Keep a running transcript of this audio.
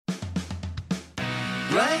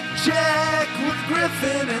Blank check with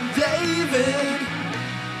Griffin and David.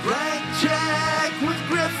 Blank check with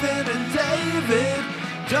Griffin and David.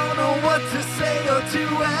 Don't know what to say or to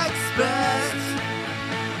expect.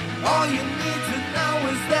 All you need to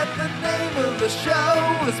know is that the name of the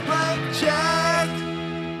show is Blank Check.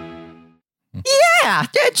 Yeah,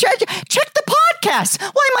 check the podcast.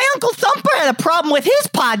 Why, my Uncle Thumper had a problem with his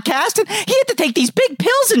podcast, and he had to take these big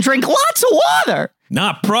pills and drink lots of water.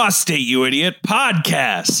 Not prostate, you idiot.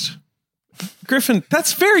 Podcast. Griffin,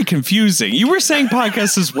 that's very confusing. You were saying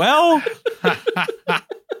podcast as well? I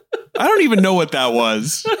don't even know what that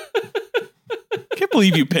was. Can't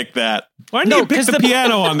believe you picked that. Why didn't you pick the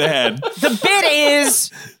piano on the head? The bit is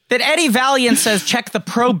that Eddie Valiant says check the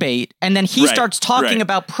probate, and then he starts talking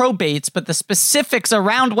about probates, but the specifics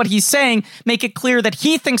around what he's saying make it clear that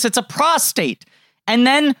he thinks it's a prostate. And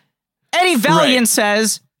then Eddie Valiant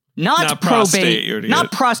says, not probate,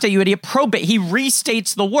 not prostate, you idiot, probate. He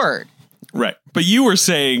restates the word. Right. But you were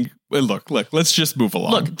saying, look, let's just move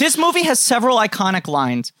along. Look, this movie has several iconic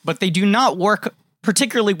lines, but they do not work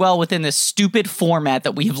particularly well within this stupid format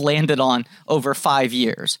that we have landed on over 5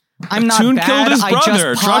 years. I'm not Toon bad. killed his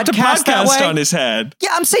brother, dropped a podcast on his head. Yeah,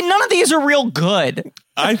 I'm saying none of these are real good.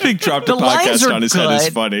 I think dropped a podcast on his head is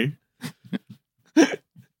funny.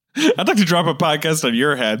 I'd like to drop a podcast on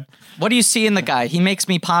your head. What do you see in the guy? He makes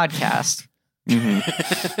me podcast.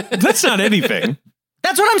 Mm-hmm. That's not anything.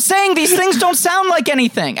 That's what I'm saying. These things don't sound like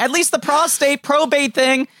anything. At least the probate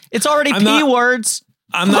thing, it's already words.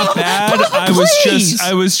 I'm not bad.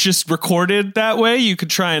 I was just recorded that way. You could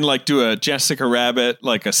try and like do a Jessica Rabbit,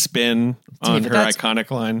 like a spin on her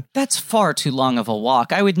iconic line. That's far too long of a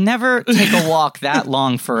walk. I would never take a walk that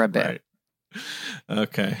long for a bit. Right.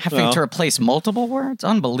 Okay. Having to replace multiple words?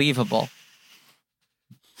 Unbelievable.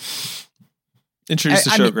 Introduce the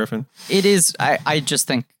show, Griffin. It is. I just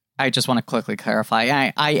want to quickly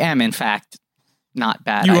clarify. I am, in fact, not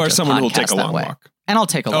bad. You are someone who will take a long walk. And I'll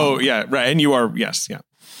take a long walk. Oh, yeah, right. And you are, yes, yeah.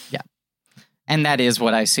 Yeah. And that is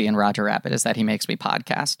what I see in Roger Rabbit, is that he makes me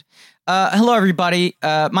podcast. Hello, everybody.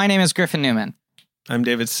 My name is Griffin Newman. I'm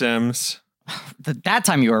David Sims. That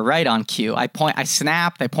time you were right on cue. I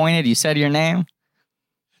snapped, I pointed, you said your name.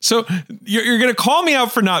 So you're going to call me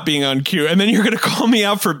out for not being on cue, and then you're going to call me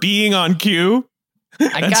out for being on cue?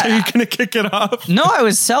 That's how you're going to kick it off? No, I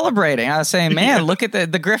was celebrating. I was saying, man, look at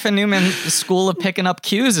the Griffin Newman school of picking up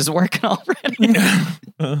cues is working already.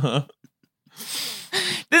 Uh-huh.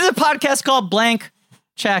 This is a podcast called Blank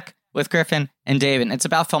Check with Griffin and David. It's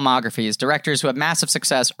about filmographies. Directors who have massive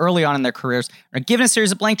success early on in their careers are given a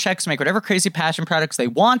series of blank checks to make whatever crazy passion products they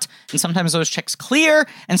want. And sometimes those checks clear,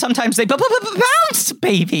 and sometimes they bounce,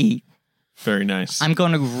 baby. Very nice. I'm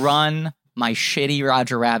going to run my shitty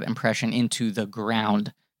Roger Rabbit impression into the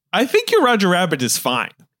ground. I think your Roger Rabbit is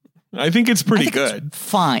fine. I think it's pretty good. It's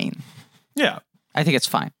fine. Yeah. I think it's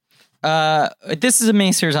fine. This is a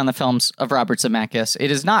miniseries on the films of Robert Zemeckis. It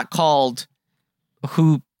is not called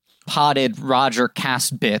Who Potted Roger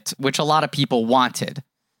Cast Bit, which a lot of people wanted.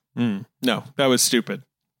 No, that was stupid.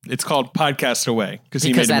 It's called Podcast Away because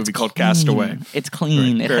he made a movie called Cast Away. It's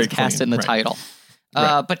clean. Right, it has cast in the title.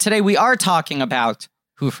 But today we are talking about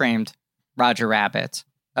Who Framed Roger Rabbit.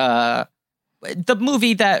 The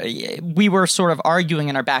movie that we were sort of arguing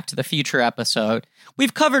in our Back to the Future episode.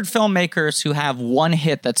 We've covered filmmakers who have one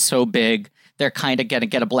hit that's so big, they're kind of going to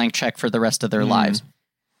get a blank check for the rest of their lives.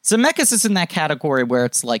 Zemeckis is in that category where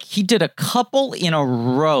it's like he did a couple in a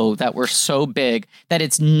row that were so big that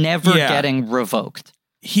it's never getting revoked.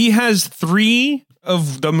 He has 3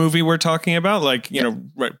 of the movie we're talking about, like, you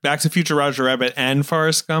know, Back to the Future, Roger Rabbit, and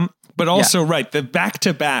Forrest Gump. But also, the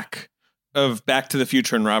back-to-back of Back to the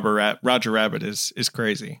Future and Roger Rabbit is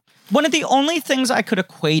crazy. One of the only things I could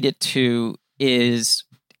equate it to is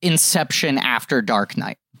Inception after Dark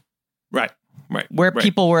Knight. Right. Where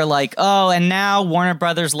people were like, oh, and now Warner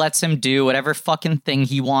Brothers lets him do whatever fucking thing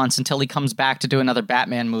he wants until he comes back to do another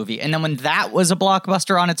Batman movie. And then when that was a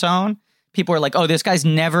blockbuster on its own, people were like, oh, this guy's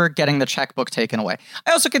never getting the checkbook taken away.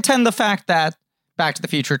 I also contend the fact that Back to the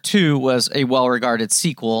Future 2 was a well-regarded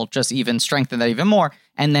sequel, just even strengthened that even more.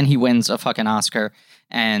 And then he wins a fucking Oscar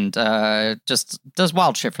and just does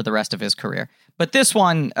wild shit for the rest of his career. But this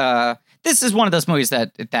one, this is one of those movies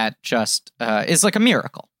that just is like a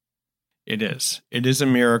miracle. It is. It is a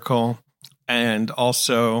miracle. And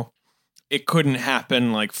also, it couldn't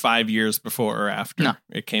happen like 5 years before or after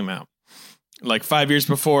it came out. Like 5 years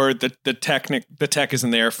before, the tech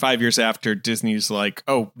isn't there. 5 years after, Disney's like,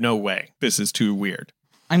 oh, no way. This is too weird.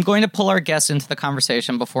 I'm going to pull our guests into the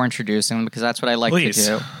conversation before introducing them because that's what I like to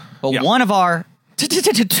do. But Yeah. one of our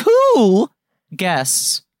 2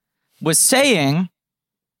 guests was saying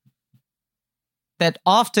that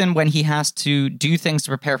often when he has to do things to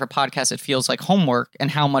prepare for podcasts, it feels like homework,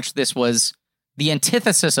 and how much this was the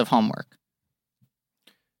antithesis of homework.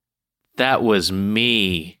 That was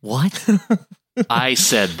me. What? I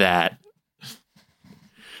said that.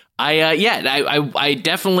 I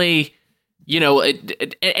definitely,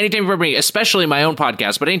 anytime for me, especially my own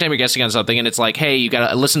podcast, but anytime you're guesting on something and it's like, hey, you got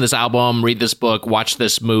to listen to this album, read this book, watch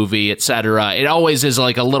this movie, etc. It always is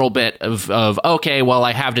like a little bit of okay, well,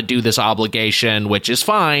 I have to do this obligation, which is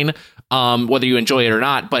fine, whether you enjoy it or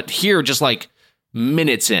not. But here, just like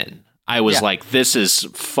minutes in, I was like, this is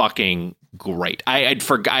fucking great.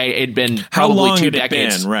 It'd been probably 2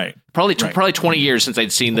 decades. Right. Probably 20 years since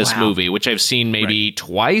I'd seen this movie, which I've seen maybe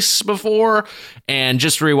twice before. And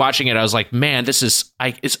just rewatching it, I was like, man, this is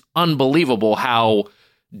it's unbelievable how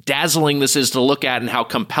dazzling this is to look at and how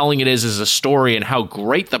compelling it is as a story and how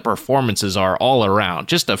great the performances are all around.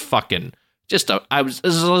 I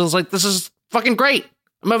was like, this is fucking great.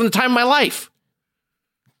 I'm having the time of my life.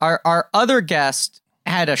 Our other guest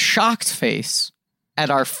had a shocked face at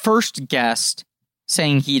our first guest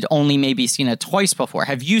saying he'd only maybe seen it twice before.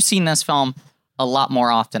 Have you seen this film a lot more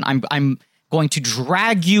often? I'm going to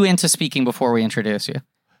drag you into speaking before we introduce you.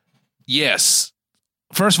 Yes.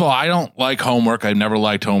 First of all, I don't like homework. I've never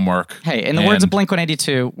liked homework. Hey, in the words of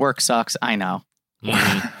Blink-182, work sucks. I know.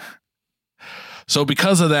 So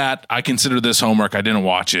because of that, I consider this homework. I didn't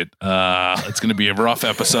watch it. It's going to be a rough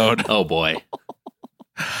episode. Oh, boy.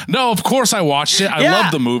 No, of course I watched it. I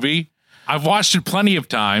love the movie. I've watched it plenty of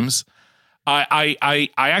times. I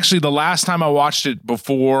actually, the last time I watched it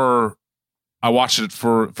before I watched it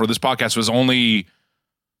for this podcast was only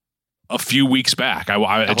a few weeks back.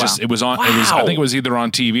 It was on. Wow. I think it was either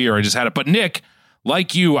on TV or I just had it. But Nick,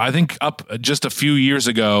 like you, I think up just a few years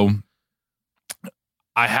ago,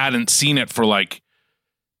 I hadn't seen it for like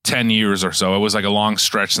 10 years or so. It was like a long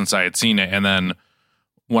stretch since I had seen it. And then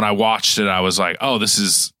when I watched it, I was like, oh, this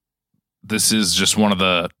is just one of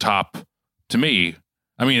the top, to me.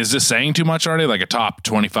 I mean, is this saying too much already? Like a top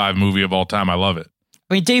 25 movie of all time. I love it.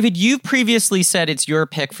 I mean, David, you previously said it's your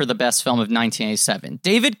pick for the best film of 1987.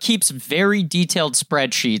 David keeps very detailed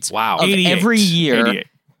spreadsheets of every year. 88.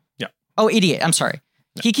 Yeah. Oh, 88. I'm sorry.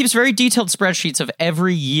 Yeah. He keeps very detailed spreadsheets of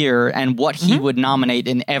every year and what he would nominate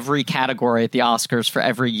in every category at the Oscars for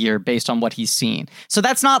every year based on what he's seen. So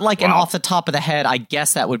that's not like an off the top of the head, I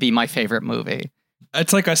guess that would be my favorite movie.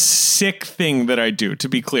 It's like a sick thing that I do, to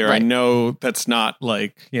be clear. Right. I know that's not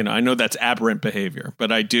like, I know that's aberrant behavior,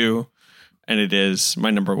 but I do. And it is my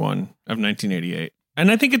number one of 1988.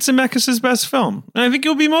 And I think it's Zemeckis' best film. And I think it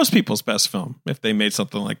will be most people's best film if they made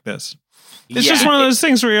something like this. It's just one of those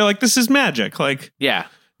things where you're like, this is magic. Like,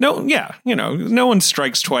 no one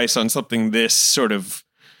strikes twice on something this sort of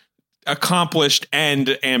accomplished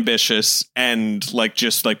and ambitious and like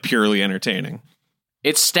just like purely entertaining.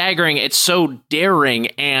 It's staggering. It's so daring.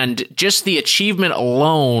 And just the achievement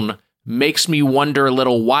alone makes me wonder a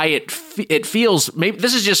little why it feels, maybe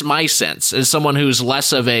this is just my sense as someone who's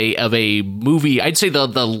less of a movie, I'd say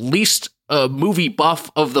the least movie buff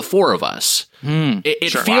of the four of us.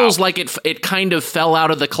 It feels like it kind of fell out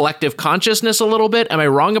of the collective consciousness a little bit. Am I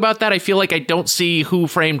wrong about that? I feel like I don't see Who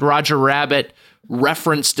Framed Roger Rabbit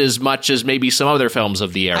referenced as much as maybe some other films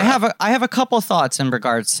of the era. I have a couple thoughts in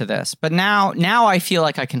regards to this, but now I feel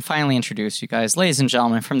like I can finally introduce you guys, ladies and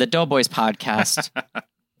gentlemen, from the Doughboys podcast.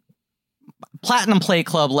 Platinum Play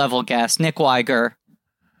Club level guest, Nick Weiger.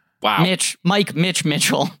 Wow. Mitch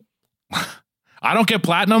Mitchell. I don't get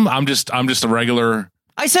platinum. I'm just a regular.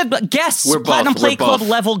 I said guests. Platinum Play Club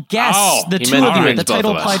level guests. Oh, the two of you. The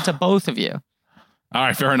title applied to both of you. All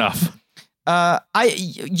right, fair enough.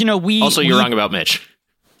 You're wrong about Mitch.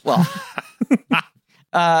 Well,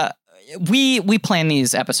 we plan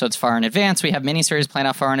these episodes far in advance. We have miniseries planned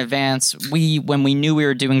out far in advance. When we knew we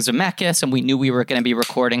were doing Zemeckis and we knew we were going to be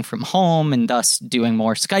recording from home and thus doing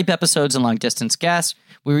more Skype episodes and long distance guests,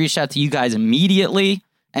 we reached out to you guys immediately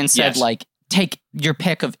and said, take your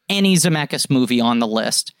pick of any Zemeckis movie on the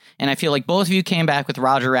list. And I feel like both of you came back with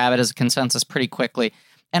Roger Rabbit as a consensus pretty quickly.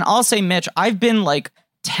 And I'll say, Mitch, I've been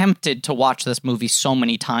tempted to watch this movie so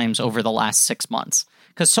many times over the last 6 months.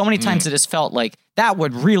 Because so many times it has felt like that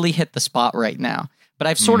would really hit the spot right now. But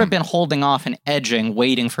I've sort of been holding off and edging,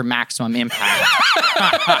 waiting for maximum impact.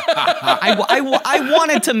 I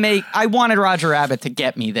wanted Roger Rabbit to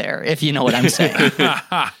get me there, if you know what I'm saying.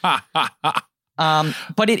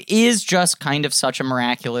 But it is just kind of such a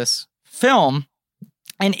miraculous film.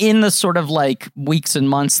 And in the sort of weeks and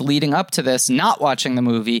months leading up to this, not watching the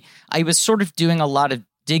movie, I was sort of doing a lot of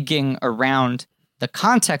digging around the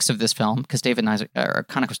context of this film, because David and I are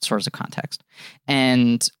kind of source of context.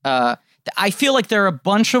 And I feel like there are a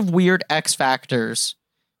bunch of weird X factors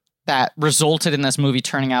that resulted in this movie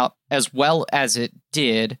turning out as well as it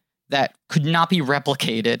did that could not be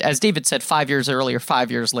replicated, as David said, 5 years earlier, 5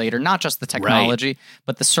 years later, not just the technology,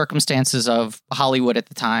 but the circumstances of Hollywood at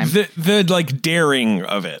the time. The like daring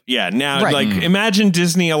of it. Yeah. Now, like imagine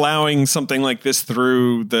Disney allowing something like this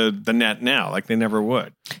through the net now, like they never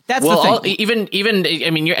would. That's the thing. Even I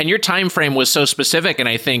mean, your time frame was so specific, and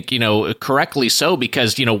I think, correctly so,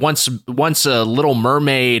 because, once a Little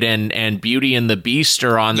Mermaid and Beauty and the Beast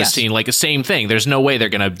are on the scene, like the same thing. There's no way they're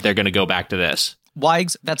gonna go back to this.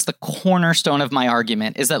 Wags, that's the cornerstone of my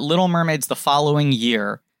argument, is that Little Mermaid's the following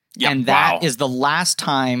year, and that is the last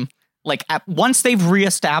time, like, once they've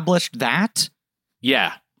reestablished that,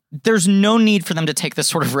 there's no need for them to take this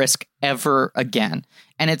sort of risk ever again.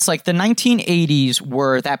 And it's like the 1980s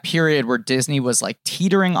were that period where Disney was like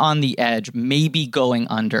teetering on the edge, maybe going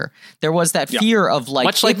under. There was that fear of like...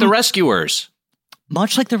 Much like The Rescuers.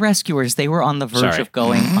 Much like The Rescuers, they were on the verge of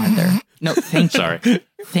going under. No, thank you. Sorry.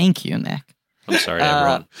 Thank you, Nick. I'm sorry,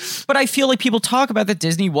 everyone. But I feel like people talk about that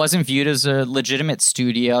Disney wasn't viewed as a legitimate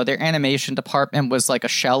studio. Their animation department was like a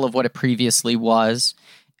shell of what it previously was.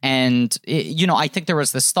 And, I think there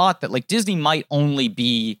was this thought that like Disney might only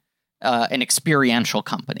be an experiential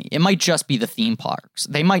company. It might just be the theme parks.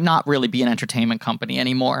 They might not really be an entertainment company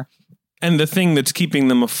anymore. And the thing that's keeping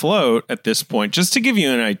them afloat at this point, just to give you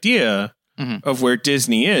an idea of where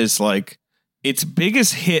Disney is, like its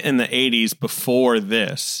biggest hit in the 80s before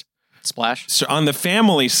this, Splash. So on the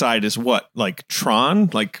family side is what, like Tron,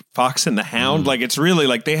 like Fox and the Hound, like it's really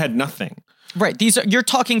like they had nothing. Right. You're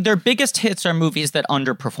talking their biggest hits are movies that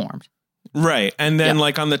underperformed. Right. And then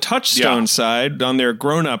like on the Touchstone side, on their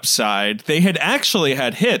grown-up side, they had actually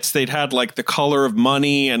had hits. They'd had like The Color of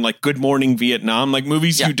Money and like Good Morning Vietnam, like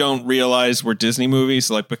movies you don't realize were Disney movies,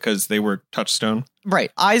 like because they were Touchstone. Right.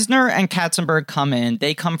 Eisner and Katzenberg come in.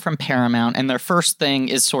 They come from Paramount, and their first thing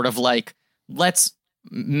is sort of like, let's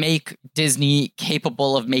make Disney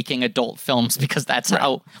capable of making adult films, because that's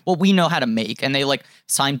what we know how to make. And they like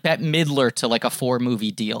sign Bette Midler to like a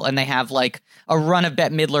 4-movie deal, and they have like a run of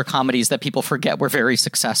Bette Midler comedies that people forget were very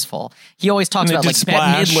successful. He always talks about like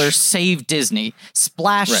Splash. Bette Midler saved Disney,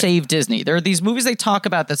 Splash saved Disney. There are these movies they talk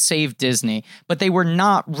about that saved Disney, but they were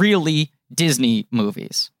not really Disney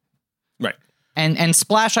movies. Right. And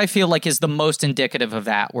Splash, I feel like, is the most indicative of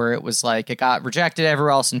that, where it was like it got rejected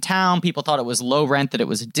everywhere else in town. People thought it was low rent, that it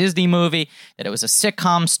was a Disney movie, that it was a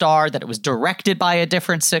sitcom star, that it was directed by a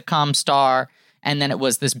different sitcom star. And then it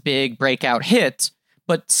was this big breakout hit.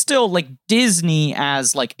 But still, like Disney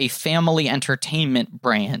as like a family entertainment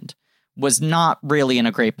brand was not really in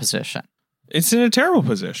a great position. It's in a terrible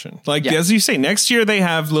position. Like, as you say, next year they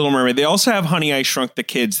have Little Mermaid. They also have Honey, I Shrunk the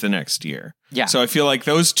Kids the next year. Yeah. So I feel like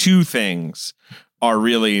those two things are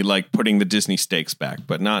really like putting the Disney stakes back,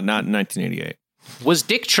 but not in 1988. Was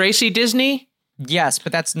Dick Tracy Disney? Yes,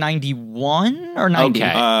 but that's 91 or 90.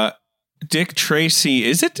 Okay. Dick Tracy,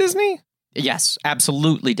 is it Disney? Yes,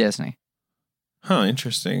 absolutely Disney. Huh,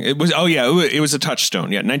 interesting. It was, it was a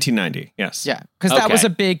Touchstone. Yeah, 1990. Yes. Yeah, because that was a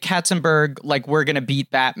big Katzenberg, like, we're going to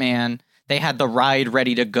beat Batman. They had the ride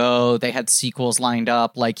ready to go. They had sequels lined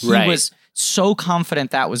up. Like, he was so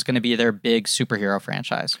confident that was going to be their big superhero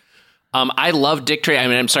franchise. I love Dick Tracy. I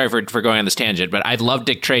mean, I'm sorry for going on this tangent, but I love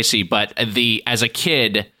Dick Tracy. But as a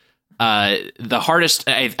kid, the hardest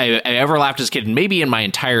I ever laughed as a kid, maybe in my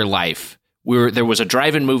entire life, there was a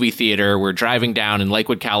drive-in movie theater. We're driving down in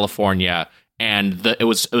Lakewood, California, and it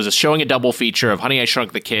was showing a double feature of Honey, I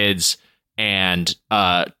Shrunk the Kids and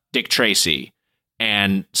Dick Tracy.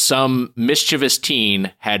 And some mischievous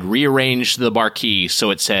teen had rearranged the marquee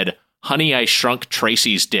so it said, "Honey, I Shrunk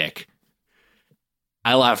Tracy's Dick."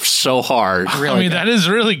 I laughed so hard. Really that is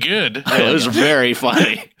really good. It was very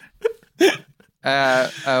funny.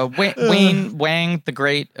 Wayne Wang, the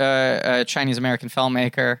great Chinese-American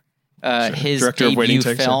filmmaker, his debut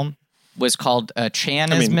film was called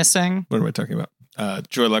Chan is Missing. What am I talking about?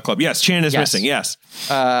 Joy Luck Club. Yes, Chan is Missing, yes.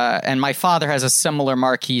 And my father has a similar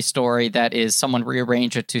marquee story that is someone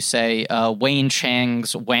rearranged it to say, Wayne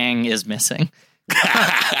Chang's Wang is Missing.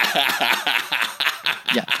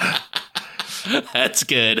 Yeah. That's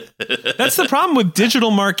good. That's the problem with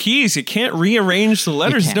digital marquees. You can't rearrange the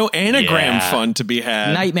letters. There's no anagram fun to be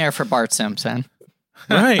had. Nightmare for Bart Simpson.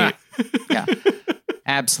 Right. Yeah.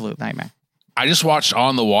 Absolute nightmare. I just watched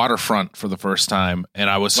On the Waterfront for the first time,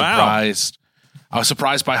 and I was surprised. I was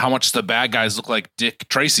surprised by how much the bad guys look like Dick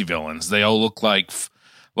Tracy villains. They all look like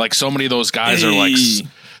so many of those guys are like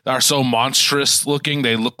are so monstrous looking.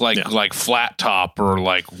 They look like Flat Top or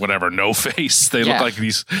like whatever, No Face. They look like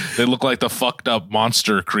these. They look like the fucked up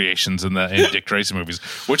monster creations in Dick Tracy movies,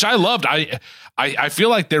 which I loved. I feel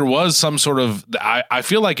like there was some sort of. I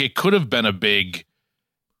feel like it could have been a big.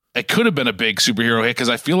 It could have been a big superhero hit because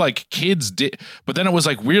I feel like kids did, but then it was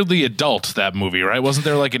like weirdly adult, that movie, right? Wasn't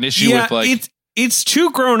there like an issue with like it's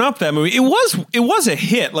too grown up, that movie. It was a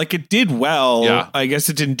hit. Like it did well. Yeah. I guess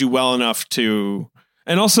it didn't do well enough to.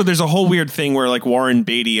 And also there's a whole weird thing where like Warren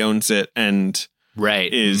Beatty owns it and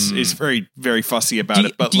is very, very fussy about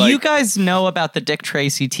it. But do you guys know about the Dick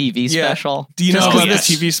Tracy TV special? Do you know about the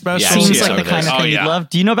TV special? Seems like the kind of thing you'd love.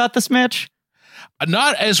 Do you know about this, Mitch?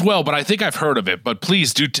 Not as well, but I think I've heard of it. But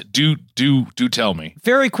please do tell me.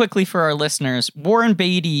 Very quickly for our listeners, Warren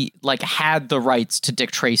Beatty had the rights to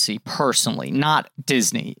Dick Tracy personally, not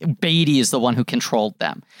Disney. Beatty is the one who controlled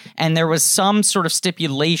them. And there was some sort of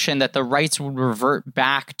stipulation that the rights would revert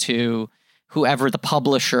back to whoever the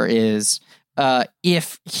publisher is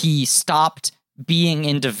if he stopped being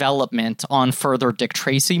in development on further Dick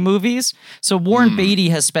Tracy movies. So Warren Beatty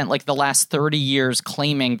has spent the last 30 years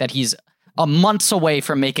claiming that he's months away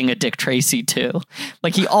from making a Dick Tracy 2.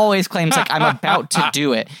 He always claims I'm about to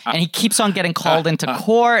do it. And he keeps on getting called into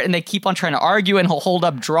court and they keep on trying to argue, and he'll hold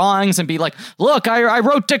up drawings and be like, look, I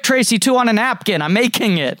wrote Dick Tracy 2 on a napkin. I'm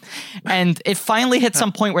making it. And it finally hit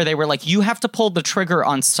some point where they were like, you have to pull the trigger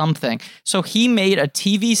on something. So he made a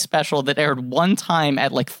TV special that aired one time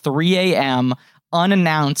at 3 a.m.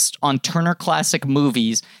 unannounced on Turner Classic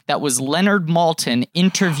Movies that was Leonard Maltin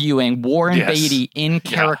interviewing Warren Beatty in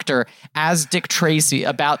character as Dick Tracy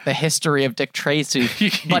about the history of Dick Tracy.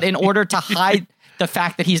 But in order to hide the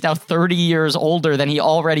fact that he's now 30 years older than he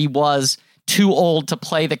already was, too old to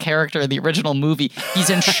play the character in the original movie, he's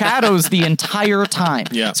in shadows the entire time.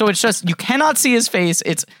 Yeah. So it's just, you cannot see his face.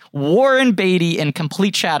 It's Warren Beatty in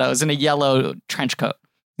complete shadows in a yellow trench coat.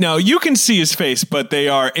 No, you can see his face, but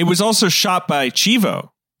it was also shot by Chivo,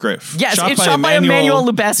 Griff. Yes, it's shot by Emmanuel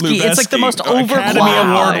Lubezki. It's the most Academy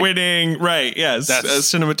Award-winning, right, yes,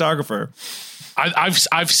 cinematographer.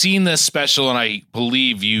 I've seen this special, and I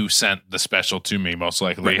believe you sent the special to me, most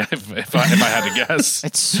likely, if I had to guess.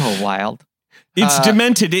 It's so wild. It's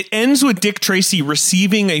demented. It ends with Dick Tracy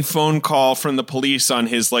receiving a phone call from the police on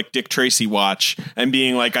his Dick Tracy watch and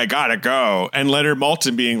being like, I gotta go. And Leonard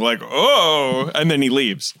Maltin being like, oh, and then he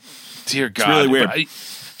leaves. Dear God. It's really weird.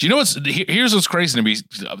 Do you know here's what's crazy to me?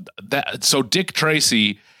 So Dick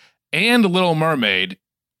Tracy and Little Mermaid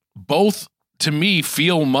both, to me,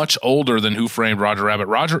 feel much older than Who Framed Roger Rabbit.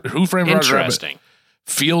 Who Framed Roger Rabbit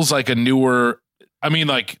feels like a newer,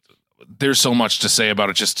 there's so much to say about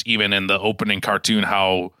it, just even in the opening cartoon,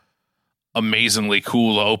 how amazingly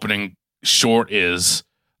cool the opening short is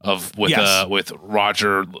with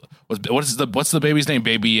Roger. What's the baby's name?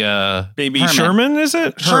 Baby Herman. Sherman, is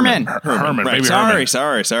it? Herman. Herman. Right. Baby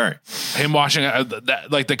Sorry. Him watching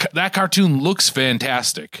that cartoon looks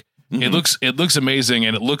fantastic. Mm-hmm. It looks amazing,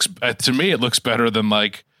 and it looks to me it looks better than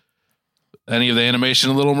any of the animation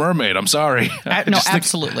of Little Mermaid. I'm sorry.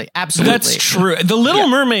 Absolutely. That's true. The Little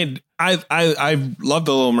Mermaid, I love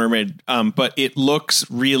the Little Mermaid, but it looks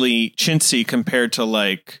really chintzy compared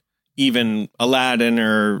to even Aladdin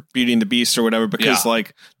or Beauty and the Beast or whatever, because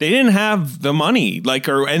they didn't have the money,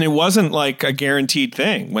 and it wasn't a guaranteed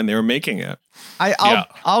thing when they were making it.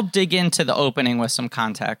 I'll dig into the opening with some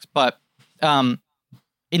context, but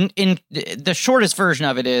in the shortest version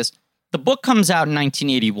of it is the book comes out in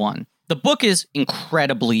 1981. The book is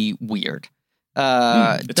incredibly weird.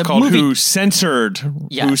 It's called Who Censored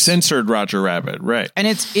Roger Rabbit, right? And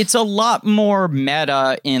it's a lot more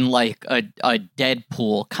meta in a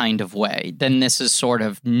Deadpool kind of way than this is sort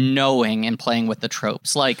of knowing and playing with the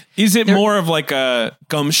tropes. Is it more of a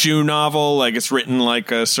gumshoe novel? It's written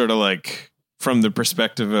a sort of from the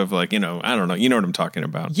perspective of I don't know, you know what I'm talking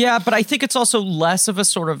about. Yeah, but I think it's also less of a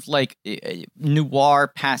sort of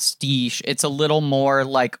noir pastiche. It's a little more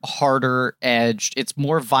harder edged. It's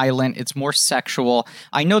more violent. It's more sexual.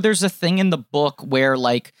 I know there's a thing in the book where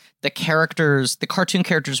the cartoon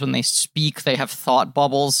characters, when they speak, they have thought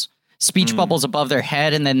bubbles, speech bubbles above their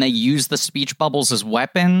head, and then they use the speech bubbles as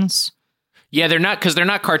weapons. Yeah, they're not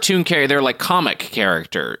cartoon characters. They're comic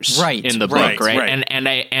characters, right? In the book, right?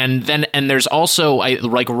 And then there's also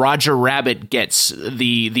Roger Rabbit gets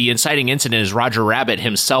the inciting incident is Roger Rabbit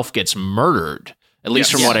himself gets murdered. At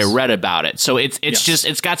least from what I read about it. So it's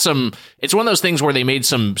one of those things where they made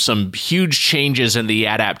some huge changes in the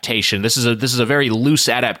adaptation. This is a very loose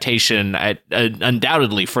adaptation,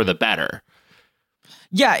 undoubtedly for the better.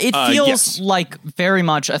 Yeah, it feels yes. like very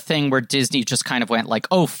much a thing where Disney just kind of went like,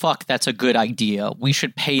 oh, fuck, that's a good idea. We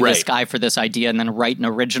should pay this Right. guy for this idea and then write an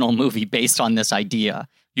original movie based on this idea.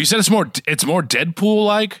 You said it's more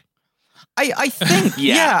Deadpool-like? I think,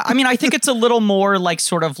 yeah. I mean, I think it's a little more like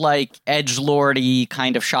sort of like edgelordy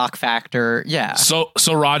kind of shock factor. Yeah. So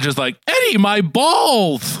Roger's like, Eddie, my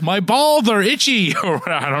balls are itchy. Or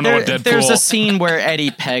I don't know what Deadpool. There's a scene where Eddie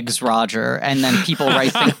pegs Roger, and then people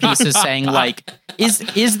write think pieces saying like,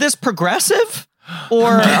 is this progressive, or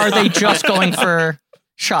are they just going for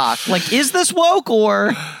shock? Like, is this woke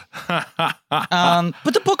or?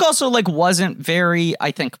 But the book also like wasn't very,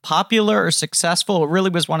 I think, popular or successful. It really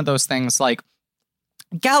was one of those things like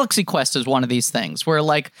Galaxy Quest is one of these things where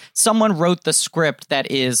like someone wrote the script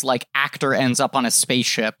that is like actor ends up on a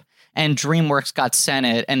spaceship, and DreamWorks got sent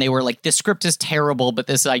it and they were like, this script is terrible, but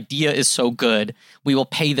this idea is so good. We will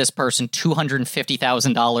pay this person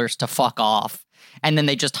 $250,000 to fuck off. And then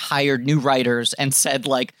they just hired new writers and said,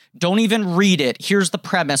 like, don't even read it. Here's the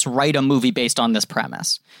premise. Write a movie based on this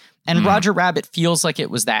premise. And Roger Rabbit feels like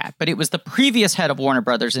it was that. But it was the previous head of Warner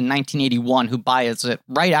Brothers in 1981 who buys it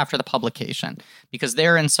right after the publication because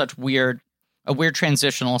they're in such a weird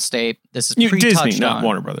transitional state. This is pre-touched Disney, not on.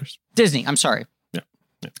 Warner Brothers. Disney, I'm sorry. Yeah.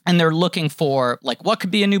 And they're looking for, like, what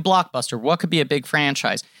could be a new blockbuster? What could be a big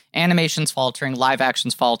franchise? Animation's faltering. Live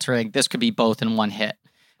action's faltering. This could be both in one hit.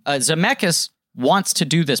 Zemeckis wants to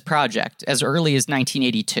do this project as early as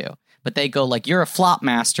 1982, but they go like, you're a flop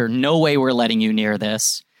master. No way we're letting you near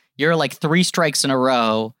this. You're like 3 strikes in a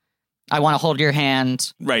row. I want to hold your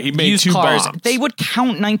hand. Right. He made Use 2 cars. bombs. They would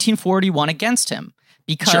count 1941 against him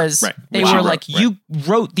because Sure, right. they Which were he like, wrote, you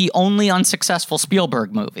wrote the only unsuccessful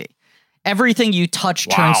Spielberg movie. Everything you touch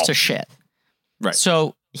turns to shit. Right.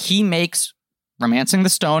 So he makes Romancing the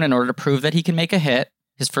Stone in order to prove that he can make a hit.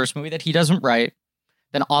 His first movie that he doesn't write.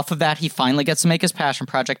 Then off of that, he finally gets to make his passion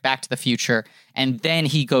project, Back to the Future. And then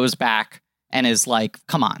he goes back and is like,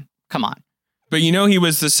 come on. But you know he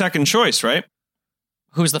was the second choice, right?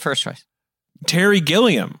 Who's the first choice? Terry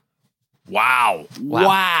Gilliam. Wow.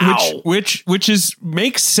 Which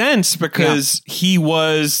makes sense because he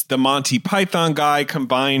was the Monty Python guy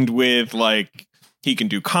combined with like he can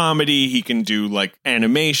do comedy, he can do like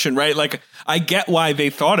animation, right? Like I get why they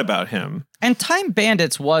thought about him. And Time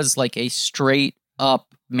Bandits was like a straight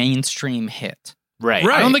up mainstream hit. Right.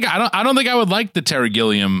 Right. I don't think I would like the Terry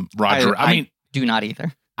Gilliam Roger. I mean, do not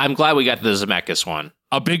either. I'm glad we got the Zemeckis one.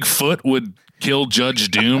 a big foot would kill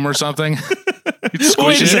Judge Doom or something. Wait a You second, know,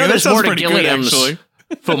 that there's sounds more to pretty good, Gilliam's actually.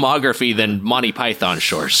 filmography than Monty Python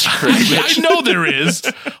shorts. I know there is.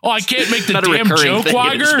 Oh, I can't make the Not a damn recurring joke, thing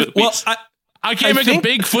in his Wagger. movies. Well, I can't make a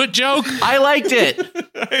Bigfoot joke. I liked it.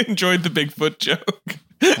 I enjoyed the Bigfoot joke.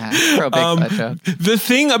 Pro Bigfoot joke. The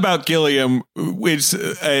thing about Gilliam is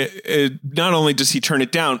not only does he turn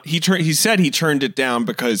it down, he said he turned it down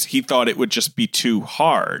because he thought it would just be too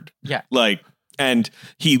hard. Yeah. And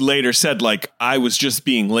he later said, like, I was just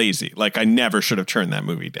being lazy. Like, I never should have turned that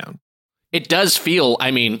movie down. It does feel, I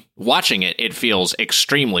mean, watching it, it feels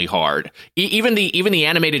extremely hard. Even the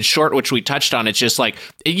animated short, which we touched on, it's just like,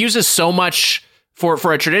 it uses so much for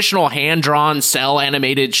a traditional hand-drawn cell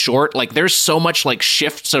animated short. Like, there's so much like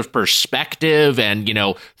shifts of perspective and,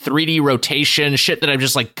 3D rotation, shit that I'm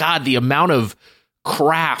just like, God, the amount of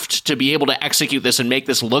craft to be able to execute this and make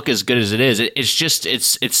this look as good as it is.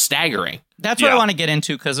 It's staggering. That's what I want to get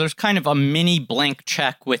into, because there's kind of a mini blank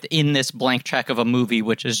check within this blank check of a movie,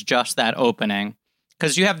 which is just that opening.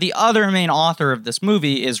 Because you have the other main author of this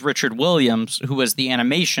movie is Richard Williams, who was the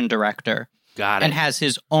animation director. Got it. And has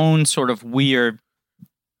his own sort of weird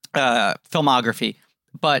filmography.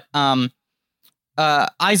 But Eisner and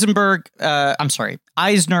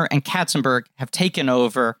Katzenberg have taken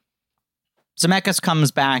over. Zemeckis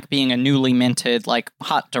comes back being a newly minted, like,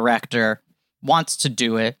 hot director, wants to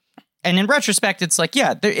do it. And in retrospect, it's like,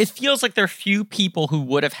 yeah, it feels like there are few people who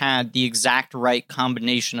would have had the exact right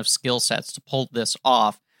combination of skill sets to pull this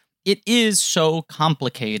off. It is so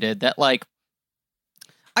complicated that, like,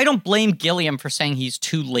 I don't blame Gilliam for saying he's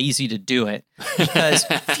too lazy to do it, because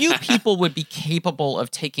few people would be capable of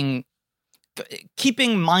keeping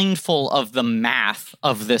mindful of the math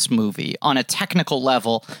of this movie on a technical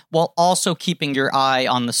level while also keeping your eye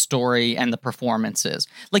on the story and the performances.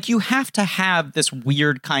 Like, you have to have this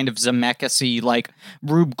weird kind of Zemeckis-y, like,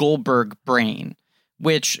 Rube Goldberg brain,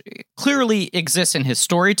 which clearly exists in his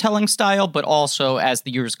storytelling style, but also as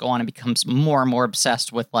the years go on, it becomes more and more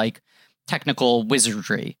obsessed with, like, technical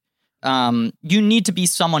wizardry. You need to be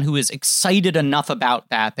someone who is excited enough about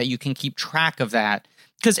that you can keep track of that.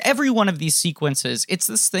 Because every one of these sequences, it's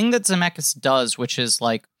this thing that Zemeckis does, which is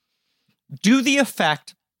like, do the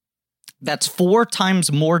effect that's 4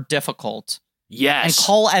 times more difficult Yes. and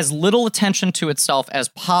call as little attention to itself as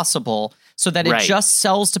possible so that it Right. just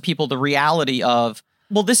sells to people the reality of,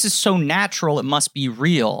 well, this is so natural, it must be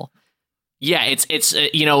real. Yeah, it's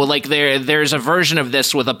like there's a version of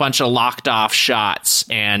this with a bunch of locked off shots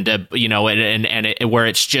and where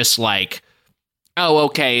it's just like, oh,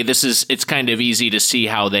 okay, it's kind of easy to see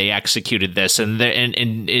how they executed this, and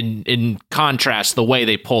in contrast, the way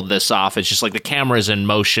they pulled this off, it's just like the camera's in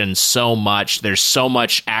motion so much. There's so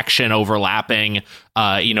much action overlapping,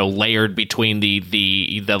 layered between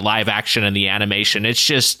the live action and the animation. It's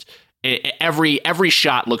just. Every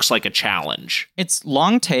shot looks like a challenge. It's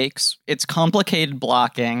long takes. It's complicated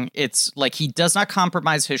blocking. It's like he does not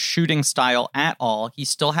compromise his shooting style at all. He's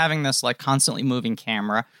still having this like constantly moving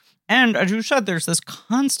camera. And as you said, there's this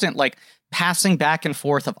constant like passing back and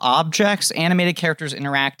forth of objects, animated characters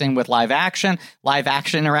interacting with live action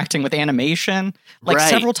interacting with animation, like Right.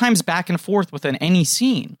 several times back and forth within any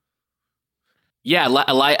scene. Yeah,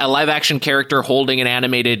 a live action character holding an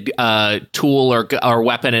animated tool or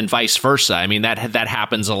weapon and vice versa. I mean that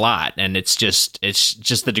happens a lot, and it's just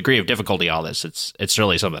the degree of difficulty. All this, it's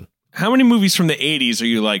really something. How many movies from the 80s are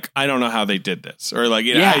you like, I don't know how they did this, or like,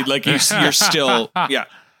 Yeah. you're still, yeah.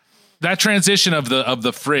 That transition of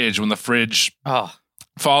the fridge, when the fridge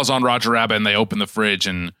falls on Roger Rabbit and they open the fridge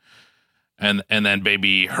and then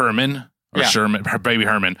baby Herman baby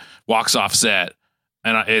Herman walks off set.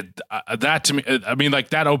 And that to me, I mean, like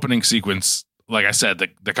that opening sequence, like I said,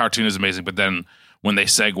 the cartoon is amazing. But then when they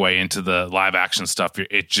segue into the live action stuff,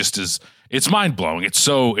 it just is, it's mind blowing. It's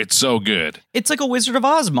so good. It's like a Wizard of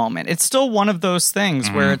Oz moment. It's still one of those things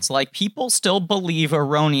where it's like people still believe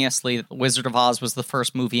erroneously that the Wizard of Oz was the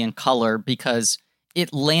first movie in color because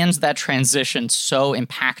it lands that transition so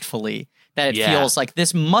impactfully that it feels like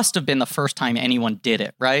this must have been the first time anyone did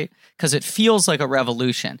it, right? Because it feels like a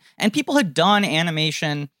revolution. And people had done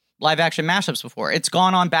animation live action mashups before. It's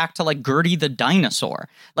gone on back to like Gertie the dinosaur.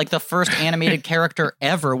 Like the first animated character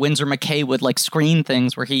ever, Winsor McKay would like screen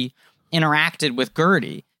things where he interacted with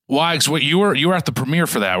Gertie. Wags, what you were at the premiere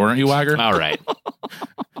for that, weren't you, Wagger? All right.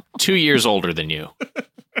 2 years older than you.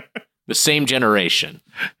 The same generation.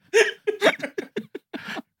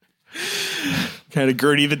 Kind of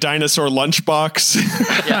Gertie the dinosaur lunchbox.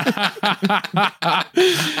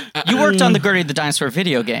 You worked on the Gertie the Dinosaur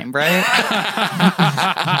video game, right?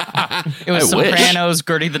 It was I wish. Sopranos,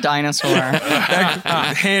 Gertie the Dinosaur.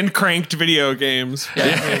 Hand cranked video games.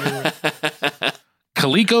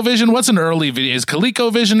 ColecoVision, what's an early video? Is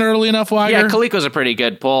ColecoVision early enough, Wagger? Yeah, Coleco's a pretty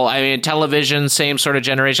good pull. I mean, television, same sort of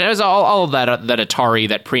generation. It was all of that Atari,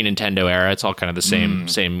 that pre-Nintendo era. It's all kind of the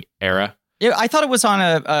same era. Yeah, I thought it was on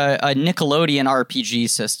a Nickelodeon RPG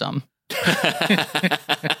system.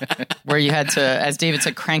 Where you had to, as David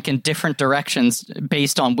said, crank in different directions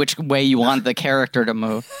based on which way you want the character to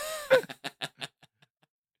move.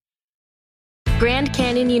 Grand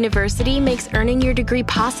Canyon University makes earning your degree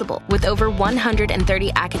possible with over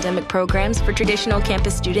 130 academic programs for traditional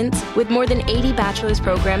campus students, with more than 80 bachelor's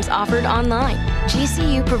programs offered online.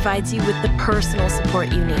 GCU provides you with the personal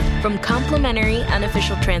support you need, from complimentary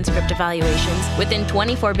unofficial transcript evaluations within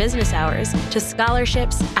 24 business hours to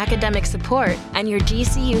scholarships, academic support, and your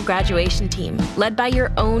GCU graduation team, led by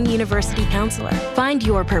your own university counselor. Find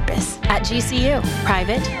your purpose at GCU.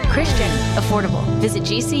 Private, Christian, affordable. Visit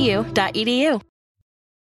gcu.edu.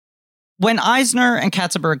 When Eisner and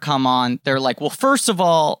Katzenberg come on, they're like, well, first of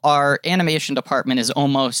all, our animation department is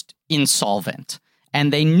almost insolvent.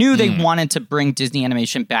 And they knew they wanted to bring Disney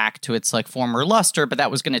animation back to its like former luster, but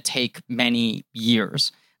that was going to take many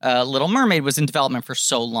years. Little Mermaid was in development for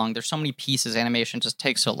so long. There's so many pieces. Animation just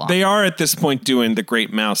takes so long. They are at this point doing The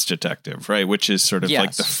Great Mouse Detective, right? Which is sort of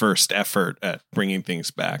like the first effort at bringing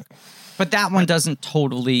things back. But that one doesn't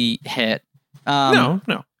totally hit. No.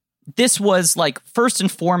 This was like first and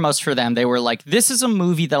foremost for them. They were like, this is a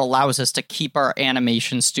movie that allows us to keep our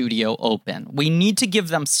animation studio open. We need to give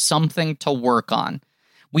them something to work on.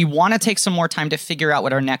 We want to take some more time to figure out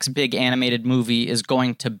what our next big animated movie is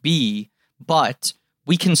going to be, but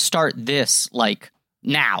we can start this like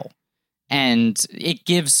now. And it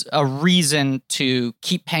gives a reason to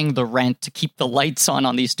keep paying the rent, to keep the lights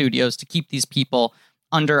on these studios, to keep these people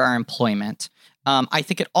under our employment. I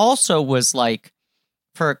think it also was like,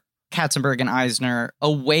 for Katzenberg and Eisner, a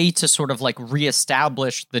way to sort of like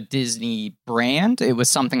reestablish the Disney brand. It was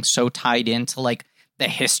something so tied into like the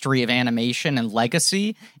history of animation and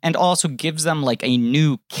legacy, and also gives them like a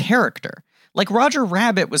new character. Like Roger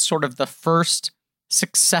Rabbit was sort of the first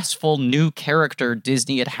successful new character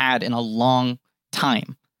Disney had in a long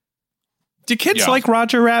time. Do kids like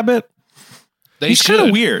Roger Rabbit? They He's should. kind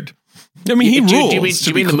of weird. I mean, he rules. Do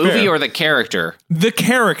you mean the movie or the character? The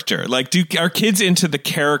character. Like, are kids into the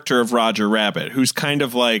character of Roger Rabbit, who's kind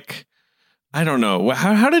of like, I don't know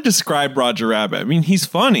how to describe Roger Rabbit. I mean, he's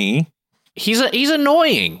funny. He's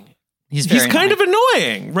annoying. He's kind of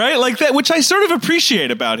annoying, right? Like that, which I sort of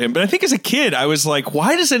appreciate about him. But I think as a kid, I was like,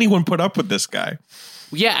 why does anyone put up with this guy?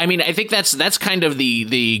 Yeah, I mean, I think that's kind of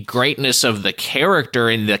the greatness of the character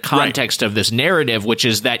in the context of this narrative, which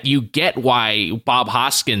is that you get why Bob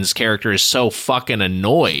Hoskins' character is so fucking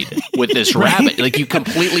annoyed with this rabbit. Like, you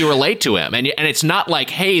completely relate to him, and it's not like,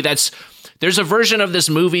 hey, there's a version of this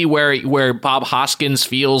movie where Bob Hoskins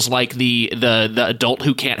feels like the adult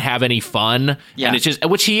who can't have any fun, and it's just,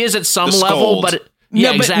 which he is at some level, but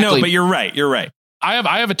exactly. No, but you're right.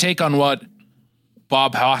 I have a take on what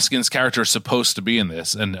Bob Hoskins' character is supposed to be in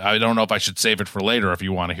this, and I don't know if I should save it for later if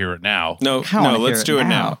you want to hear it now. No, let's do it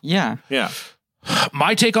now. Yeah.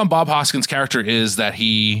 My take on Bob Hoskins' character is that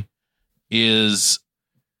he is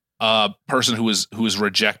a person who is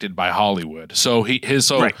rejected by Hollywood. So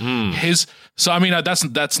I mean,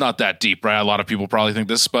 that's not that deep, right? A lot of people probably think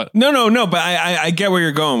this, but no, but I get where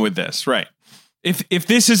you're going with this, right? If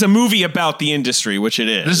this is a movie about the industry, which it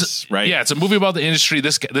is, right? Yeah, it's a movie about the industry.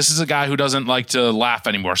 This is a guy who doesn't like to laugh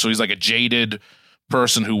anymore. So he's like a jaded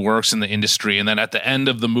person who works in the industry. And then at the end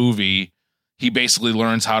of the movie, he basically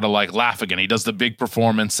learns how to like laugh again. He does the big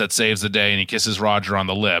performance that saves the day and he kisses Roger on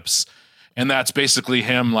the lips. And that's basically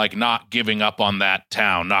him like not giving up on that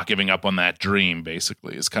town, not giving up on that dream,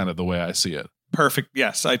 basically, is kind of the way I see it. Perfect.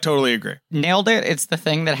 Yes, I totally agree. Nailed it. It's the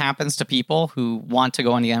thing that happens to people who want to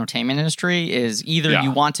go in the entertainment industry is either you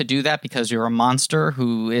want to do that because you're a monster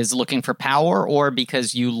who is looking for power, or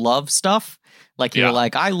because you love stuff. Like you're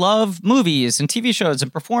like, I love movies and TV shows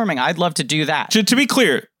and performing. I'd love to do that. To be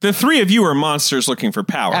clear, the three of you are monsters looking for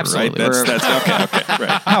power, Absolutely. right? That's okay.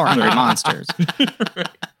 Right. Power hungry monsters. Right.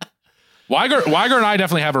 Weiger and I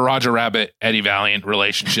definitely have a Roger Rabbit, Eddie Valiant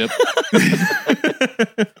relationship.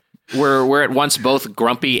 We're at once both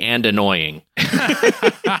grumpy and annoying.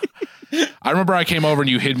 I remember I came over and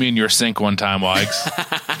you hid me in your sink one time, Wags.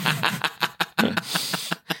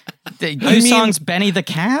 The song's Benny the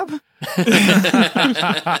Cab?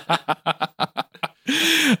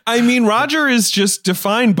 I mean, Roger is just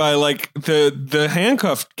defined by like the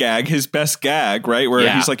handcuffed gag, his best gag, right? Where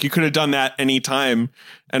he's like, you could have done that anytime.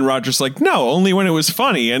 And Roger's like, no, only when it was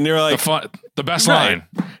funny. And they're like, the best line.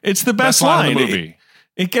 It's the best line in the movie.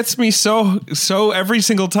 It gets me so every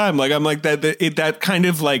single time. Like, I'm like that kind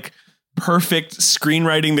of like perfect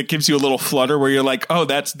screenwriting that gives you a little flutter where you're like, oh,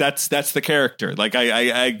 that's the character. Like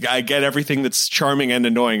I get everything that's charming and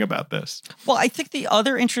annoying about this. Well, I think the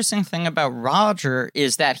other interesting thing about Roger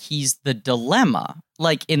is that he's the dilemma.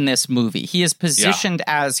 Like in this movie, he is positioned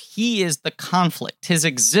as he is the conflict. His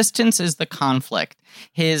existence is the conflict.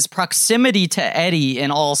 His proximity to Eddie in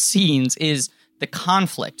all scenes is the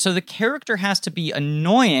conflict. So the character has to be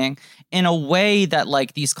annoying in a way that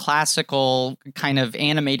like these classical kind of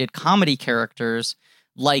animated comedy characters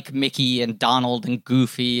like Mickey and Donald and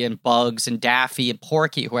Goofy and Bugs and Daffy and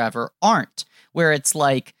Porky, whoever, aren't. Where it's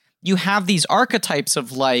like you have these archetypes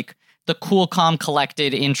of like the cool, calm,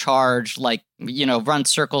 collected, in charge, like, you know, run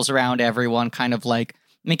circles around everyone, kind of like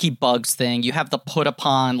Mickey Bugs thing. You have the put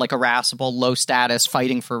upon, like irascible, low status,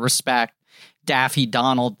 fighting for respect, Daffy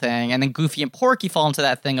Donald thing. And then Goofy and Porky fall into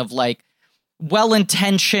that thing of like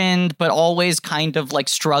well-intentioned, but always kind of like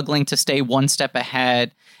struggling to stay one step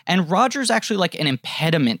ahead. And Roger's actually like an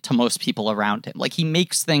impediment to most people around him. Like he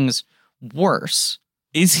makes things worse.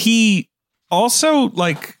 Is he also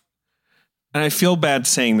like, and I feel bad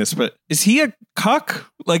saying this, but is he a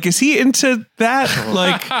cuck? Like, is he into that?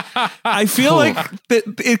 Like, I feel like that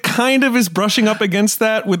it kind of is brushing up against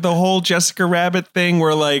that with the whole Jessica Rabbit thing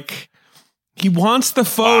where like he wants the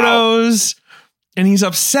photos and he's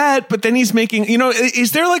upset, but then he's making, you know,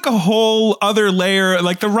 is there like a whole other layer?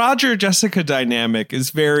 Like the Roger Jessica dynamic is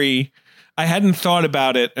very, I hadn't thought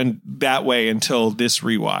about it and that way until this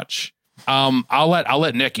rewatch. I'll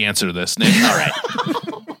let Nick answer this. Nick. All right.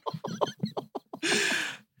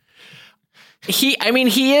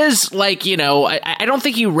 He is like, you know, I don't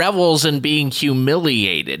think he revels in being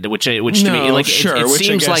humiliated, which to me, like, sure, it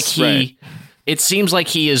seems like right. It seems like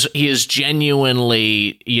he is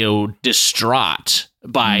genuinely, you know, distraught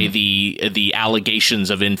by the allegations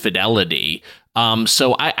of infidelity.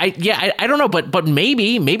 So I don't know, but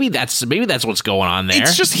maybe that's what's going on there.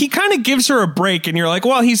 It's just he kind of gives her a break, and you're like,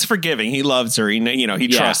 well, he's forgiving, he loves her, he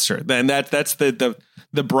trusts her. Then that's the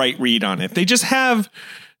bright read on it. They just have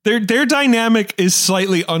Their dynamic is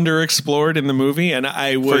slightly underexplored in the movie, and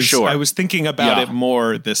I was thinking about it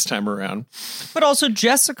more this time around. But also,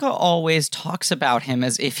 Jessica always talks about him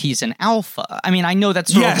as if he's an alpha. I mean, I know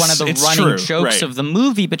that's sort of one of the running jokes of the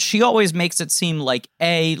movie, but she always makes it seem like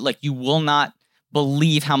A, like you will not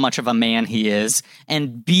believe how much of a man he is,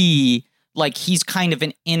 and B, like he's kind of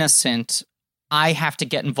an innocent. I have to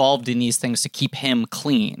get involved in these things to keep him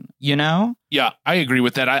clean, you know? Yeah, I agree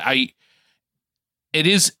with that. It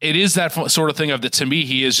is that sort of thing of that. To me,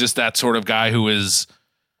 he is just that sort of guy who is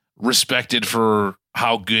respected for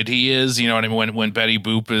how good he is. You know what I mean? When Betty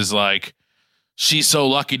Boop is like, she's so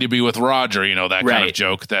lucky to be with Roger, you know, that kind of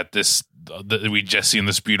joke that we just seen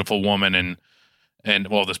this beautiful woman and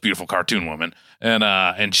this beautiful cartoon woman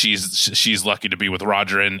and she's lucky to be with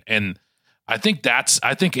Roger. And I think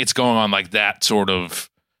it's going on like that sort of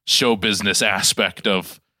show business aspect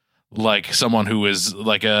of, like someone who is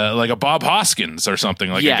like a Bob Hoskins or something,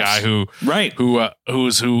 like a guy who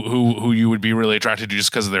you would be really attracted to just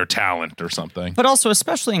because of their talent or something. But also,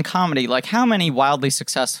 especially in comedy, like how many wildly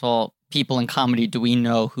successful people in comedy do we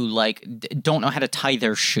know who like don't know how to tie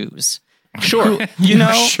their shoes? Sure, you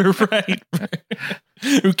know, sure, right.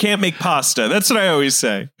 Who can't make pasta? That's what I always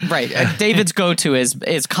say. Right. David's go-to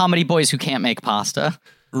is comedy boys who can't make pasta.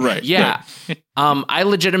 Right. Yeah. Right. I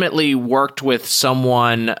legitimately worked with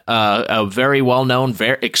someone, a very well-known,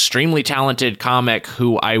 extremely talented comic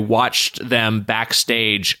who I watched them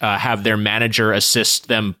backstage have their manager assist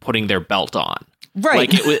them putting their belt on. Right.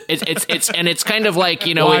 Like it's kind of like,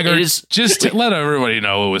 you know, Weiger, it is just to let everybody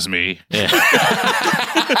know it was me. Yeah.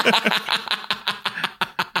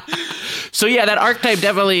 So yeah, that archetype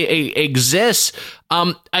definitely exists.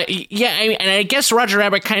 And I guess Roger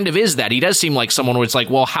Rabbit kind of is that. He does seem like someone where it's like,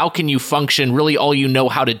 well, how can you function? Really, all you know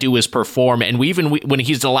how to do is perform. And when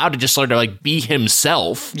he's allowed to just sort of like be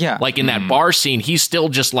himself, like in that bar scene, he's still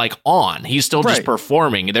just like on. He's still just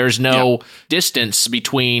performing. There's no distance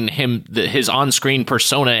between him, his on-screen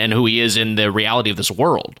persona, and who he is in the reality of this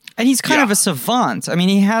world. And he's kind of a savant. I mean,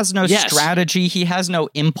 he has no strategy. He has no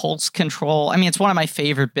impulse control. I mean, it's one of my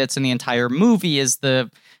favorite bits in the entire movie is the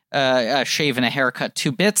shave and a haircut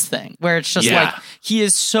 2 bits thing, where it's just like he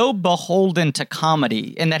is so beholden to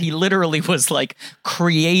comedy and that he literally was like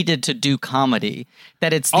created to do comedy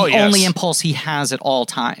that it's the only impulse he has at all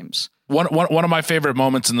times. One of my favorite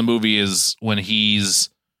moments in the movie is when he's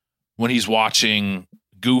watching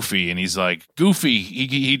Goofy and he's like, Goofy,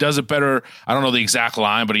 he does it better. I don't know the exact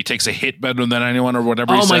line, but he takes a hit better than anyone or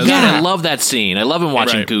whatever he says. Oh my God, I love that scene. I love him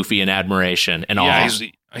watching Goofy in admiration and awe.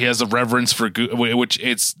 He has a reverence for which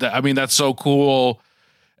that's so cool,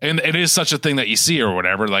 and it is such a thing that you see or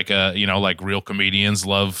whatever. Like like real comedians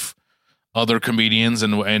love other comedians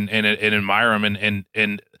and admire them,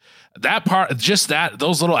 and that part, just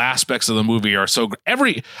those little aspects of the movie are so.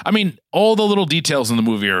 All the little details in the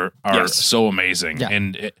movie are so amazing,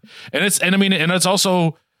 and it's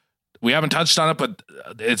also. We haven't touched on it, but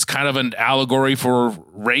it's kind of an allegory for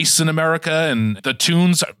race in America, and the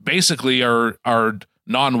tunes basically are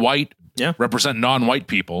non-white, represent non-white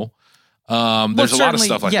people. There's a lot of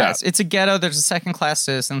stuff like that. Yes, it's a ghetto. There's a second-class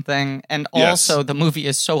citizen thing, and also the movie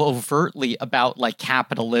is so overtly about like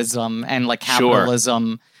capitalism and like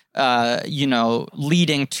capitalism,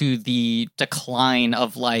 leading to the decline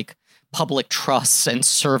of like public trusts and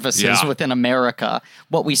services within America.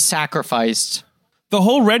 What we sacrificed. The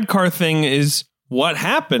whole red car thing is what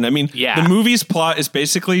happened. I mean, the movie's plot is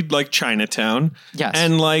basically like Chinatown. Yes.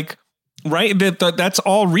 And like, right, that's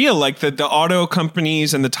all real. Like the auto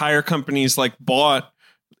companies and the tire companies like bought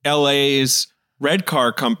LA's red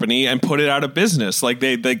car company and put it out of business. Like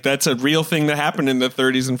that's a real thing that happened in the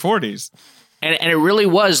 30s and 40s. And it really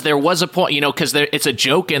was. There was a point, because it's a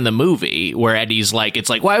joke in the movie where Eddie's like, it's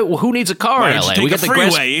like, why? Who needs a car in LA? We got the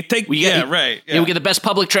freeway. We get the best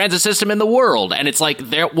public transit system in the world, and it's like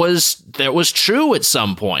that was true at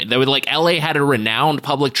some point. There was like LA had a renowned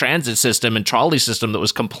public transit system and trolley system that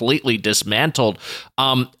was completely dismantled.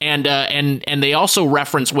 And they also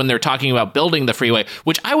reference when they're talking about building the freeway,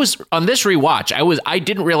 which I was on this rewatch. I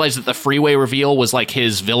didn't realize that the freeway reveal was like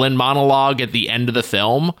his villain monologue at the end of the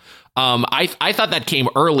film. I thought that came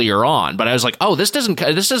earlier on, but I was like, oh, this doesn't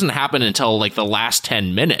happen until like the last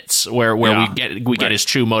 10 minutes where we get his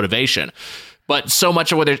true motivation. But so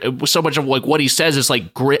much of what he says is like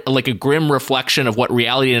a grim reflection of what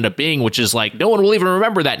reality ended up being, which is like no one will even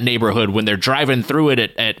remember that neighborhood when they're driving through it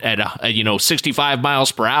at 65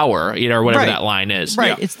 miles per hour, or whatever that line is.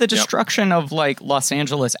 Right. Yeah. It's the destruction of like Los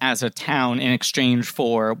Angeles as a town in exchange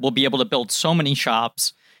for we'll be able to build so many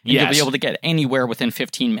shops. And you'll be able to get anywhere within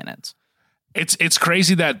 15 minutes. It's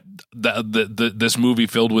crazy that this movie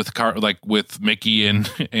filled with with Mickey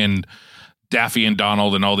and Daffy and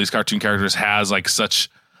Donald and all these cartoon characters has like such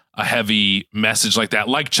a heavy message like that,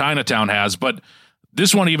 like Chinatown has, but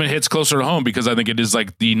this one even hits closer to home because I think it is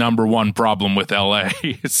like the number one problem with LA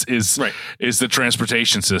is the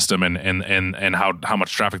transportation system and how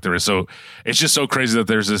much traffic there is. So it's just so crazy that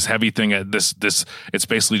there's this heavy thing at this it's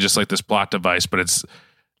basically just like this plot device, but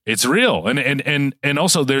it's real. And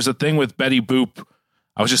also there's a thing with Betty Boop.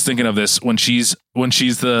 I was just thinking of this when she's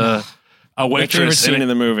a waitress scene in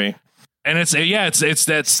the movie. And it's the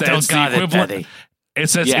equivalent.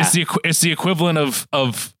 It's the equivalent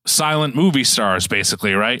of silent movie stars,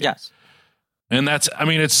 basically, right? Yes. And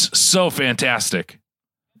it's so fantastic.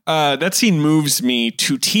 That scene moves me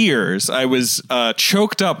to tears. I was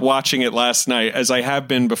choked up watching it last night, as I have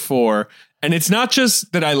been before. And it's not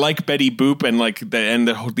just that I like Betty Boop and like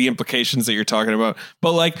the implications that you're talking about,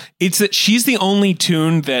 but like it's that she's the only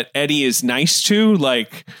Toon that Eddie is nice to.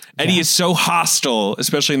 Like Eddie is so hostile,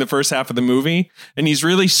 especially in the first half of the movie, and he's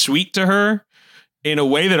really sweet to her in a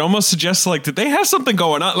way that almost suggests like, did they have something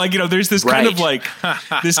going on? Like, there's this kind of like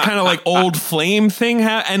old flame thing.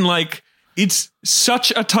 And like, it's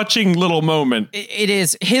such a touching little moment. It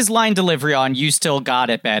is. His line delivery on "You Still Got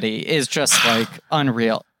It, Betty" is just like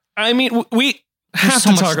unreal. I mean, we have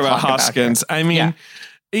to talk about Hoskins. I mean,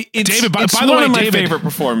 it's, David, by it's the one way, of my David, favorite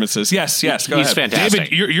performances. Yes, go he's ahead. fantastic.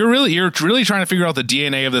 David, you're really trying to figure out the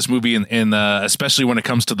DNA of this movie, in especially when it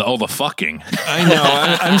comes to the fucking. I know.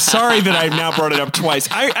 I'm sorry that I've now brought it up twice.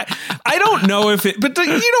 I don't know if it, but you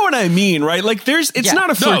know what I mean, right? Like, it's not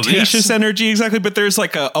a flirtatious energy exactly, but there's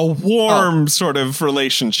like a warm sort of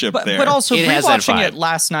relationship there. But also It has that rewatching vibe. it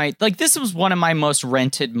last night, like this was one of my most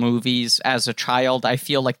rented movies as a child. I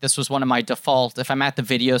feel like this was one of my default. If I'm at the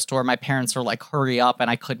video store, my parents are like, "Hurry up," and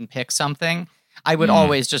I couldn't pick something. I would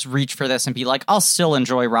always just reach for this and be like, I'll still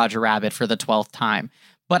enjoy Roger Rabbit for the 12th time.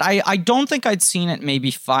 But I don't think I'd seen it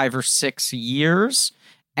maybe 5 or 6 years.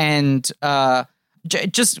 And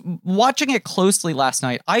just watching it closely last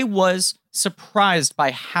night, I was surprised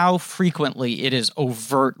by how frequently it is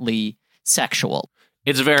overtly sexual.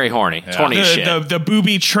 It's very horny. It's horny as shit. The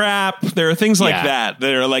booby trap. There are things like that.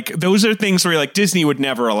 That are like, those are things where you're like, Disney would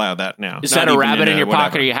never allow that now. Is that a rabbit in your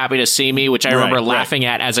pocket? Are you happy to see me? Which I remember laughing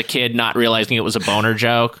at as a kid, not realizing it was a boner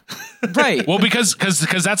joke. Right. Well, because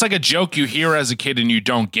that's like a joke you hear as a kid and you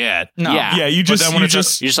don't get. No. Yeah. You just like, know it's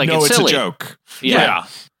it's silly. a joke. Yeah.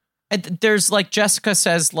 And there's like Jessica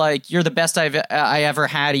says, like, you're the best I ever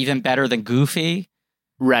had, even better than Goofy.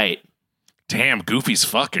 Right. Damn, Goofy's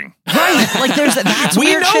fucking. Right. Like that's we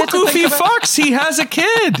weird know shit to Goofy think about. fucks. He has a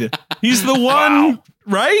kid. He's the one,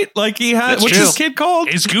 right? Like he has. That's What's true. his kid called?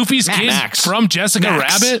 Is Goofy's kid Max. from Jessica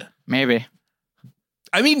Max. Rabbit? Maybe.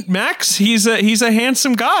 I mean, Max. He's a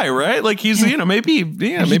handsome guy, right? Like he's maybe He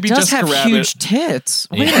maybe does Jessica have Rabbit. huge tits.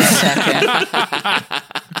 Wait a second.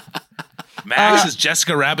 Max is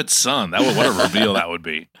Jessica Rabbit's son. What a reveal that would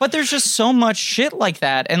be. But there's just so much shit like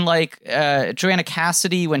that. And like Joanna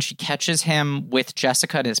Cassidy, when she catches him with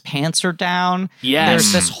Jessica and his pants are down. Yes.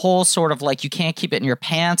 There's this whole sort of like, you can't keep it in your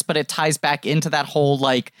pants, but it ties back into that whole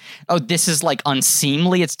like, oh, this is like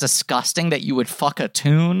unseemly. It's disgusting that you would fuck a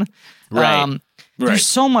Toon. Right. There's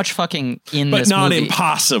so much fucking in But this not movie.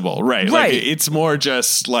 impossible, right? Right. Like, it's more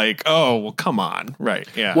just like, oh, well, come on, right?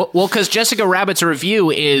 Yeah. Well, because Jessica Rabbit's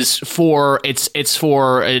review is it's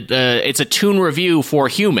a Toon review for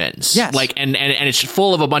humans. Yes. Like and it's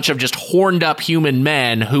full of a bunch of just horned up human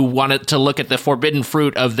men who wanted to look at the forbidden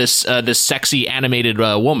fruit of this sexy animated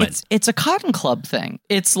woman. It's a Cotton Club thing.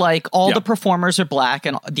 It's like all the performers are black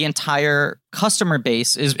and the entire customer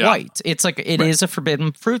base is white. It's like it is a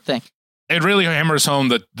forbidden fruit thing. It really hammers home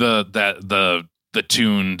the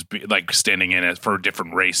Toon like standing in it for a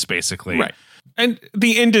different race, basically. Right. And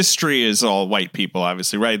the industry is all white people,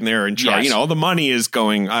 obviously, right? And they're in charge. Yes. All the money is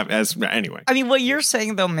going anyway. I mean, what you're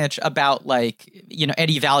saying though, Mitch, about like,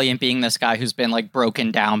 Eddie Valiant being this guy who's been like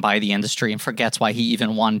broken down by the industry and forgets why he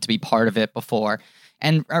even wanted to be part of it before.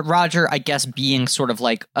 And Roger, I guess, being sort of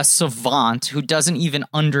like a savant who doesn't even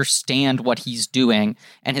understand what he's doing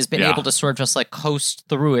and has been able to sort of just like coast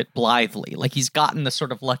through it blithely. Like he's gotten the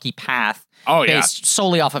sort of lucky path based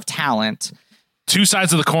solely off of talent. Two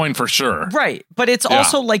sides of the coin for sure. Right. But it's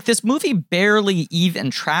also like this movie barely even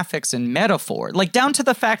traffics in metaphor. Like down to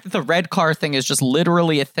the fact that the red car thing is just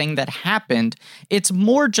literally a thing that happened. It's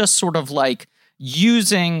more just sort of like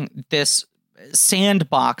using this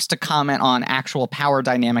sandbox to comment on actual power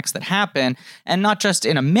dynamics that happen, and not just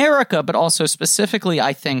in America, but also specifically,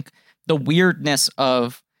 I think, the weirdness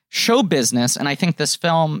of show business. And I think this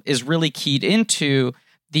film is really keyed into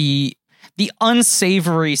the the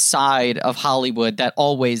unsavory side of Hollywood that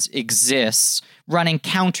always exists, running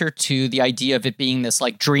counter to the idea of it being this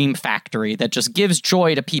like dream factory that just gives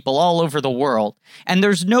joy to people all over the world. And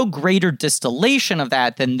there's no greater distillation of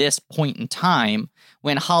that than this point in time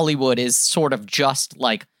when Hollywood is sort of just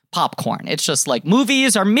like popcorn. It's just like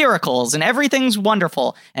movies are miracles and everything's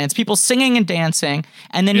wonderful and it's people singing and dancing.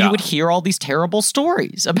 And then you would hear all these terrible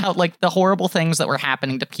stories about like the horrible things that were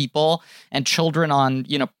happening to people and children on,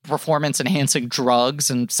 you know, performance enhancing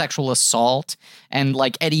drugs and sexual assault. And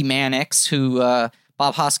like Eddie Mannix, who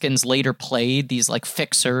Bob Hoskins later played, these like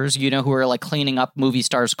fixers, you know, who are like cleaning up movie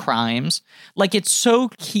stars' crimes. Like it's so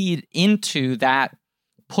keyed into that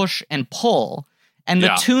push and pull. And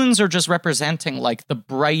the tunes are just representing like the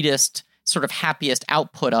brightest, sort of happiest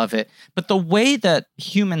output of it. But the way that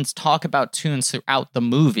humans talk about tunes throughout the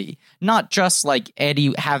movie, not just like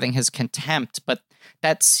Eddie having his contempt, but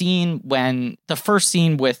that scene when the first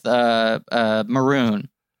scene with Maroon,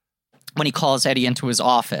 when he calls Eddie into his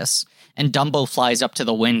office and Dumbo flies up to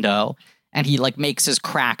the window and he like makes his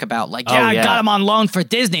crack about like, I got him on loan for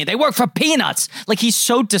Disney. They work for peanuts. Like he's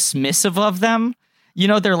so dismissive of them. You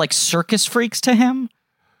know, they're like circus freaks to him.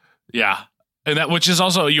 Yeah. And that, which is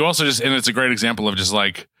also, and it's a great example of just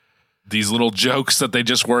like these little jokes that they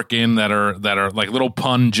just work in that are like little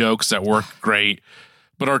pun jokes that work great,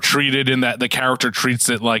 but are treated in that the character treats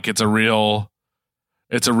it like it's a real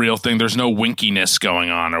thing. There's no winkiness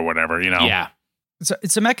going on or whatever, you know? Yeah. So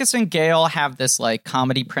Zemeckis and Gale have this like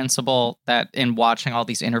comedy principle that in watching all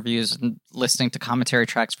these interviews and listening to commentary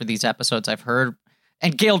tracks for these episodes I've heard,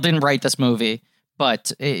 and Gale didn't write this movie,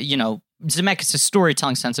 but, you know, Zemeckis'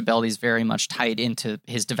 storytelling sensibility is very much tied into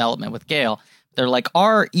his development with Gale. They're like,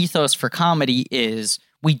 our ethos for comedy is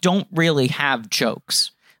we don't really have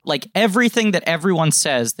jokes. Like everything that everyone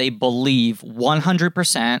says, they believe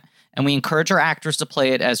 100%. And we encourage our actors to play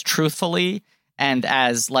it as truthfully and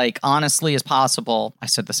as like honestly as possible. I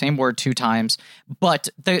said the same word 2 times, but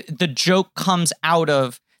the joke comes out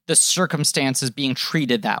of the circumstances being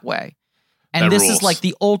treated that way. And this is like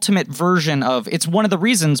the ultimate version of, it's one of the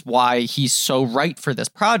reasons why he's so right for this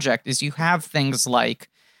project is you have things like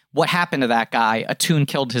what happened to that guy, a tune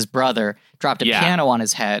killed his brother, dropped a piano on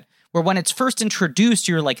his head, where when it's first introduced,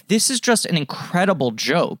 you're like, this is just an incredible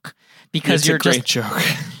joke. Because you're great just joke.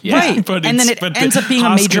 Right. But and then it ends up being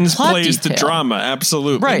Hoskins a major plot plays detail. The drama,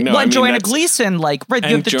 absolutely. Right. No, well, and Joanna Gleason, like, right,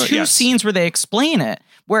 you have the 2 yes. scenes where they explain it,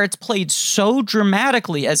 where it's played so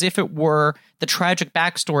dramatically as if it were the tragic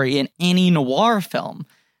backstory in any noir film.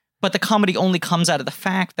 But the comedy only comes out of the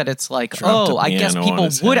fact that it's like, I guess people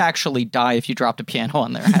would actually die if you dropped a piano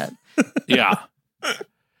on their head. Yeah.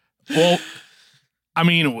 Well, I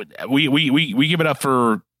mean, we give it up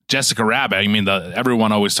for Jessica Rabbit. I mean,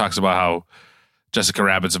 everyone always talks about how Jessica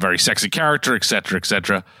Rabbit's a very sexy character, et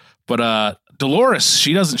cetera. But Dolores,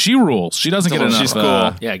 she rules. She doesn't get enough. She's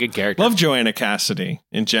cool. Yeah, good character. Love Joanna Cassidy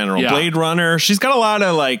in general. Yeah. Blade Runner. She's got a lot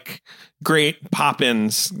of like great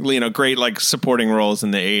pop-ins, you know, great like supporting roles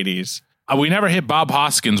in the 80s. We never hit Bob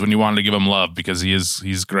Hoskins when you wanted to give him love because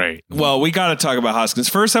he's great. Well, we got to talk about Hoskins.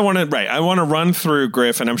 First, I want to run through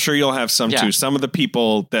Griff, and I'm sure you'll have some too. Some of the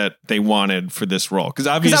people that they wanted for this role, because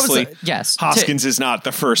obviously, Hoskins is not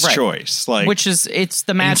the first choice. Like, it's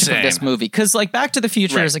the magic of this movie. Because like Back to the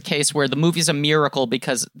Future is a case where the movie's a miracle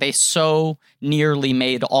because they so nearly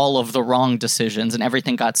made all of the wrong decisions and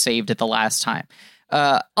everything got saved at the last time.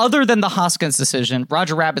 Other than the Hoskins decision,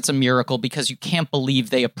 Roger Rabbit's a miracle because you can't believe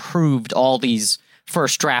they approved all these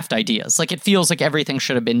first draft ideas. Like, it feels like everything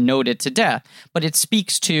should have been noted to death, but it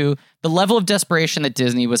speaks to the level of desperation that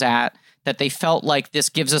Disney was at, that they felt like this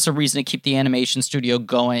gives us a reason to keep the animation studio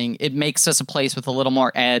going. It makes us a place with a little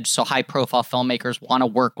more edge, so high-profile filmmakers want to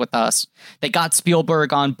work with us. They got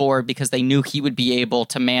Spielberg on board because they knew he would be able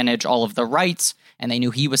to manage all of the rights, and they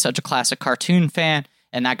knew he was such a classic cartoon fan.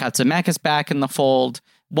 And that got Zemeckis back in the fold.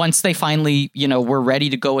 Once they finally, were ready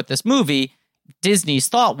to go with this movie, Disney's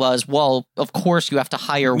thought was, well, of course you have to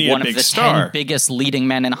hire one of the 10 biggest leading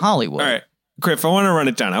men in Hollywood. All right, Griff, I want to run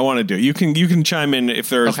it down. I want to do it. You can chime in if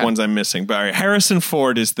there's ones I'm missing. But all right, Harrison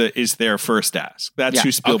Ford is their first ask. That's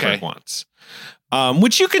who Spielberg wants.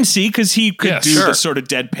 Which you can see because he could do the sort of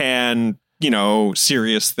deadpan,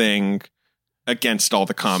 serious thing against all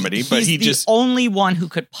the comedy, but he's the only one who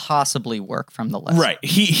could possibly work from the list. Right.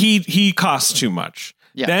 He costs too much.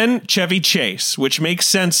 Yeah. Then Chevy Chase, which makes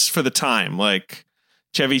sense for the time. Like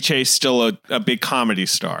Chevy Chase still a big comedy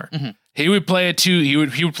star. Mm-hmm. He would play it too. He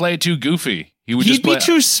would play it too goofy. He'd be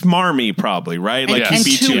too smarmy, probably, right? Like he'd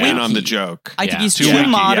be too in on the joke. I think he's too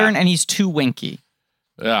modern and he's too winky.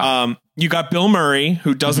 Yeah. You got Bill Murray,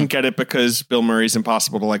 who doesn't get it because Bill Murray's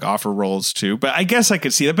impossible to like offer roles to. But I guess I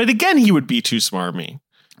could see that. But again, he would be too smarmy.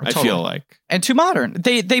 I feel like. And too modern.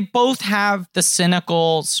 They both have the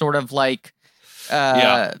cynical sort of like,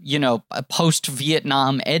 a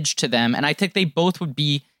post-Vietnam edge to them. And I think they both would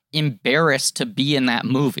be embarrassed to be in that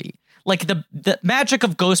movie. Like the magic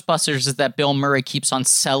of Ghostbusters is that Bill Murray keeps on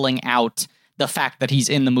selling out the fact that he's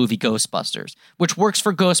in the movie Ghostbusters, which works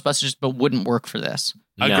for Ghostbusters, but wouldn't work for this.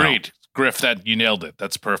 Agreed. Griff, that you nailed it.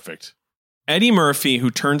 That's perfect. Eddie Murphy,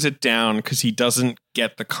 who turns it down because he doesn't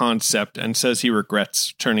get the concept and says he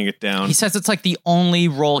regrets turning it down. He says it's like the only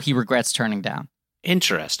role he regrets turning down.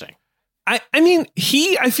 Interesting. I mean,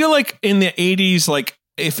 I feel like in the 80s, like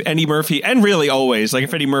if Eddie Murphy, and really always, like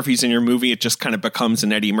if Eddie Murphy's in your movie, it just kind of becomes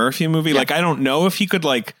an Eddie Murphy movie. Yeah. Like, I don't know if he could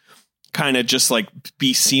like kind of just like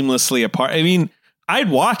be seamlessly a part. I mean, I'd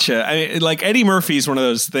watch it. Like Eddie Murphy is one of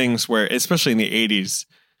those things where, especially in the 80s,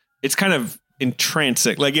 it's kind of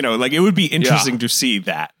intrinsic. Like, like it would be interesting to see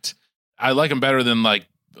that. I like him better than like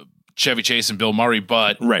Chevy Chase and Bill Murray,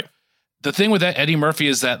 but right. The thing with that Eddie Murphy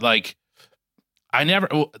is that like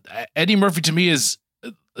Eddie Murphy to me is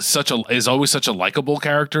always such a likable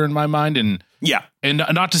character in my mind, and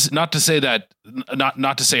not to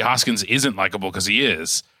say Hoskins isn't likable, because he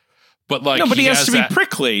is, but like but he has to be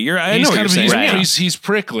prickly. I know what you're saying. Right. He's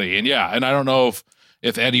prickly, and and I don't know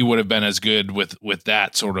if Eddie would have been as good with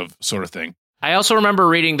that sort of thing. I also remember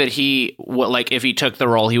reading that if he took the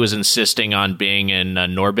role, he was insisting on being in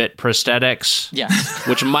Norbit prosthetics. Yes.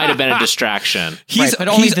 Which might have been a distraction. But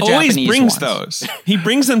only the always Japanese brings ones. those. He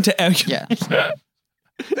brings them to... Yeah.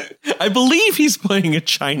 I believe he's playing a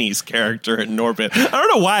Chinese character in Norbit. I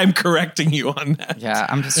don't know why I'm correcting you on that. Yeah,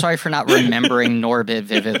 I'm sorry for not remembering Norbit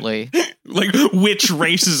vividly. Like which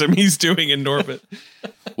racism he's doing in Norbit.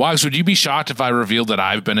 Wags, would you be shocked if I revealed that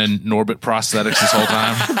I've been in Norbit prosthetics this whole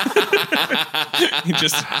time?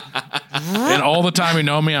 And all the time you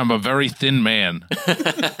know me, I'm a very thin man.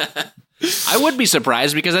 I would be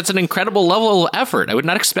surprised, because that's an incredible level of effort. I would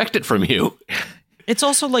not expect it from you. It's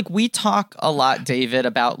also like we talk a lot, David,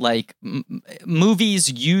 about like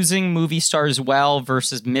movies using movie stars well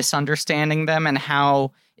versus misunderstanding them, and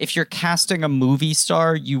how if you're casting a movie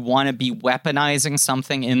star, you want to be weaponizing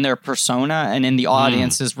something in their persona and in the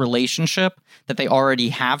audience's relationship that they already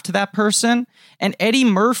have to that person. And Eddie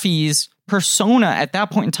Murphy's persona at that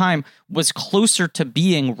point in time was closer to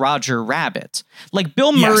being Roger Rabbit. Like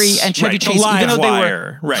Bill Murray and Chevy Chase, even though they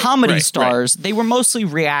were comedy stars, they were mostly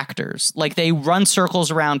reactors. Like they run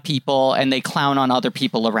circles around people and they clown on other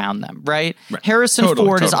people around them, right? Harrison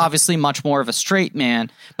Ford is obviously much more of a straight man,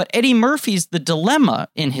 but Eddie Murphy's the dilemma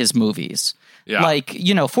in his movies. Yeah. Like,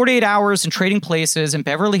 48 Hours and Trading Places and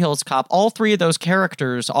Beverly Hills Cop, all three of those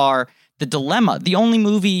characters are the dilemma. The only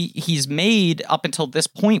movie he's made up until this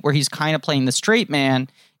point where he's kind of playing the straight man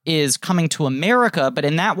is Coming to America, but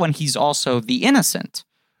in that one, he's also the innocent.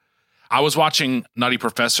 I was watching Nutty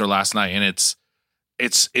Professor last night, and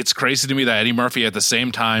it's crazy to me that Eddie Murphy at the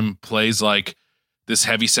same time plays like this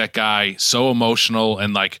heavyset guy, so emotional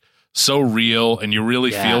and like so real, and you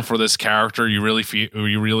really feel for this character. You really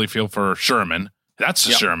feel for Sherman. That's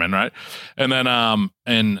Sherman, right? And then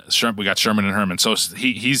we got Sherman and Herman. So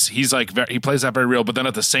he's like he plays that very real, but then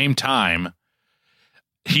at the same time,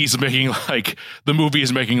 he's making like the movie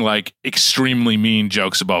is making like extremely mean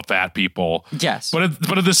jokes about fat people. Yes, but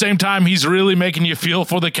at the same time, he's really making you feel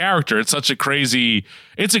for the character. It's such a crazy.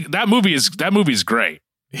 That movie is great.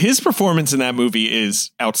 His performance in that movie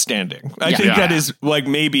is outstanding. I think that is like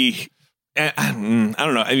maybe. I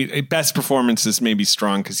don't know. I mean, best performance is maybe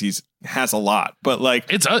strong because has a lot, but like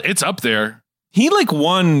it's up there. He like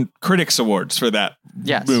won Critics Awards for that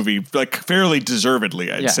movie, like fairly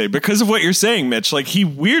deservedly, I'd say, because of what you're saying, Mitch. Like he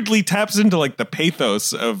weirdly taps into like the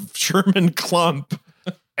pathos of Sherman Klump.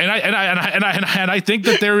 And I think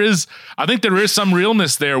that there is some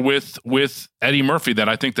realness there with Eddie Murphy, that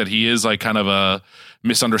I think that he is like kind of a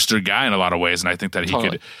misunderstood guy in a lot of ways, and I think that he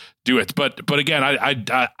could do it. But again,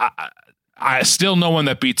 I still no one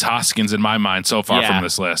that beats Hoskins in my mind so far from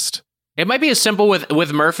this list. It might be as simple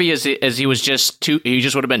with Murphy as he was he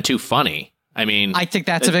just would have been too funny. I mean, I think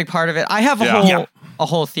that's a big part of it. I have a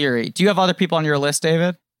whole theory. Do you have other people on your list,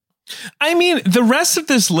 David? I mean, the rest of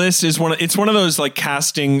this list is one of those like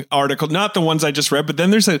casting articles, not the ones I just read, but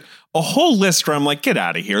then there's a whole list where I'm like, get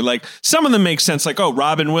out of here. Like some of them make sense. Like,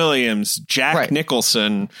 Robin Williams, Jack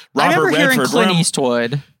Nicholson, Robert Redford. I remember hearing Clint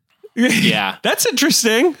Eastwood. Yeah, that's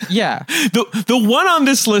interesting. Yeah, the one on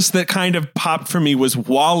this list that kind of popped for me was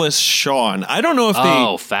Wallace Shawn. I don't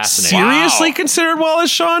know if they seriously considered Wallace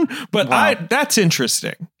Shawn, but that's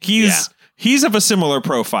interesting. He's of a similar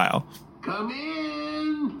profile. Come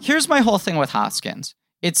in. Here's my whole thing with Hoskins.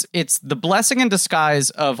 It's the blessing in disguise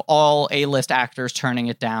of all A-list actors turning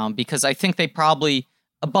it down, because I think they probably,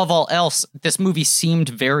 above all else, this movie seemed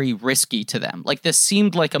very risky to them. Like, this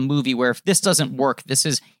seemed like a movie where if this doesn't work, this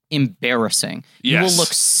is embarrassing. Yes. You will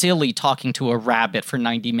look silly talking to a rabbit for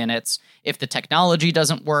 90 minutes if the technology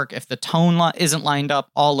doesn't work, if the tone isn't lined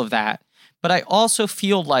up, all of that. But I also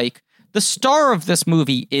feel like the star of this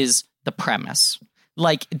movie is the premise.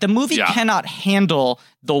 Like, the movie cannot handle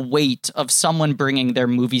the weight of someone bringing their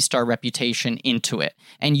movie star reputation into it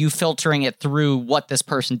and you filtering it through what this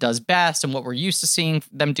person does best and what we're used to seeing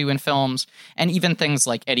them do in films, and even things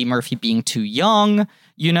like Eddie Murphy being too young,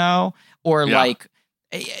 you know, or like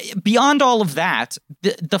beyond all of that,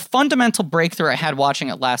 the fundamental breakthrough I had watching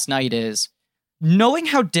it last night is knowing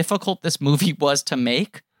how difficult this movie was to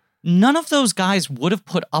make. None of those guys would have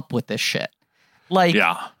put up with this shit. Like,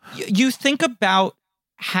 you think about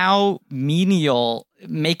how menial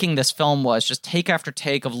making this film was, just take after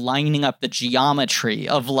take of lining up the geometry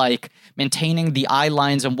of like maintaining the eye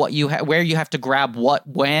lines and what you where you have to grab what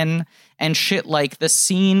when and shit. Like the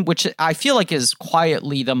scene, which I feel like is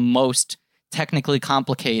quietly the most technically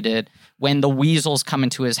complicated, when the weasels come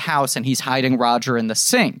into his house and he's hiding Roger in the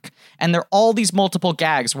sink, and there are all these multiple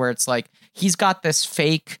gags where it's like he's got this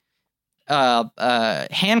fake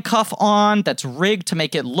handcuff on that's rigged to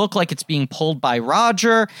make it look like it's being pulled by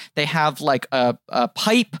Roger. They have like a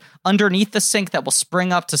pipe underneath the sink that will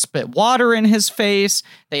spring up to spit water in his face.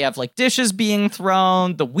 They have like dishes being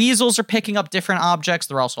thrown. The weasels are picking up different objects.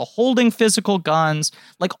 They're also holding physical guns.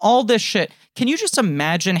 Like all this shit. Can you just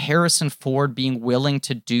imagine Harrison Ford being willing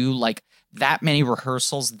to do like that many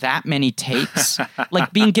rehearsals, that many takes,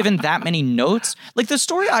 like being given that many notes? Like the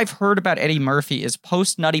story I've heard about Eddie Murphy is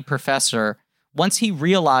post Nutty Professor, once he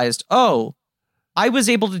realized, oh, I was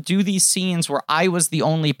able to do these scenes where I was the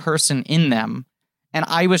only person in them, and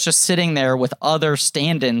I was just sitting there with other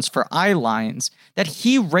stand-ins for eye lines, that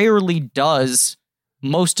he rarely does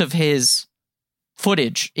most of his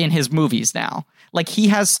footage in his movies now. Like he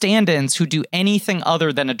has stand-ins who do anything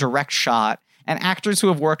other than a direct shot. And actors who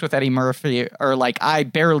have worked with Eddie Murphy are like, I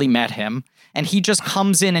barely met him. And he just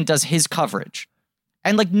comes in and does his coverage.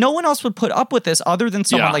 And like no one else would put up with this other than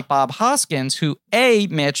someone like Bob Hoskins, who,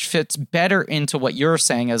 Mitch, fits better into what you're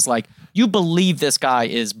saying as like, you believe this guy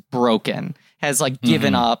is broken, has like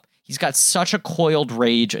given up. He's got such a coiled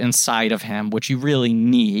rage inside of him, which you really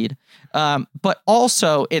need. But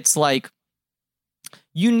also it's like,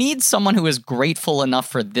 you need someone who is grateful enough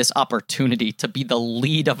for this opportunity to be the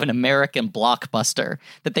lead of an American blockbuster,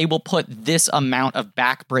 that they will put this amount of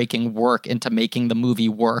backbreaking work into making the movie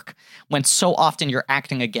work, when so often you're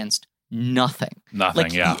acting against nothing.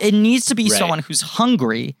 Like, it needs to be someone who's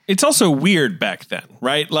hungry. It's also weird back then,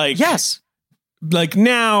 right? Like, yes. Like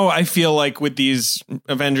now I feel like with these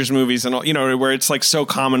Avengers movies and all, you know, where it's like so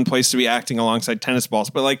commonplace to be acting alongside tennis balls,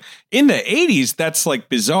 but like in the 80s, that's like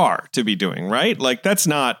bizarre to be doing, right? Like that's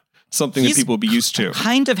not something that people would be used to.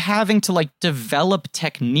 Kind of having to like develop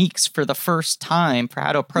techniques for the first time for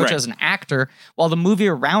how to approach as an actor, while the movie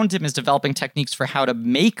around him is developing techniques for how to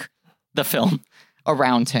make the film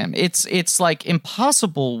around him. It's like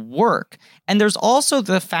impossible work. And there's also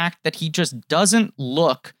the fact that he just doesn't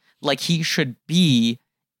look like he should be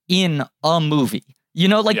in a movie. You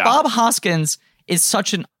know, like Bob Hoskins is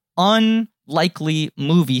such an unlikely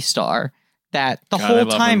movie star that the whole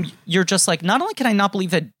time you're just like, not only can I not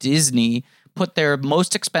believe that Disney put their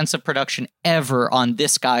most expensive production ever on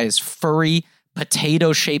this guy's furry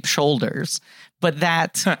potato-shaped shoulders, but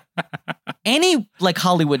that any like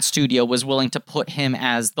Hollywood studio was willing to put him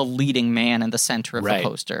as the leading man in the center of the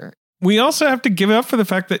poster. We also have to give it up for the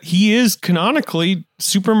fact that he is canonically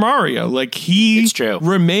Super Mario. Like he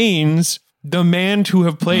remains the man to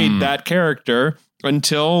have played that character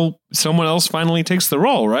until someone else finally takes the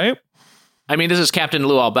role, right? I mean, this is Captain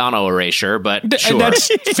Lou Albano erasure, but sure. That's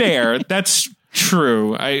fair. That's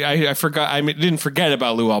true. I forgot. I didn't forget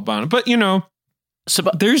about Lou Albano, but you know, so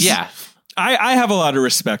there's I have a lot of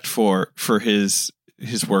respect for his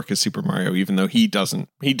work as Super Mario, even though he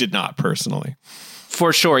did not personally.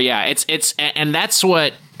 For sure, yeah. It's and that's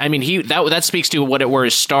what I mean. That speaks to where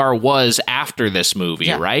his star was after this movie,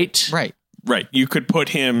 right? Right. You could put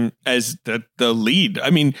him as the lead. I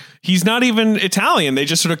mean, he's not even Italian. They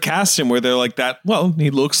just sort of cast him where they're like that. Well,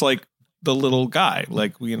 he looks like the little guy.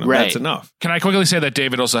 Like, you know, that's enough. Can I quickly say that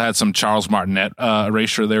David also had some Charles Martinet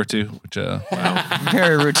erasure there too? Which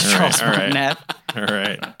very rude to Charles Martinet. All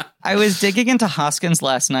right. I was digging into Hoskins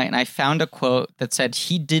last night and I found a quote that said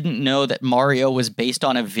he didn't know that Mario was based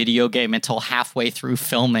on a video game until halfway through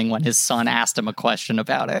filming when his son asked him a question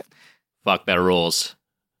about it. Fuck, that rules.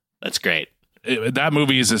 That's great. that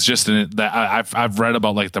movie is just that I've read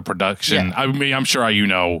about like the production. Yeah. I mean, I'm sure you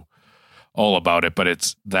know all about it,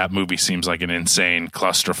 but that movie seems like an insane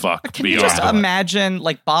clusterfuck. Can you just imagine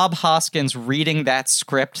like Bob Hoskins reading that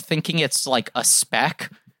script, thinking it's like a spec,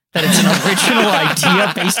 that it's an original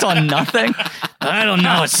idea based on nothing? I don't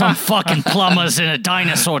know. It's some fucking plumbers in a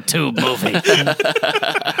dinosaur tube movie.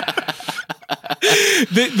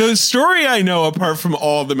 The story I know, apart from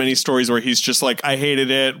all the many stories where he's just like, I hated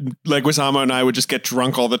it, like Wesamo and I would just get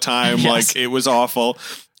drunk all the time, like it was awful,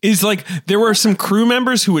 is like there were some crew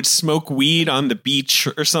members who would smoke weed on the beach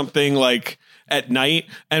or something like at night,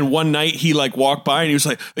 and one night he like walked by and he was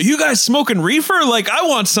like, are you guys smoking reefer? Like, I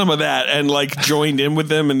want some of that, and like joined in with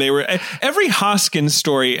them. And they were every Hoskins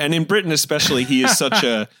story, and in Britain especially, he is such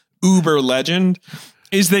a uber legend,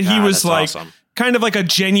 is that he was like awesome. Kind of like a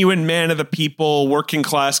genuine man of the people, working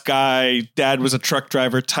class guy. Dad was a truck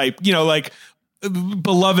driver type, you know, like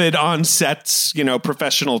beloved on sets, you know,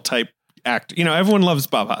 professional type actor. You know, everyone loves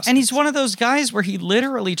Bob Hoskins. And he's one of those guys where he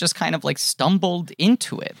literally just kind of like stumbled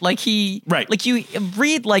into it. Like like you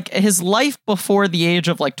read like his life before the age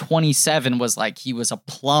of like 27 was like he was a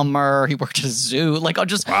plumber, he worked at a zoo, like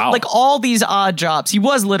just like all these odd jobs. He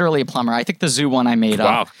was literally a plumber. I think the zoo one I made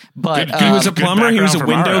up. But he was a plumber, he was a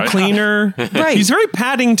window cleaner. Right. He's very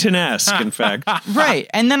Paddington-esque, in fact. Right.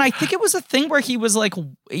 And then I think it was a thing where he was like,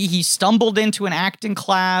 he stumbled into an acting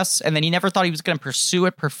class and then he never thought he was going to pursue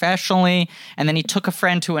it professionally. And then he took a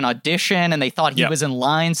friend to an audition and they thought he was in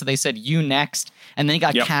line. So they said, you next. And then he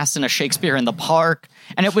got cast in a Shakespeare in the Park.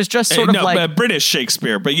 And it was just sort of like British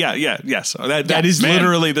Shakespeare. But yes. That is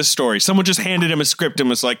literally the story. Someone just handed him a script and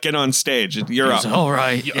was like, get on stage. You're up. All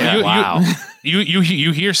right. You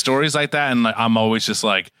hear stories like that. And like, I'm always just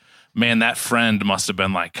like, man, that friend must have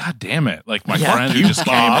been like, God damn it. Like my friend who just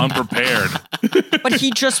came unprepared. But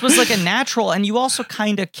he just was like a natural. And you also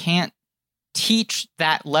kind of can't teach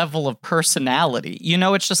that level of personality. You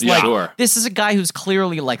know, it's just like, this is a guy who's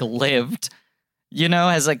clearly like lived, you know,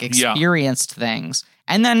 has like experienced things.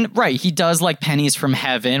 And then, he does like Pennies from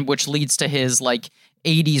Heaven, which leads to his like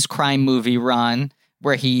 80s crime movie run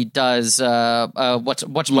where he does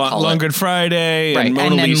Long Good Friday and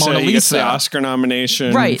Mona Lisa. He gets the Oscar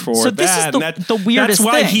nomination for so that. This is the weirdest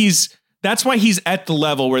thing. That's why he's at the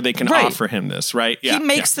level where they can offer him this, right? Yeah, he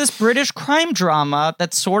makes this British crime drama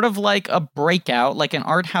that's sort of like a breakout, like an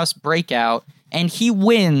art house breakout, and he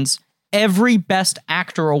wins every Best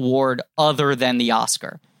Actor award other than the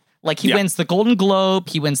Oscar. Like he wins the Golden Globe,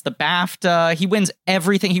 he wins the BAFTA, he wins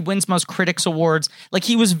everything. He wins most critics awards. Like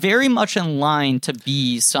he was very much in line to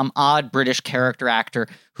be some odd British character actor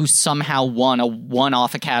who somehow won a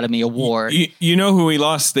one-off Academy Award. You know who he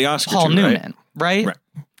lost the Oscar Paul to, Newman, right?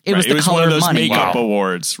 It was the Color one of those Money makeup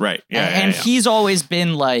awards, right? Yeah, and he's always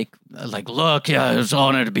been like, look, it was an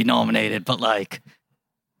honor to be nominated, but like,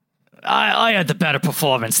 I had the better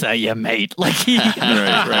performance that year, mate. Like he,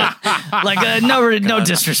 like no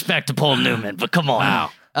disrespect to Paul Newman, but come on.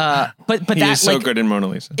 Wow. But he is so good in Mona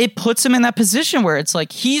Lisa. It puts him in that position where it's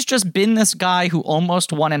like he's just been this guy who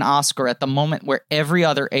almost won an Oscar at the moment where every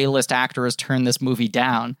other A-list actor has turned this movie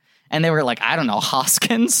down, and they were like, I don't know,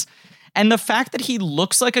 Hoskins. And the fact that he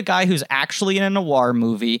looks like a guy who's actually in a noir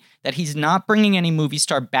movie, that he's not bringing any movie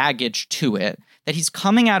star baggage to it, that he's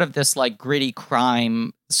coming out of this like gritty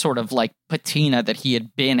crime sort of like patina that he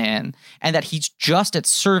had been in, and that he's just at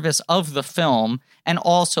service of the film and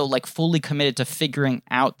also like fully committed to figuring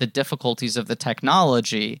out the difficulties of the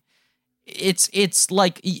technology. It's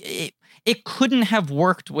like it couldn't have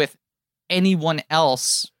worked with anyone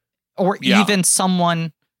else or even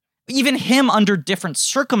someone. Even him under different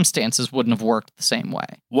circumstances wouldn't have worked the same way.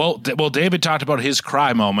 Well, David talked about his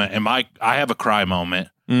cry moment, and I have a cry moment.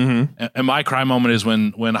 Mm-hmm. And my cry moment is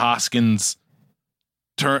when Hoskins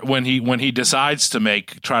when he decides to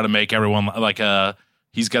try to make everyone like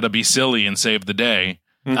he's got to be silly and save the day.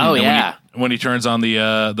 Mm-hmm. Oh yeah, when he turns on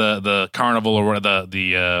the carnival or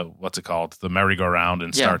the what's it called, the merry-go-round,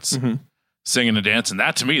 and starts. Mm-hmm. Singing and dancing.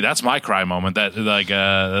 That to me, that's my cry moment. That like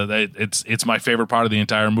it's my favorite part of the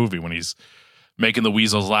entire movie when he's making the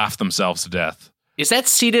weasels laugh themselves to death. Is that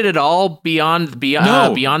seated at all beyond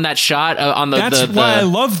that shot on the? That's why I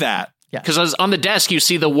love that. Because on the desk, you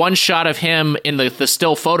see the one shot of him in the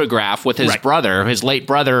still photograph with his brother, his late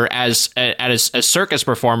brother, as circus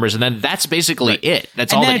performers, and then that's basically it.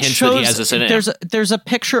 That's all that hints that he has this in it. There's a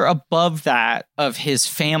picture above that of his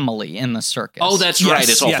family in the circus. Oh, that's right.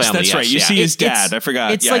 His whole family. That's right. You see his dad. I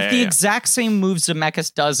forgot. It's the exact same moves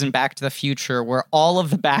Zemeckis does in Back to the Future, where all of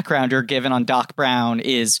the background you're given on Doc Brown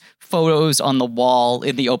is photos on the wall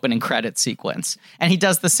in the opening credit sequence. And he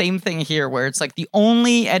does the same thing here where it's like the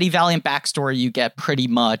only Eddie Valiant backstory you get pretty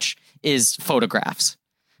much is photographs.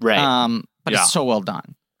 Right. But it's so well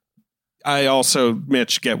done. I also,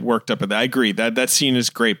 Mitch, get worked up at that. I agree that scene is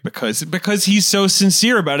great because he's so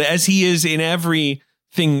sincere about it, as he is in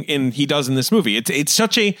everything he does in this movie. It's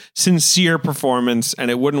such a sincere performance,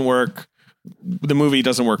 and it wouldn't work. The movie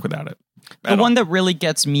doesn't work without it. The one that really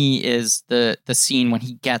gets me is the scene when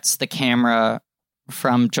he gets the camera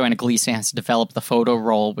from Joanna Gleason, has to develop the photo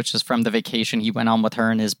roll, which is from the vacation he went on with her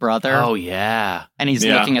and his brother. Oh, yeah. And he's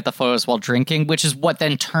looking at the photos while drinking, which is what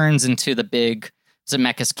then turns into the big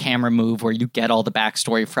Zemeckis camera move where you get all the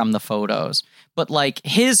backstory from the photos. But like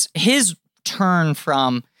his turn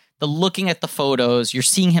from the looking at the photos, you're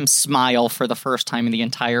seeing him smile for the first time in the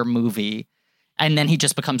entire movie. And then he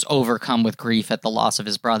just becomes overcome with grief at the loss of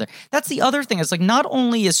his brother. That's the other thing. Is like, not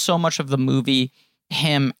only is so much of the movie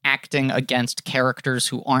him acting against characters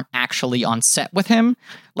who aren't actually on set with him,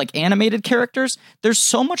 like animated characters, there's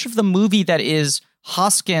so much of the movie that is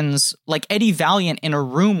Hoskins, like Eddie Valiant, in a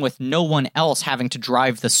room with no one else having to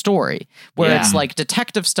drive the story, where it's like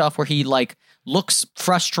detective stuff where he like looks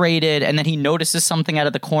frustrated and then he notices something out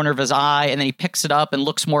of the corner of his eye and then he picks it up and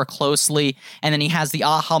looks more closely and then he has the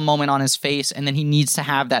aha moment on his face and then he needs to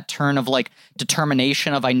have that turn of like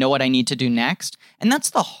determination of I know what I need to do next. And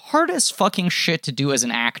that's the hardest fucking shit to do as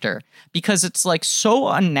an actor because it's like so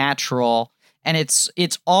unnatural and it's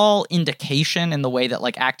all indication in the way that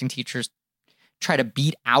like acting teachers try to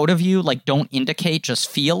beat out of you, like don't indicate, just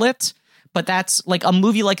feel it. But that's like a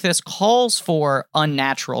movie like this calls for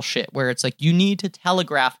unnatural shit where it's like you need to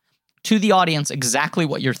telegraph to the audience exactly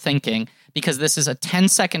what you're thinking because this is a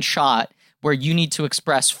 10-second shot where you need to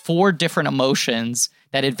express 4 different emotions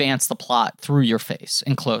that advance the plot through your face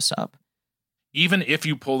in close up. Even if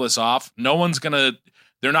you pull this off,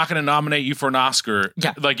 they're not gonna nominate you for an Oscar.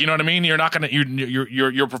 Yeah. Like, you know what I mean? You're not gonna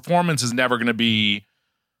your performance is never gonna be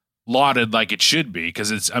lauded like it should be because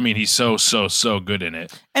he's so good in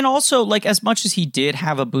it. And also, like, as much as he did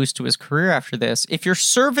have a boost to his career after this, if you're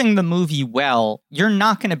serving the movie well, you're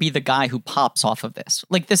not going to be the guy who pops off of this.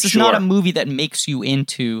 Like, this is not a movie that makes you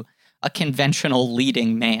into a conventional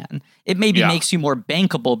leading man. It maybe makes you more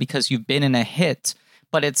bankable because you've been in a hit,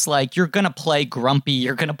 but it's like you're going to play grumpy,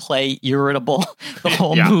 you're going to play irritable the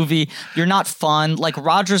whole movie. You're not fun. Like,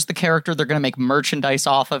 Roger's the character they're going to make merchandise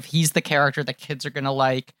off of. He's the character that kids are going to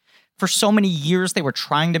like. For so many years, they were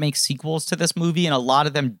trying to make sequels to this movie, and a lot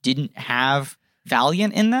of them didn't have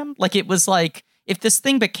Valiant in them. Like, it was like, if this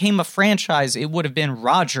thing became a franchise, it would have been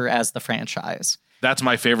Roger as the franchise. That's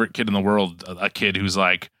my favorite kid in the world, a kid who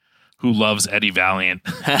loves Eddie Valiant.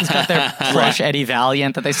 He's got their plush Eddie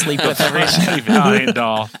Valiant that they sleep with every night. Eddie Valiant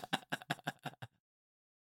doll.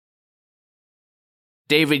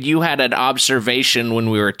 David, you had an observation when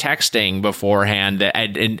we were texting beforehand,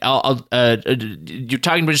 and you're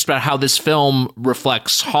talking just about how this film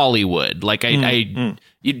reflects Hollywood. Like, correct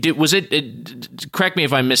me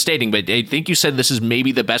if I'm misstating, but I think you said this is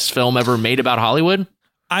maybe the best film ever made about Hollywood?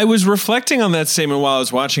 I was reflecting on that statement while I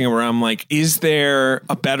was watching it, where I'm like, is there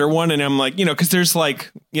a better one? And I'm like, because there's like,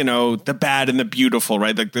 the bad and the beautiful,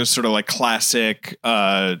 right? Like there's sort of like classic,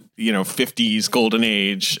 50s golden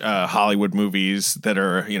age Hollywood movies that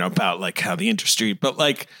are, about like how the industry, but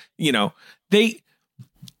like,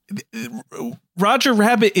 Roger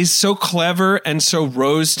Rabbit is so clever and so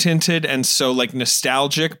rose tinted and so like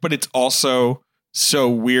nostalgic, but it's also so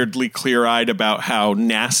weirdly clear-eyed about how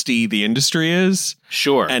nasty the industry is.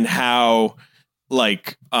 Sure. And how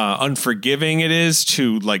like unforgiving it is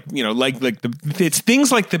to like, it's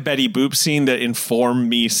things like the Betty Boop scene that inform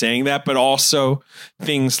me saying that, but also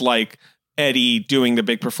things like Eddie doing the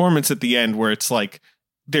big performance at the end where it's like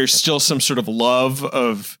there's still some sort of love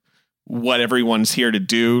of what everyone's here to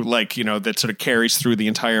do, like, that sort of carries through the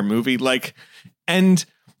entire movie. Like, and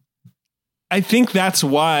I think that's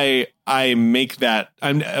why I make that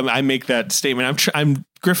statement. I'm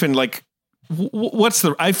Griffin. Like,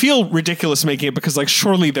 I feel ridiculous making it because, like,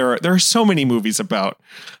 surely there are so many movies about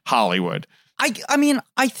Hollywood. I mean,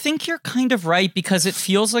 I think you're kind of right because it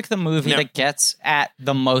feels like the movie that gets at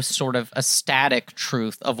the most sort of ecstatic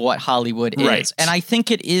truth of what Hollywood is, right. And I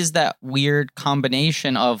think it is that weird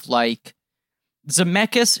combination of like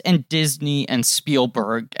Zemeckis and Disney and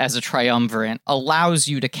Spielberg as a triumvirate allows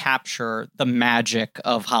you to capture the magic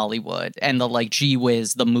of Hollywood and the like gee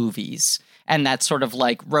whiz, the movies, and that sort of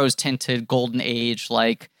like rose tinted golden age,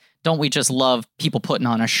 like, don't we just love people putting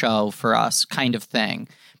on a show for us kind of thing.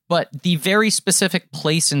 But the very specific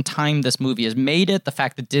place and time this movie has made it, the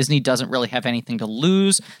fact that Disney doesn't really have anything to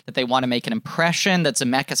lose, that they want to make an impression, that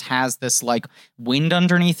Zemeckis has this like wind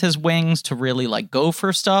underneath his wings to really like go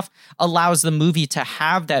for stuff, allows the movie to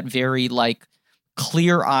have that very like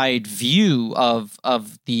clear-eyed view of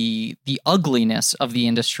the ugliness of the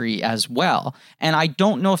industry as well. And I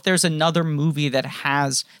don't know if there's another movie that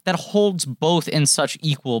holds both in such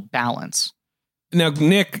equal balance. Now,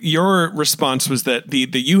 Nick, your response was that the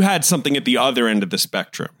you had something at the other end of the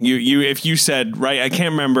spectrum. You if you said, right, I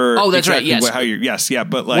can't remember. Oh, that's exactly right. Yes. How you're,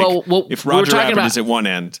 but like, if we're Roger talking Rabbit about, is at one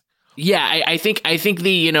end. Yeah, I think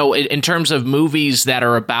the, in terms of movies that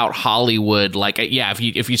are about Hollywood, like,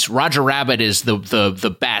 if you Roger Rabbit is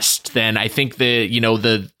the best, then I think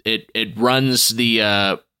it runs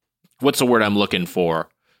the what's the word I'm looking for?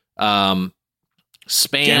 Span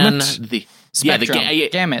Gamut? the Spectrum.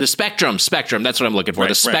 Gamut. The spectrum. That's what I'm looking for. Right,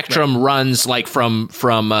 the spectrum runs like from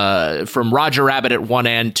Roger Rabbit at one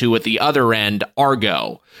end to at the other end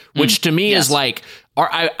Argo, which to me is like.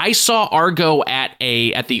 I saw Argo at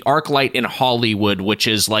the ArcLight in Hollywood, which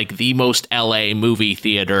is like the most LA movie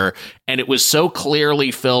theater, and it was so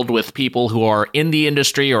clearly filled with people who are in the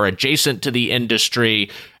industry or adjacent to the industry,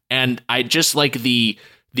 and I just like the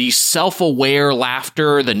self-aware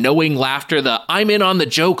laughter, the knowing laughter, the I'm in on the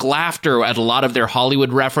joke laughter at a lot of their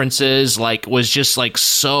Hollywood references, like was just like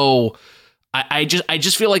so. I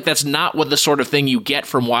just feel like that's not what the sort of thing you get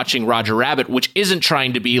from watching Roger Rabbit, which isn't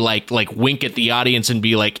trying to be like wink at the audience and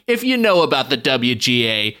be like, if you know about the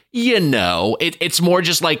WGA, it's more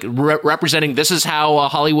just like representing this is how a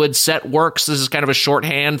Hollywood set works. This is kind of a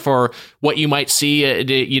shorthand for what you might see,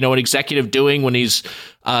 an executive doing when he's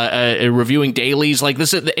reviewing dailies. Like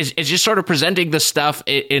this, it's just sort of presenting the stuff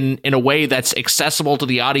in a way that's accessible to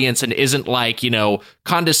the audience and isn't like,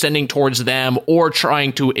 condescending towards them or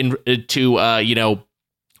trying to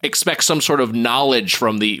expect some sort of knowledge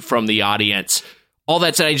from the audience. All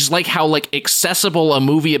that said, I just like how like accessible a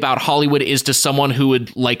movie about Hollywood is to someone who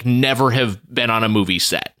would like never have been on a movie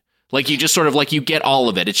set. Like you just sort of like you get all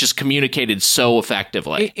of it. It's just communicated so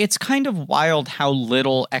effectively. It's kind of wild how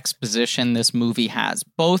little exposition this movie has,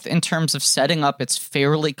 both in terms of setting up its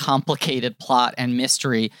fairly complicated plot and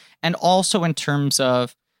mystery, and also in terms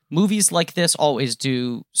of movies like this always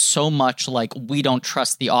do so much like we don't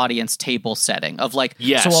trust the audience table setting of like,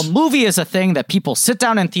 yes. So a movie is a thing that people sit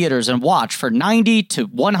down in theaters and watch for 90 to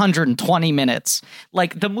 120 minutes.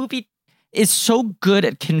 Like the movie is so good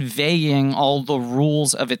at conveying all the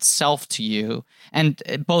rules of itself to you, and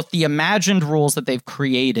both the imagined rules that they've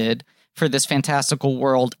created for this fantastical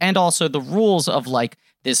world and also the rules of like,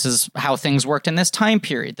 this is how things worked in this time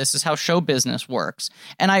period. This is how show business works.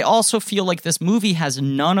 And I also feel like this movie has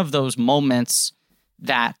none of those moments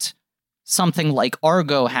that something like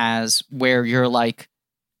Argo has where you're like,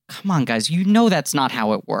 come on, guys, that's not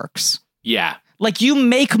how it works. Yeah. Like, you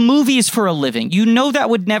make movies for a living. That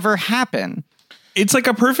would never happen. It's like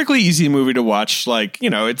a perfectly easy movie to watch. Like,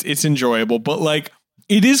 it's enjoyable, but like,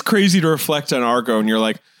 it is crazy to reflect on Argo and you're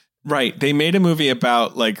like, right, they made a movie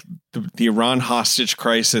about like the Iran hostage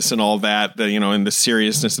crisis and all that, and the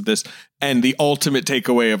seriousness of this. And the ultimate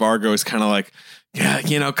takeaway of Argo is kind of like,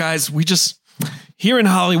 yeah, guys, we just here in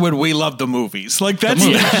Hollywood, we love the movies. Like that's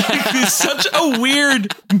it's such a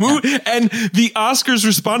weird movie. And the Oscars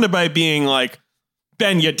responded by being like,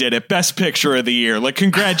 Ben, you did it. Best picture of the year. Like,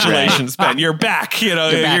 congratulations, Ben. You're back. You're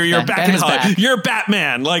back in Hollywood. You're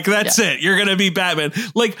Batman. Like, that's it. You're going to be Batman.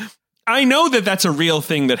 Like, I know that that's a real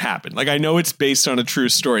thing that happened. Like, I know it's based on a true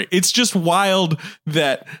story. It's just wild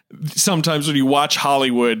that sometimes when you watch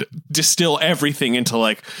Hollywood distill everything into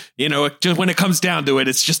like, just when it comes down to it,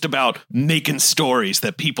 it's just about making stories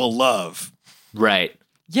that people love. Right.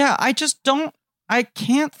 Yeah, I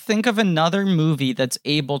can't think of another movie that's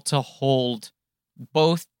able to hold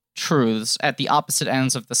both truths at the opposite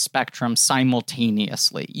ends of the spectrum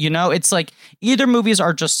simultaneously. It's like either movies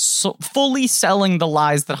are just fully selling the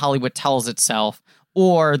lies that Hollywood tells itself,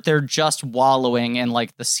 or they're just wallowing in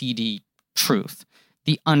like the seedy truth,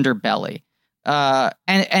 the underbelly.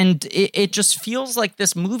 And it just feels like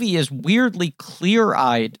this movie is weirdly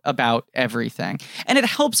clear-eyed about everything. And it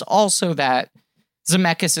helps also that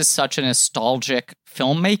Zemeckis is such a nostalgic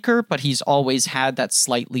filmmaker, but he's always had that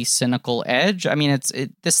slightly cynical edge. I mean, it's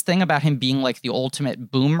this thing about him being like the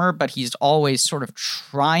ultimate boomer, but he's always sort of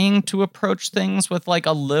trying to approach things with like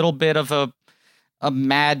a little bit of a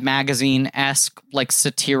Mad Magazine-esque like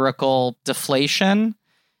satirical deflation.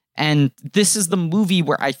 And this is the movie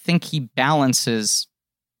where I think he balances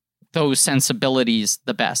those sensibilities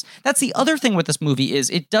the best. That's the other thing with this movie is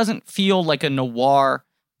it doesn't feel like a noir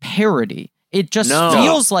parody. It just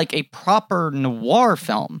feels like a proper noir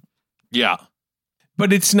film. Yeah.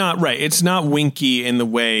 But it's not right. It's not winky in the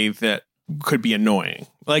way that could be annoying.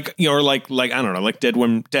 Like, or like I don't know, like Dead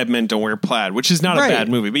Men Don't Wear Plaid, which is not a bad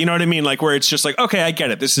movie. But you know what I mean? Like where it's just like, okay, I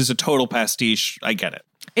get it. This is a total pastiche. I get it.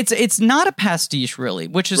 It's not a pastiche, really,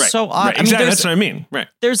 which is Right. so odd. Right. Exactly. That's what I mean. Right.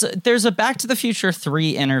 There's a Back to the Future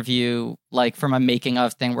 3 interview, like from a making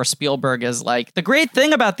of thing, where Spielberg is like, the great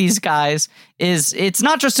thing about these guys is it's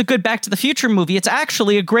not just a good Back to the Future movie, it's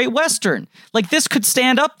actually a great Western. Like, this could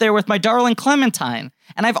stand up there with My Darling Clementine.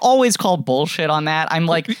 And I've always called bullshit on that. I'm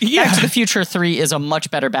like, Back to the Future 3 is a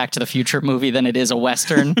much better Back to the Future movie than it is a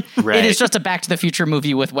Western. Right. It is just a Back to the Future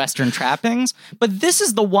movie with Western trappings. But this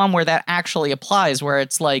is the one where that actually applies, where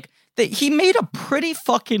it's like, that he made a pretty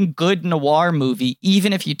fucking good noir movie,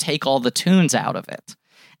 even if you take all the tunes out of it.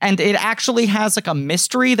 And it actually has like a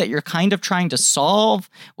mystery that you're kind of trying to solve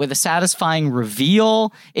with a satisfying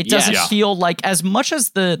reveal. It doesn't feel like, as much as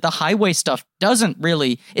the highway stuff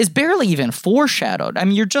is barely even foreshadowed. I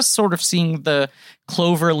mean, you're just sort of seeing the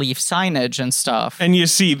cloverleaf signage and stuff. And you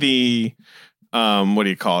see the, what do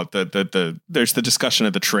you call it? There's the discussion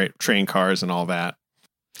of the train cars and all that.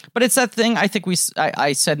 But it's that thing I think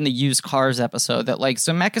I said in the used cars episode that like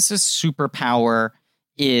Zemeckis' superpower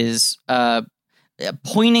is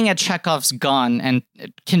pointing at Chekhov's gun and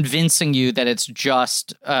convincing you that it's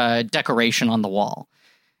just decoration on the wall.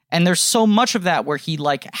 And there's so much of that where he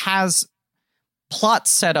like has plot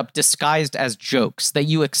set up disguised as jokes that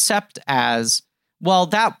you accept as, well,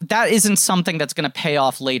 that isn't something that's going to pay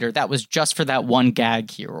off later. That was just for that one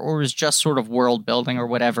gag here, or was just sort of world building or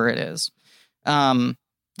whatever it is.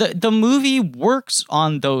 The movie works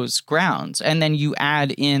on those grounds, and then you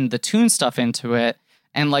add in the tune stuff into it,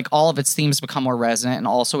 and like all of its themes become more resonant, and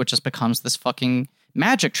also it just becomes this fucking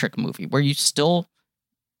magic trick movie where you still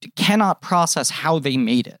cannot process how they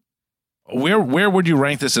made it. Where would you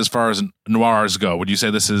rank this as far as noirs go? Would you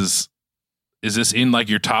say this is this in like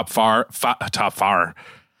your top five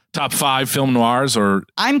film noirs? Or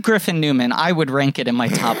I'm Griffin Newman. I would rank it in my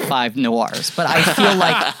top 5 noirs, but I feel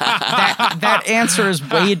like that answer is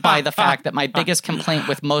weighed by the fact that my biggest complaint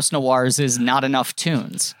with most noirs is not enough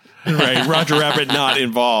tunes. Right. Roger Rabbit not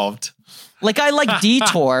involved. Like, I like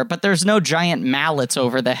Detour, but there's no giant mallets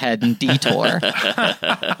over the head in Detour.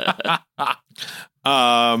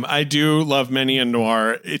 I do love many a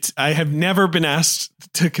noir. I have never been asked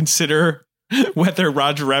to consider whether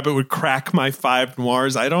Roger Rabbit would crack my 5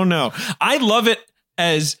 noirs. I don't know. I love it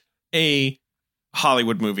as a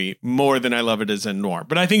Hollywood movie more than I love it as a noir.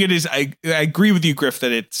 But I think it is. I agree with you, Griff,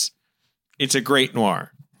 that it's a great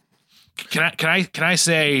noir. Can I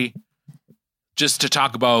say, just to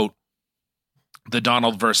talk about the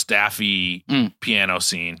Donald versus Daffy piano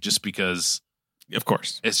scene, just because, of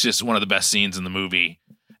course, it's just one of the best scenes in the movie,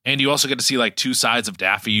 and you also get to see like two sides of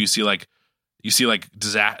Daffy. You see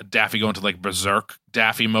Daffy go into like berserk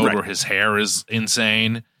Daffy mode, right, where his hair is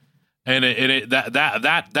insane, and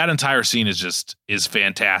that entire scene is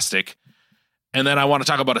fantastic. And then I want to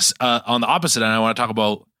talk about on the opposite end, I want to talk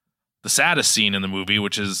about the saddest scene in the movie,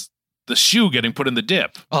 which is the shoe getting put in the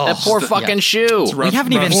dip. Oh, that poor fucking shoe. We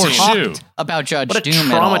haven't even talked about Judge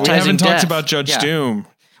Doom at all. We haven't talked about Judge Doom.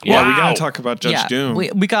 Yeah, we gotta talk about Judge Doom.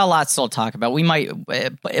 We got a lot still to talk about. We might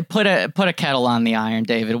put a kettle on the iron,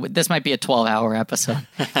 David. This might be a 12-hour episode.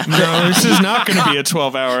 No, this is not going to be a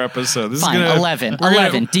 12-hour episode. This Fine, is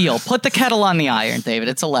 11. Deal. Put the kettle on the iron, David.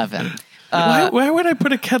 It's 11. Why would I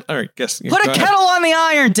put a kettle? All right, guess. Put a kettle on the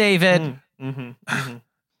iron, David.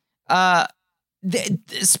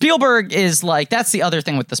 Spielberg is like, that's the other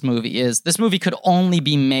thing with this movie, is this movie could only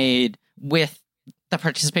be made with the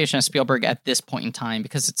participation of Spielberg at this point in time,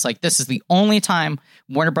 because it's like, this is the only time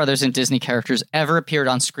Warner Brothers and Disney characters ever appeared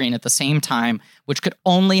on screen at the same time, which could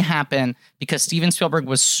only happen because Steven Spielberg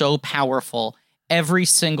was so powerful. Every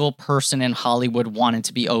single person in Hollywood wanted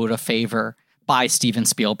to be owed a favor by Steven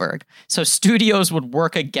Spielberg. So studios would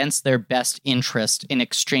work against their best interest in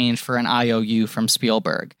exchange for an IOU from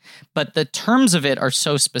Spielberg. But the terms of it are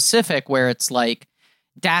so specific, where it's like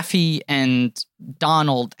Daffy and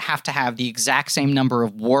Donald have to have the exact same number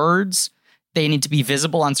of words. They need to be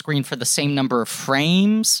visible on screen for the same number of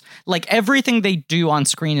frames. Like, everything they do on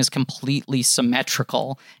screen is completely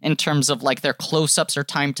symmetrical in terms of like their close-ups are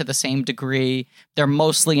timed to the same degree. They're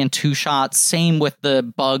mostly in 2 shots. Same with the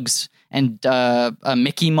Bugs and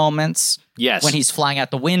Mickey moments. Yes. When he's flying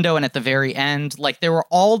out the window and at the very end. Like, there were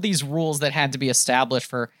all these rules that had to be established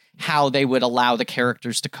for how they would allow the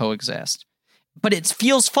characters to coexist. But it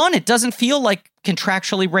feels fun. It doesn't feel like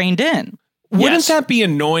contractually reined in. Wouldn't that be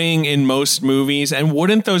annoying in most movies? And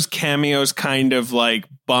wouldn't those cameos kind of like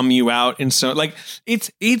bum you out? And so like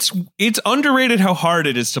it's underrated how hard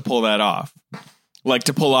it is to pull that off. Like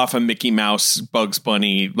to pull off a Mickey Mouse, Bugs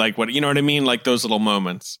Bunny, like what, you know what I mean? Like those little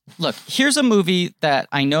moments. Look, here's a movie that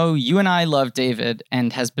I know you and I love, David,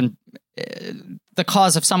 and has been the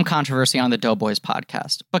cause of some controversy on the Doughboys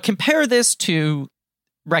podcast. But compare this to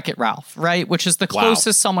Wreck-It Ralph, right? Which is the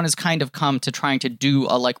closest someone has kind of come to trying to do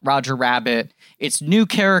a like Roger Rabbit. It's new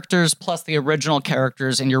characters plus the original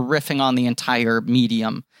characters, and you're riffing on the entire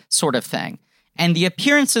medium sort of thing. And the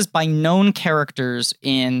appearances by known characters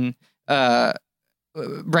in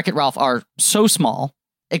Wreck-It Ralph are so small,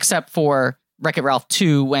 except for Wreck-It Ralph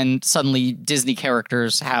 2, when suddenly Disney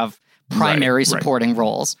characters have primary supporting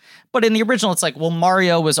roles. But in the original, it's like, well,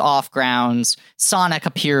 Mario was off grounds. Sonic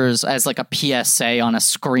appears as like a PSA on a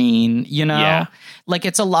screen, you know? Yeah. Like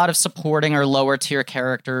it's a lot of supporting or lower tier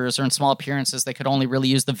characters, or in small appearances, they could only really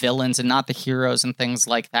use the villains and not the heroes and things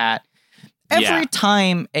like that. Every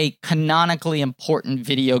time a canonically important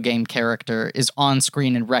video game character is on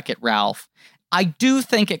screen in Wreck-It Ralph, I do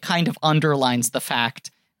think it kind of underlines the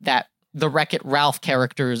fact that the Wreck-It Ralph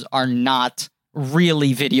characters are not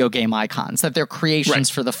really video game icons, that they're creations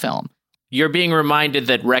for the film. You're being reminded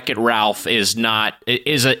that Wreck-It Ralph is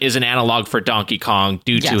an analog for Donkey Kong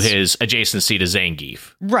due to his adjacency to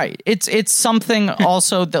Zangief. Right. It's something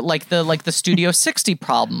also that like the Studio 60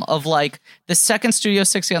 problem of like the second Studio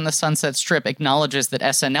 60 on the Sunset Strip acknowledges that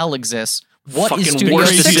SNL exists. What fucking is Studio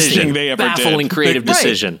worst 60? decision they ever baffling did. creative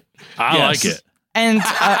decision. I like it. And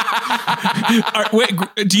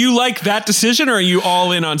Wait, do you like that decision, or are you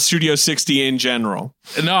all in on Studio 60 in general?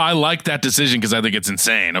 No, I like that decision because I think it's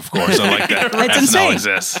insane. Of course, I like that. It's SNL insane.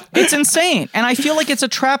 exists. It's insane. And I feel like it's a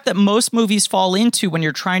trap that most movies fall into when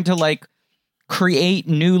you're trying to like create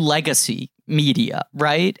new legacy media,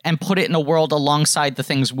 right? And put it in a world alongside the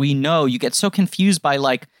things we know. You get so confused by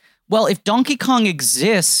like, well, if Donkey Kong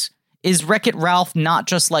exists, is Wreck-It Ralph not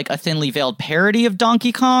just like a thinly veiled parody of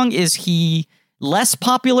Donkey Kong? Is he less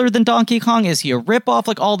popular than Donkey Kong? Is he a ripoff?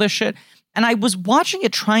 Like all this shit. And I was watching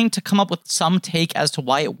it trying to come up with some take as to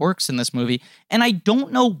why it works in this movie. And I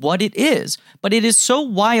don't know what it is, but it is so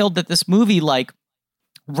wild that this movie, like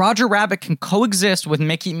Roger Rabbit can coexist with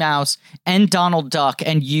Mickey Mouse and Donald Duck,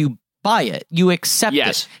 and you buy it. You accept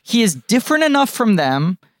it. He is different enough from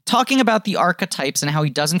them, talking about the archetypes and how he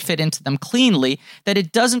doesn't fit into them cleanly, that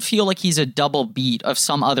it doesn't feel like he's a double beat of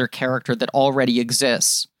some other character that already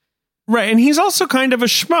exists. Right, and he's also kind of a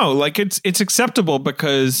schmo. Like it's acceptable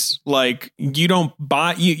because like you don't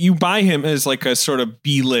buy you buy him as like a sort of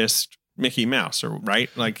B-list Mickey Mouse, or right?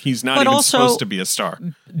 Like he's not even supposed to be a star.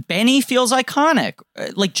 Benny feels iconic.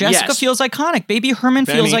 Like Jessica feels iconic. Baby Herman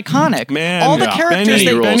feels iconic. Man, all the characters.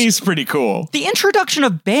 Benny's pretty cool. The introduction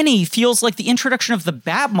of Benny feels like the introduction of the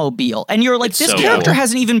Batmobile, and you're like, this character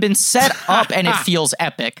hasn't even been set up, and it feels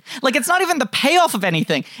epic. Like it's not even the payoff of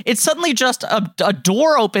anything. It's suddenly just a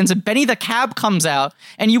door opens and Benny the cab comes out,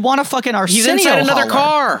 and you want to fucking Arsenio. He's inside another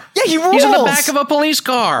holler. car. Yeah, he rules. He's in the back of a police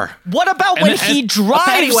car. What about when he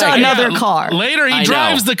drives another car? Later, he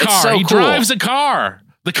drives the car. So he cool. drives a car.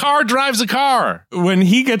 The car drives a car. When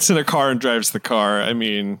he gets in a car and drives the car, I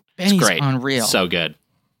mean, Benny's it's great. Unreal. So good.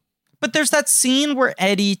 But there's that scene where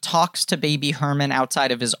Eddie talks to Baby Herman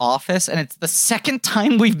outside of his office, and it's the second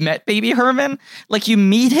time we've met Baby Herman. Like, you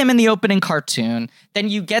meet him in the opening cartoon, then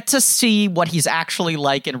you get to see what he's actually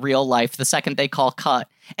like in real life the second they call cut.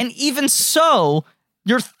 And even so,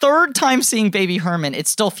 your third time seeing Baby Herman, it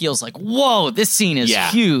still feels like, whoa, this scene is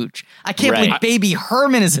huge. I can't believe Baby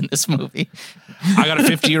Herman is in this movie. I got a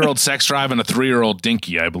 50-year-old sex drive and a 3-year-old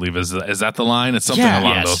dinky, I believe. Is that the line? It's something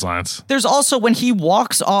along those lines. There's also when he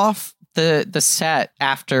walks off the set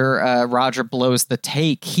after Roger blows the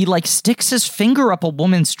take, he like sticks his finger up a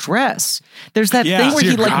woman's dress. There's that thing where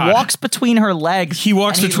he like walks between her legs. He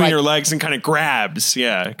walks between her legs and kind of grabs.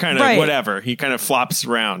 Yeah, kind of whatever. He kind of flops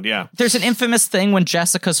around. Yeah. There's an infamous thing when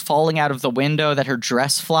Jessica's falling out of the window that her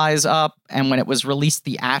dress flies up. And when it was released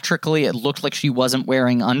theatrically, it looked like she wasn't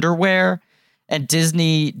wearing underwear. And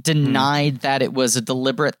Disney denied that it was a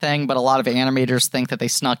deliberate thing, but a lot of animators think that they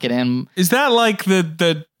snuck it in. Is that like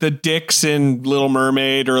the dicks in Little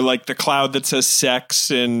Mermaid, or like the cloud that says sex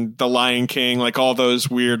in The Lion King? Like all those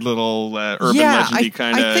weird little urban legendy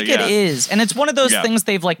kind of. I think it is, and it's one of those things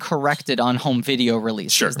they've like corrected on home video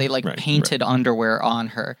releases. Sure. They like painted underwear on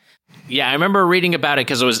her. Yeah, I remember reading about it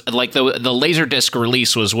because it was like the Laserdisc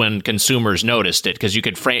release was when consumers noticed it, because you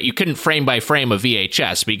couldn't frame by frame a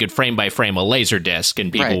VHS, but you could frame by frame a Laserdisc,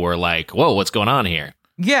 and people were like, "Whoa, what's going on here?"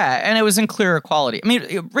 Yeah, and it was in clearer quality. I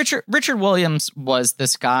mean, Richard Williams was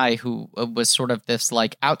this guy who was sort of this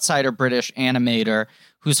like outsider British animator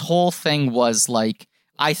whose whole thing was like,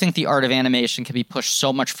 I think the art of animation can be pushed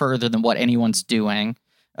so much further than what anyone's doing.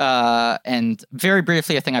 And very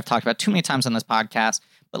briefly, a thing I've talked about too many times on this podcast.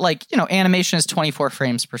 But like, you know, animation is 24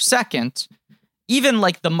 frames per second. Even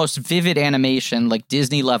like the most vivid animation, like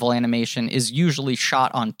Disney level animation, is usually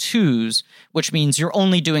shot on 2s, which means you're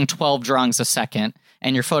only doing 12 drawings a second.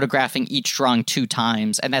 and you're photographing each drawing 2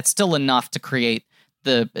 times, and that's still enough to create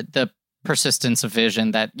the persistence of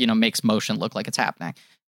vision that, you know, makes motion look like it's happening.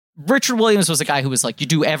 Richard Williams was a guy who was like, you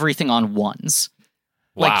do everything on ones.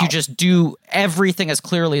 Like, Wow. you just do everything as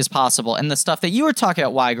clearly as possible. And the stuff that you were talking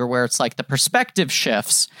about, Weiger, where it's like the perspective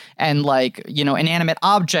shifts and, like, you know, inanimate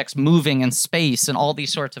objects moving in space and all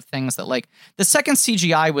these sorts of things that, like, the second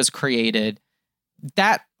CGI was created,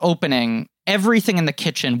 that opening, everything in the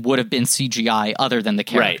kitchen would have been CGI other than the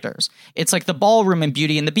characters. Right. It's like the ballroom in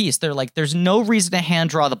Beauty and the Beast. They're like, there's no reason to hand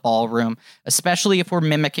draw the ballroom, especially if we're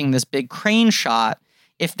mimicking this big crane shot.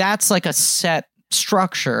 If that's like a set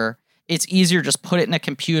structure, it's easier just put it in a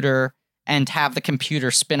computer and have the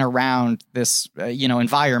computer spin around this,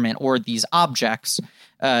 environment or these objects,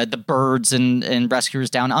 the birds and Rescuers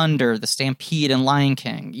Down Under, the Stampede and Lion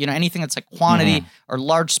King, you know, anything that's like quantity or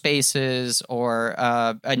large spaces or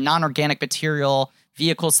a non-organic material,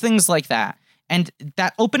 vehicles, things like that. And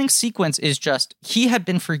that opening sequence is just, he had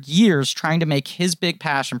been for years trying to make his big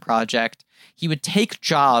passion project. He would take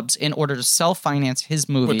jobs in order to self-finance his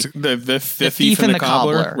movie. What's the Thief and the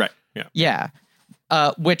Cobbler? Right. Yeah.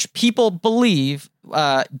 Which people believe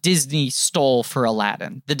Disney stole for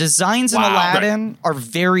Aladdin. The designs in Aladdin are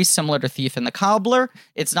very similar to Thief and the Cobbler.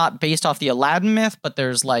 It's not based off the Aladdin myth, but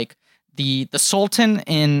there's like the Sultan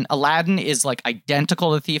in Aladdin is like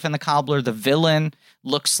identical to Thief and the Cobbler. The villain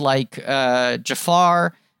looks like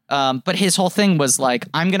Jafar. But his whole thing was like,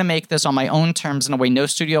 I'm going to make this on my own terms in a way no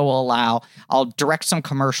studio will allow. I'll direct some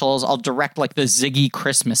commercials. I'll direct like the Ziggy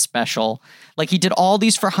Christmas special. Like, he did all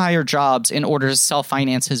these for hire jobs in order to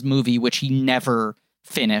self-finance his movie, which he never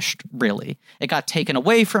finished, really. It got taken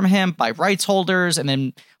away from him by rights holders, and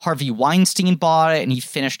then Harvey Weinstein bought it, and he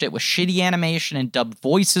finished it with shitty animation and dubbed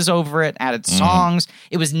voices over it, added songs.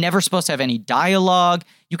 It was never supposed to have any dialogue.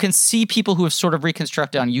 You can see people who have sort of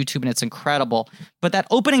reconstructed on YouTube, and it's incredible. But that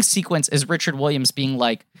opening sequence is Richard Williams being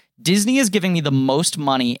like, Disney is giving me the most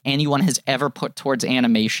money anyone has ever put towards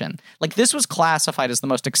animation. Like, this was classified as the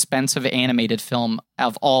most expensive animated film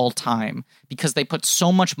of all time because they put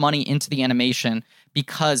so much money into the animation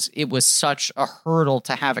because it was such a hurdle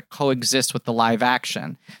to have it coexist with the live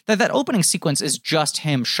action. That opening sequence is just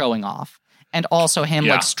him showing off. And also him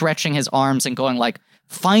like stretching his arms and going like,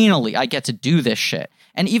 finally, I get to do this shit.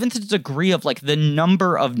 And even to the degree of like the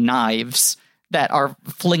number of knives that are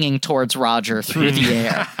flinging towards Roger through the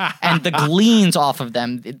air and the gleams off of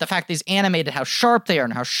them. The fact that he's animated how sharp they are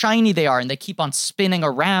and how shiny they are, and they keep on spinning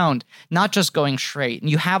around, not just going straight. And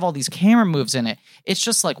you have all these camera moves in it. It's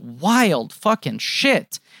just like wild fucking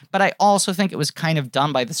shit. But I also think it was kind of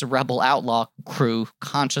done by this Rebel Outlaw crew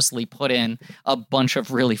consciously put in a bunch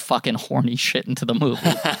of really fucking horny shit into the movie.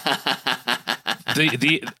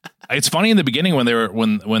 It's funny in the beginning when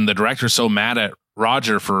when the director's so mad at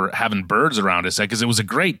Roger for having birds around his head, because it was a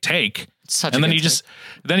great take. And then he just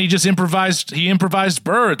improvised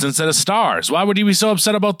birds instead of stars. Why would he be so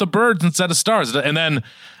upset about the birds instead of stars? And then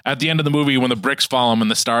at the end of the movie, when the bricks follow him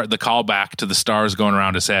and the callback to the stars going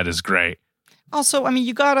around his head is great. Also, I mean,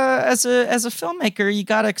 you gotta, as a filmmaker, you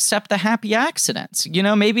gotta accept the happy accidents. You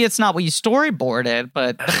know, maybe it's not what you storyboarded,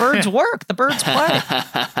 but the birds work. The birds play.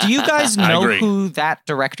 Do you guys know who that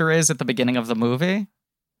director is at the beginning of the movie?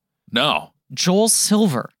 No. Joel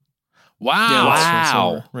Silver. Wow. Yeah,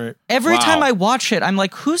 wow. Right. Every time I watch it, I'm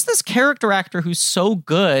like, who's this character actor who's so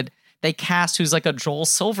good they cast who's like a Joel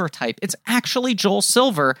Silver type? It's actually Joel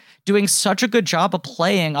Silver doing such a good job of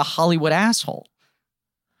playing a Hollywood asshole.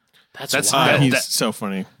 That's wild. He's so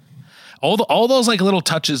funny. All those like little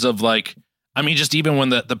touches of like, I mean, just even when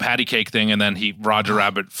the patty cake thing, and then Roger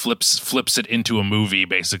Rabbit flips it into a movie.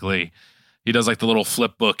 Basically, he does like the little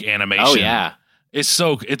flip book animation. Oh yeah, it's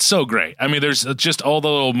so great. I mean, there's just all the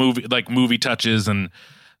little movie touches and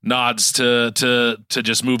nods to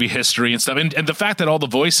just movie history and stuff, and the fact that all the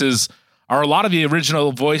voices are a lot of the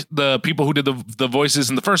original voice, the people who did the voices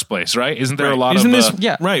in the first place, right? Isn't there a lot of this?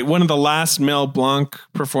 Right. One of the last Mel Blanc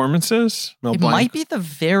performances. It might be the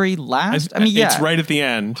very last. It's right at the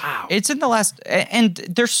end. Wow. It's in the last. And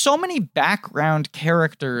there's so many background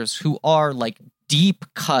characters who are like deep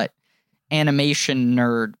cut animation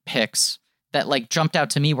nerd picks that like jumped out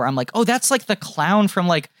to me where I'm like, oh, that's like the clown from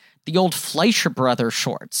like the old Fleischer Brothers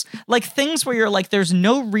shorts, like things where you're like, there's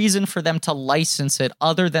no reason for them to license it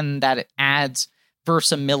other than that it adds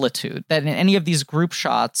verisimilitude, that in any of these group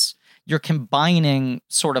shots, you're combining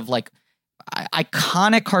sort of like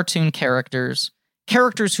iconic cartoon characters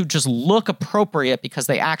who just look appropriate because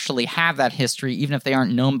they actually have that history, even if they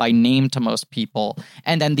aren't known by name to most people.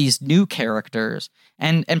 And then these new characters.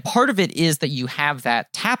 And part of it is that you have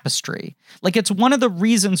that tapestry. Like, it's one of the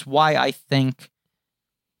reasons why I think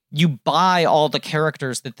you buy all the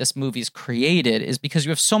characters that this movie's created is because you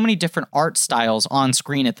have so many different art styles on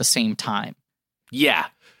screen at the same time. Yeah.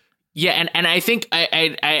 Yeah, and I think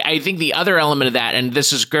I think the other element of that, and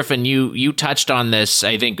this is Griffin, you touched on this,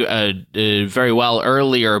 I think very well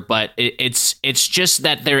earlier, but it's just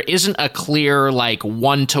that there isn't a clear like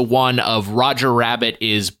 1-to-1 of Roger Rabbit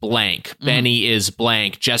is blank, Benny is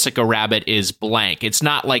blank, Jessica Rabbit is blank. It's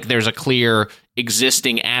not like there's a clear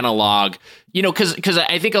existing analog, you know, because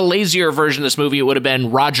I think a lazier version of this movie, it would have been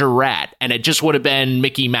Roger Rat, and it just would have been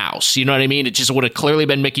Mickey Mouse. You know what I mean? It just would have clearly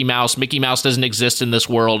been Mickey Mouse. Mickey Mouse doesn't exist in this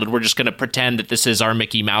world, and we're just going to pretend that this is our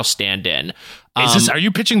Mickey Mouse stand-in. Are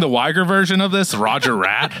you pitching the Weiger version of this, Roger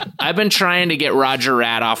Rat? I've been trying to get Roger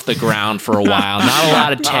Rat off the ground for a while. Not a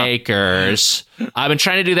lot of takers. I've been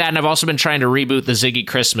trying to do that, and I've also been trying to reboot the Ziggy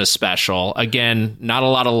Christmas special. Again, not a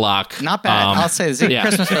lot of luck. Not bad. I'll say the Ziggy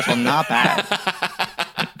Christmas special, not bad.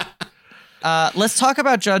 Let's talk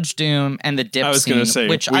about Judge Doom and the dip scene. I was going to say,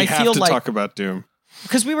 which we I have feel to like, talk about Doom.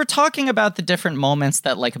 because we were talking about the different moments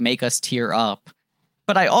that like make us tear up.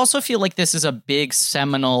 But I also feel like this is a big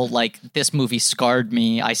seminal, like, this movie scarred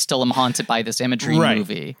me. I still am haunted by this imagery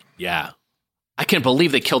movie. Yeah. I can't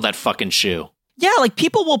believe they killed that fucking shoe. Yeah, like,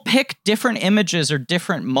 people will pick different images or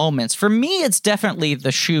different moments. For me, it's definitely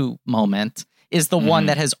the shoe moment is the one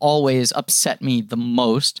that has always upset me the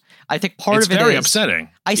most. I think part of it is... It's very upsetting.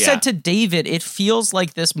 I said to David, it feels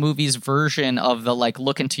like this movie's version of the, like,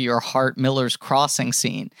 look into your heart Miller's Crossing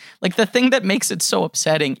scene. Like, the thing that makes it so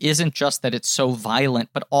upsetting isn't just that it's so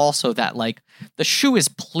violent, but also that, like, the shoe is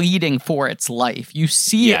pleading for its life. You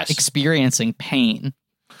see it experiencing pain.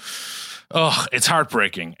 Oh, it's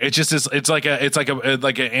heartbreaking. It just is. It's like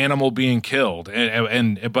an animal being killed,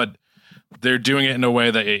 but they're doing it in a way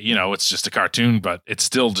that it's just a cartoon, but it's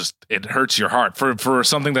still just, it hurts your heart for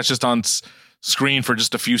something that's just on screen for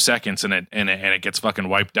just a few seconds and it gets fucking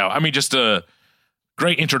wiped out. I mean, just a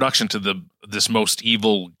great introduction to this most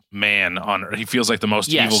evil man on Earth. He feels like the most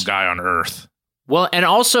evil guy on Earth. Well, and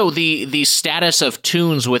also the status of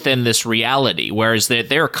Toons within this reality, whereas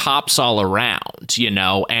there are cops all around,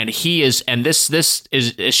 and he is, and this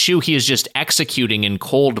is a shoe he is just executing in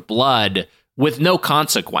cold blood with no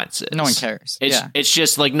consequences. No one cares. It's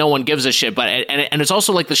just like no one gives a shit. But and it's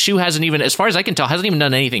also like the shoe hasn't even, as far as I can tell, hasn't even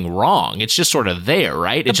done anything wrong. It's just sort of there,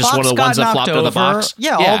 right? It's just one of the ones that flopped out of the box.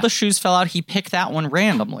 Yeah, all the shoes fell out. He picked that one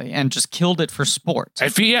randomly and just killed it for sport.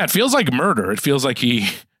 It feels like murder. It feels like he...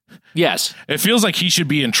 Yes. It feels like he should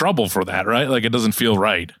be in trouble for that, right? Like, it doesn't feel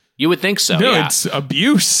right. You would think so, No, it's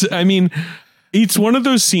abuse. I mean, it's one of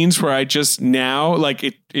those scenes where I just now, like,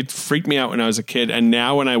 it freaked me out when I was a kid, and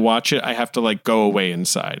now when I watch it, I have to, like, go away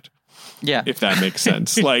inside. Yeah. If that makes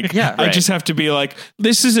sense. Like, yeah, I just have to be like,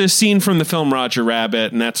 this is a scene from the film Roger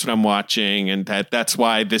Rabbit, and that's what I'm watching, and that's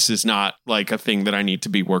why this is not, like, a thing that I need to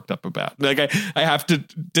be worked up about. Like, I have to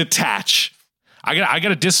detach. I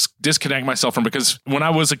gotta disconnect myself from, because when I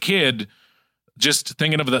was a kid, just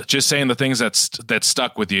thinking of just saying the things that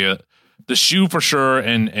stuck with you, the shoe for sure,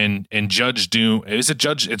 and Judge Doom. Is it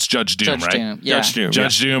Judge? It's Judge Doom, Judge right? Doom, yeah.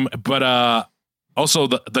 Judge Doom. But also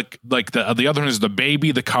the other one is the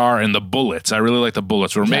baby, the car, and the bullets. I really like the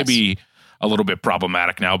bullets. Or maybe a little bit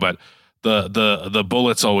problematic now, but the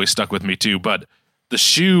bullets always stuck with me too. But the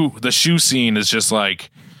shoe scene is just like,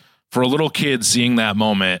 for a little kid seeing that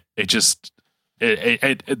moment, it just.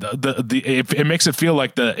 It makes it feel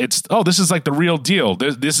like this is like the real deal.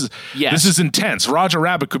 This is intense. Roger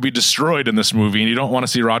Rabbit could be destroyed in this movie, and you don't want to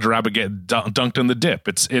see Roger Rabbit get dunked in the dip.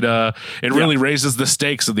 It really raises the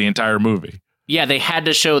stakes of the entire movie. Yeah, they had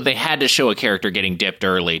to show a character getting dipped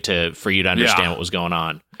early for you to understand what was going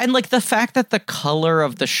on. And like the fact that the color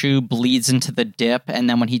of the shoe bleeds into the dip, and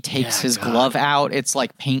then when he takes his glove out, it's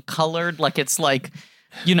like paint colored. Like it's like,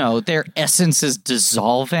 their essence is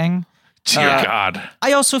dissolving. Dear God.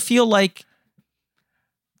 I also feel like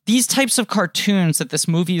these types of cartoons that this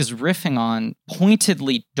movie is riffing on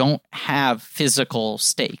pointedly don't have physical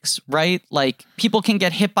stakes, right? Like, people can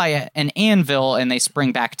get hit by an anvil and they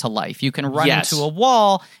spring back to life. You can run into a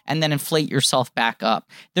wall and then inflate yourself back up.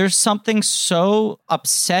 There's something so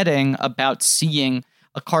upsetting about seeing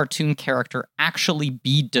a cartoon character actually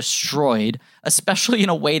be destroyed, especially in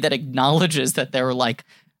a way that acknowledges that they're, like,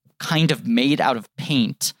 kind of made out of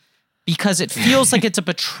paint. Because it feels like it's a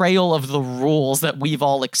betrayal of the rules that we've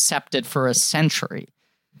all accepted for a century.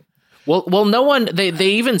 Well, no one, they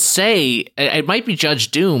even say, it might be Judge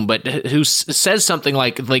Doom, but who says something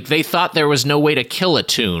like they thought there was no way to kill a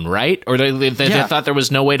Toon, right? Or they thought there was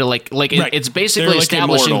no way to it's basically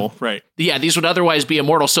establishing, immortal, right? Yeah, these would otherwise be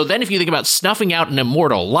immortal. So then if you think about snuffing out an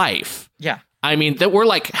immortal life. Yeah. I mean, that we're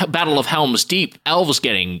like Battle of Helm's Deep, elves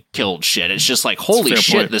getting killed shit. It's just like, holy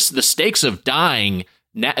shit, the stakes of dying.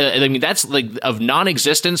 I mean, that's like of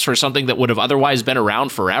non-existence for something that would have otherwise been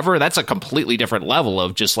around forever. That's a completely different level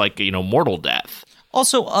of just like, mortal death.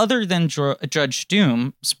 Also, other than Judge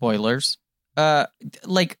Doom, spoilers,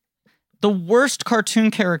 like the worst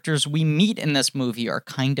cartoon characters we meet in this movie are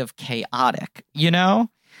kind of chaotic,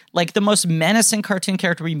 Like the most menacing cartoon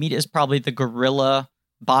character we meet is probably the gorilla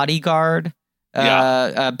bodyguard.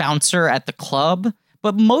 Bouncer at the club,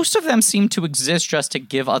 but most of them seem to exist just to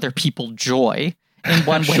give other people joy in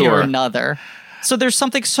one way or another. So there's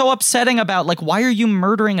something so upsetting about, like, why are you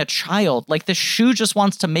murdering a child? Like, the shoe just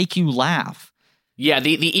wants to make you laugh. Yeah,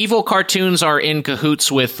 the evil cartoons are in cahoots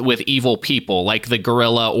with evil people, like the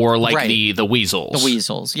gorilla or like the weasels. The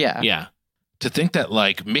weasels, yeah. Yeah. To think that,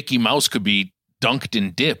 like, Mickey Mouse could be dunked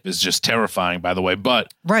in dip is just terrifying, by the way.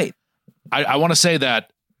 But I want to say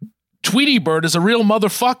that Tweety Bird is a real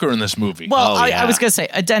motherfucker in this movie. Well, I was going to say,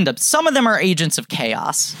 addendum. Some of them are agents of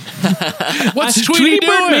chaos. What's Tweety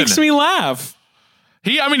Bird makes me laugh.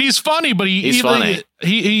 He's funny, but he's funny.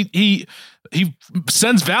 He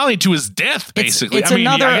sends Valiant to his death, basically.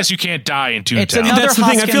 I guess you can't die in Toontown. It's another That's the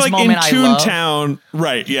thing. I feel like in Toontown,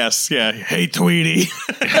 right? Yes, yeah. Hey, Tweety.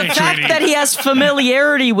 The fact that he has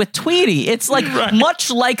familiarity with Tweety, it's like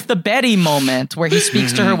much like the Betty moment where he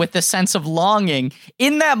speaks to her with this sense of longing.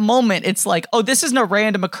 In that moment, it's like, oh, this isn't a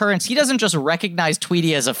random occurrence. He doesn't just recognize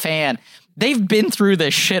Tweety as a fan. They've been through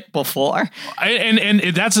this shit before, and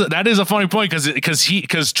that is a funny point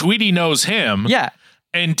because Tweety knows him. Yeah.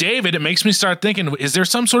 And David, it makes me start thinking, is there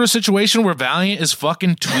some sort of situation where Valiant is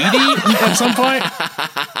fucking Tweety at some point?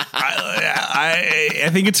 I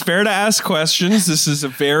think it's fair to ask questions. This is a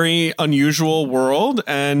very unusual world.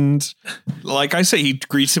 And like I say, he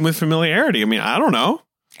greets him with familiarity. I mean, I don't know.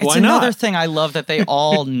 It's another thing I love that they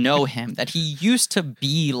all know him, that he used to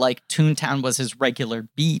be like Toontown was his regular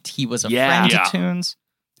beat. He was a friend to Toons.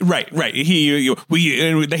 Right. He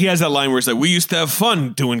has that line where it's like, we used to have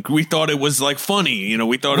fun we thought it was like funny,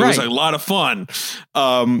 we thought it was a lot of fun.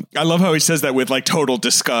 I love how he says that with like total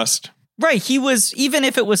disgust. Right. He was, even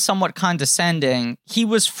if it was somewhat condescending, he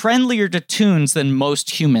was friendlier to Toons than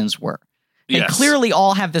most humans were. They clearly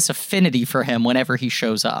all have this affinity for him whenever he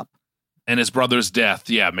shows up. And his brother's death,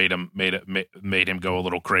 made him go a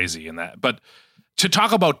little crazy in that. But to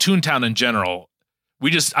talk about Toontown in general,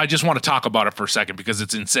 I just want to talk about it for a second because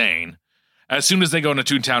it's insane. As soon as they go into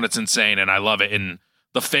Toontown, it's insane, and I love it. And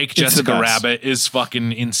the fake Jessica Rabbit is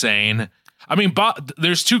fucking insane. I mean,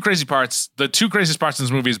 there's two crazy parts. The two craziest parts in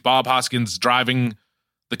this movie is Bob Hoskins driving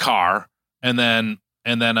the car, and then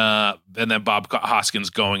Bob Hoskins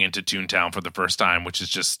going into Toontown for the first time, which is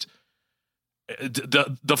just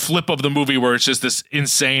the flip of the movie where it's just this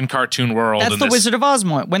insane cartoon world. That's the Wizard of Oz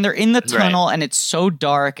moment when they're in the tunnel and it's so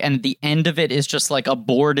dark and the end of it is just like a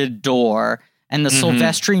boarded door and the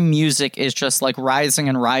Silvestri music is just like rising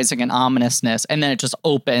and rising in ominousness, and then it just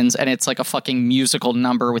opens and it's like a fucking musical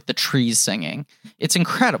number with the trees singing. It's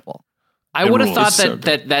incredible. I would have thought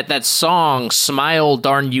that song, Smile,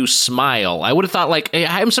 Darn You Smile, I would have thought, like,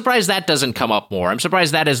 I'm surprised that doesn't come up more. I'm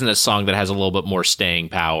surprised that isn't a song that has a little bit more staying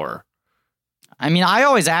power. I mean, I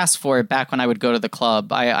always asked for it back when I would go to the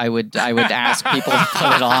club. I would ask people to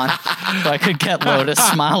put it on so I could get Lotus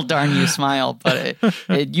Smile, Darn You Smile, but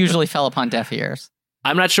it usually fell upon deaf ears.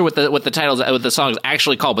 I'm not sure what the song is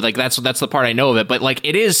actually called, but like that's the part I know of it. But like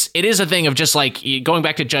it is a thing of just like going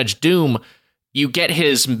back to Judge Doom, you get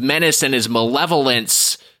his menace and his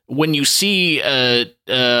malevolence when you see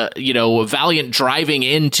Valiant driving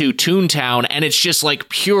into Toontown, and it's just like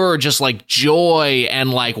pure, just like joy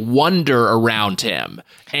and like wonder around him,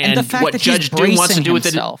 and the fact what that Judge Doom wants to do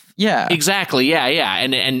himself. with it. Exactly. Yeah.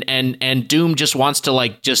 And Doom just wants to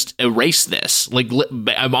like just erase this, like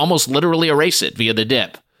almost literally erase it via the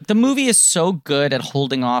dip. The movie is so good at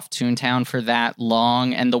holding off Toontown for that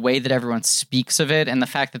long, and the way that everyone speaks of it, and the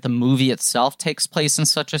fact that the movie itself takes place in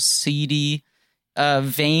such a seedy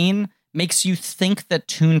vein makes you think that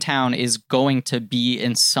Toontown is going to be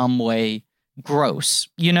in some way gross.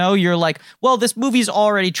 You're like, well, this movie's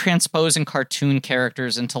already transposing cartoon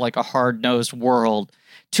characters into like a hard-nosed world.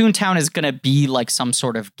 Toontown is going to be like some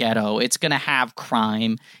sort of ghetto. It's going to have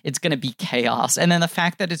crime. It's going to be chaos. And then the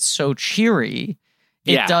fact that it's so cheery,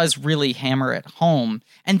 it does really hammer it home.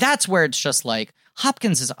 And that's where it's just like,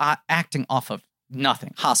 Hoskins is acting off of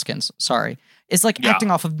nothing. Is like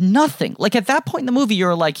acting off of nothing. Like at that point in the movie,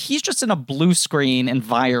 you're like, he's just in a blue screen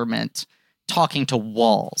environment talking to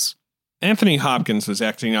walls. Anthony Hopkins was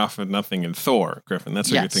acting off of nothing in Thor, Griffin. That's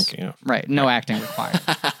what you're thinking of. Right. No acting required.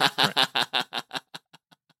 Right.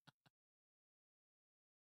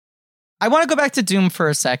 I want to go back to Doom for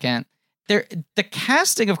a second. The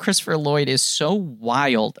casting of Christopher Lloyd is so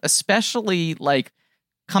wild, especially like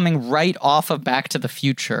coming right off of Back to the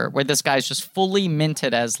Future, where this guy's just fully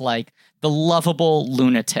minted as like the lovable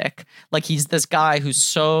lunatic. Like he's this guy who's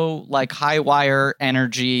so like high wire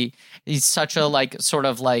energy. He's such a like sort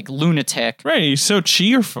of like lunatic. Right. He's so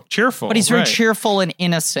cheerful. But he's very cheerful and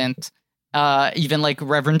innocent. Even like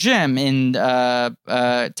Reverend Jim in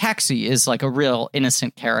Taxi is like a real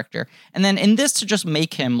innocent character. And then in this, to just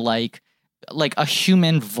make him like a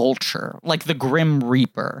human vulture, like the Grim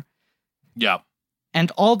Reaper. Yeah. And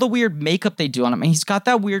all the weird makeup they do on him. And he's got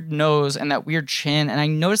that weird nose and that weird chin. And I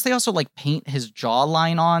noticed they also like paint his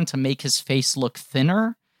jawline on to make his face look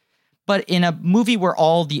thinner. But in a movie where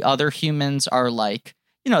all the other humans are like,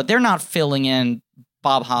 you know, they're not filling in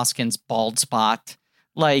Bob Hoskins' bald spot.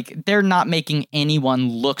 Like, they're not making anyone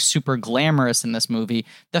look super glamorous in this movie.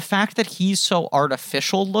 The fact that he's so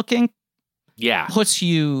artificial looking puts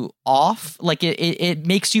you off. Like, it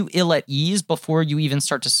makes you ill at ease before you even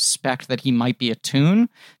start to suspect that he might be a toon,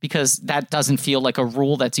 because that doesn't feel like a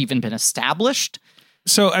rule that's even been established.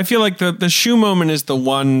 So I feel like the shoe moment is the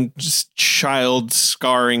one just child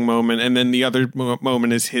scarring moment, and then the other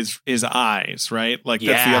moment is his eyes, right? Like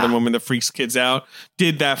that's the other moment that freaks kids out.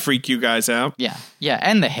 Did that freak you guys out? Yeah,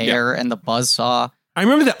 and the hair and the buzzsaw. I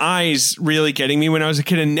remember the eyes really getting me when I was a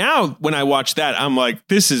kid, and now when I watch that, I'm like,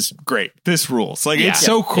 this is great. This rules. Like it's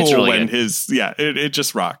so cool it's really when good. It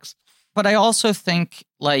just rocks. But I also think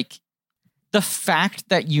like the fact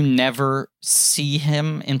that you never see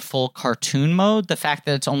him in full cartoon mode, the fact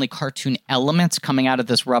that it's only cartoon elements coming out of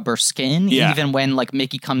this rubber skin, even when like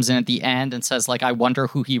Mickey comes in at the end and says like, I wonder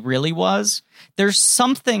who he really was. There's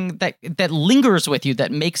something that lingers with you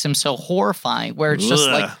that makes him so horrifying, where it's just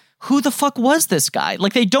like, who the fuck was this guy?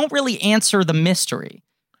 Like they don't really answer the mystery.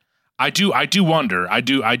 I do wonder. I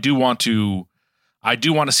do want to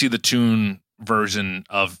see the toon version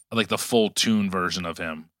of like the full toon version of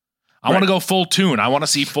him. I want to go full toon. I want to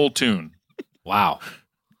see full toon. Wow.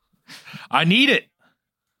 I need it.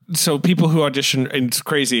 So people who audition, and it's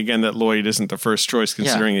crazy again that Lloyd isn't the first choice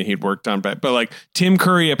considering that he'd worked on but like Tim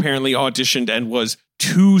Curry apparently auditioned and was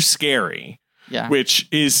too scary. Yeah. Which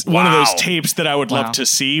is one of those tapes that I would love to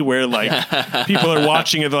see where like people are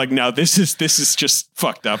watching it. They're like, no, this is just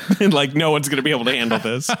fucked up. And like, no one's going to be able to handle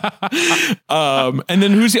this. And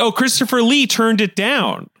then Christopher Lee turned it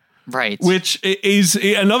down. Right. Which is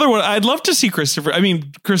another one. I'd love to see Christopher. I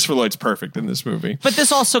mean, Christopher Lloyd's perfect in this movie. But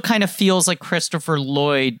this also kind of feels like Christopher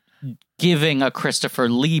Lloyd giving a Christopher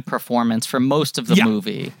Lee performance for most of the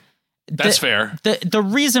movie. That's fair. The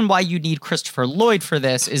reason why you need Christopher Lloyd for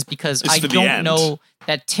this is because I don't know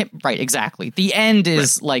that Tim. Right, exactly. The end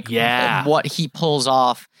is like what he pulls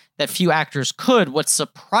off that few actors could. What's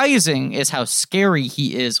surprising is how scary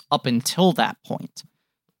he is up until that point.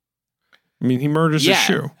 I mean, he murders a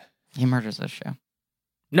shoe. He murders a shoe.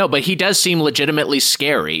 No, but he does seem legitimately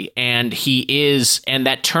scary, and and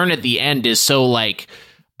that turn at the end is so like,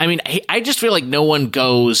 I mean, I just feel like no one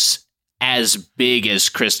goes as big as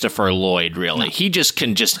Christopher Lloyd, really. No. He just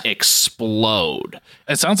can explode.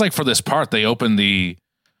 It sounds like for this part, they opened the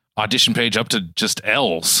audition page up to just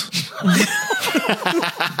L's.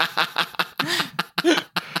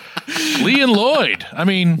 Lee and Lloyd. I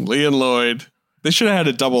mean, Lee and Lloyd. They should have had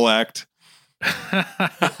a double act.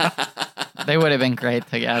 They would have been great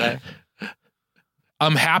together.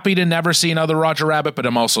 I'm happy to never see another Roger Rabbit, but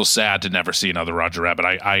I'm also sad to never see another Roger Rabbit.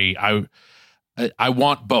 I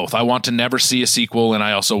want both. I want to never see a sequel, and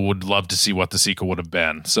I also would love to see what the sequel would have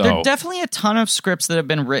been. So there are definitely a ton of scripts that have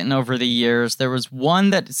been written over the years. There was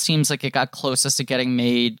one that seems like it got closest to getting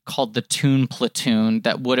made called The Toon Platoon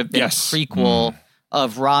that would have been a prequel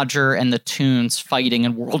of Roger and the Toons fighting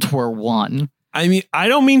in World War I. I mean, I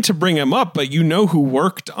don't mean to bring him up, but you know who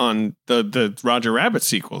worked on the Roger Rabbit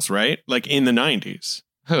sequels, right? Like in the 90s.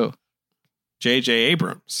 Who? J.J.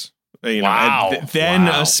 Abrams. You know, then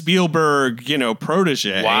a Spielberg,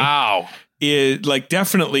 protege. Wow. It like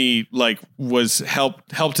definitely like was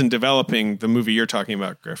helped in developing the movie you're talking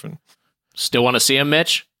about, Griffin. Still want to see him,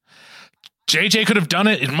 Mitch? JJ could have done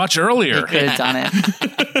it much earlier. He could have done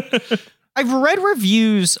it. I've read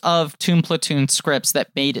reviews of Toon Platoon scripts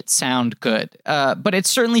that made it sound good, but it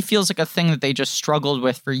certainly feels like a thing that they just struggled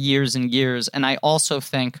with for years and years. And I also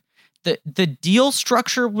think the deal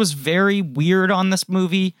structure was very weird on this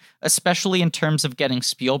movie, especially in terms of getting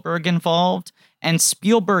Spielberg involved. And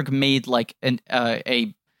Spielberg made like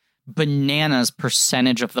a bananas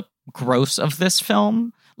percentage of the gross of this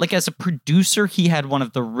film. Like as a producer, he had one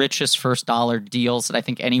of the richest first dollar deals that I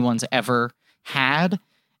think anyone's ever had.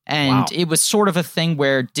 And it was sort of a thing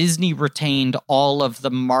where Disney retained all of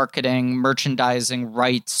the marketing, merchandising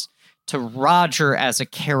rights to Roger as a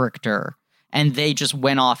character. And they just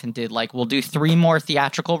went off and did like, we'll do 3 more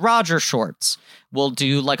theatrical Roger shorts. We'll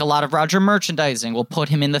do like a lot of Roger merchandising. We'll put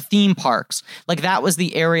him in the theme parks. Like that was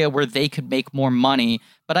the area where they could make more money.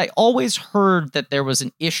 But I always heard that there was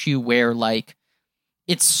an issue where like,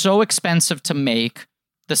 it's so expensive to make.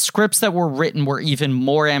 The scripts that were written were even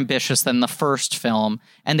more ambitious than the first film,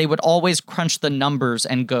 and they would always crunch the numbers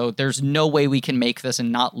and go, there's no way we can make this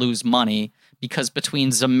and not lose money, because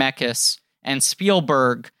between Zemeckis and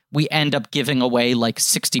Spielberg, we end up giving away like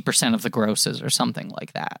 60% of the grosses or something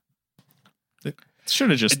like that. They should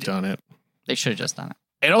have just done it. They should have just done it.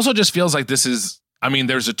 It also just feels like this is, I mean,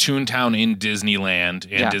 there's a Toontown in Disneyland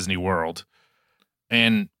and Disney World,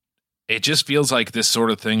 and it just feels like this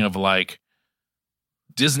sort of thing of like,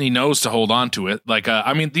 Disney knows to hold on to it. Like,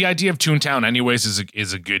 I mean, the idea of Toontown anyways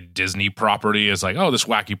is a good Disney property. It's like, oh, this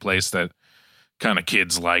wacky place that kind of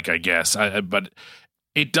kids like, I guess. But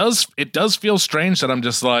it does feel strange that I'm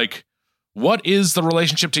just like, what is the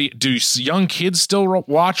relationship to, do young kids still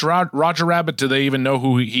watch Roger Rabbit? Do they even know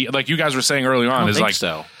who he, like you guys were saying early on, is like,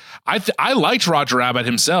 so. I liked Roger Rabbit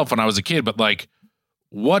himself when I was a kid, but like,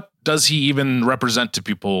 what does he even represent to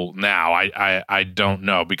people now? I don't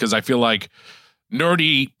know, because I feel like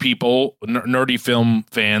nerdy people, nerdy film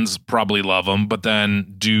fans probably love him, but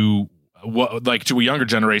then to a younger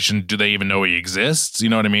generation, do they even know he exists? You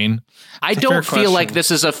know what I mean? I don't feel like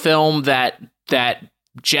this is a film that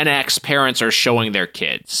Gen X parents are showing their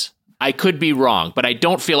kids. I could be wrong, but I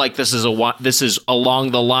don't feel like this is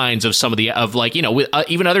along the lines of some of the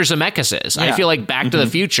even other Zemeckis. I feel like Back to the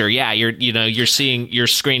Future. Yeah, you're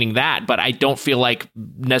screening that, but I don't feel like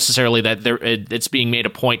necessarily that it's being made a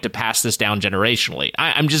point to pass this down generationally.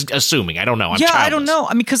 I'm just assuming. I don't know. I don't know.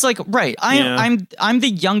 I mean, because like, right, I'm the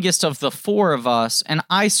youngest of the 4 of us, and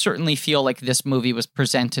I certainly feel like this movie was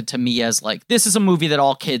presented to me as like, this is a movie that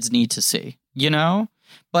all kids need to see. You know.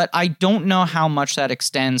 But I don't know how much that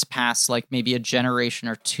extends past like maybe a generation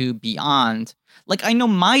or 2 beyond. Like, I know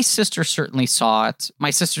my sister certainly saw it.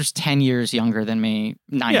 My sister's 10 years younger than me,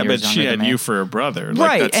 9 years younger than me. Yeah, but she had you for a brother. Like,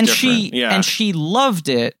 right, that's and she loved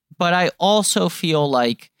it. But I also feel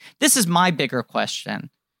like, this is my bigger question.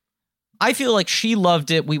 I feel like she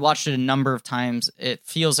loved it. We watched it a number of times. It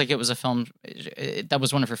feels like it was a film that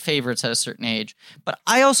was one of her favorites at a certain age. But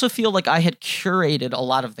I also feel like I had curated a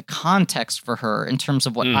lot of the context for her in terms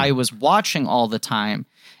of what I was watching all the time.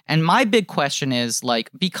 And my big question is,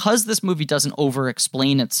 like, because this movie doesn't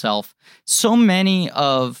over-explain itself, so many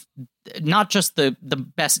of not just the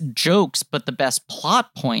best jokes, but the best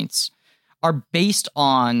plot points are based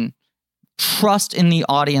on trust in the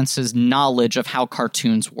audience's knowledge of how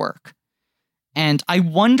cartoons work. And I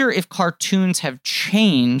wonder if cartoons have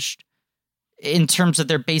changed in terms of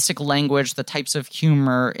their basic language, the types of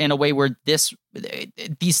humor, in a way where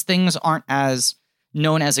these things aren't as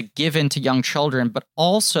known as a given to young children, but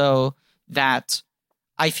also that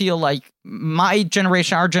I feel like my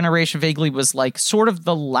generation, our generation vaguely, was like sort of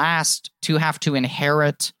the last to have to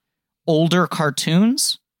inherit older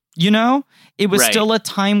cartoons. You know, it was still a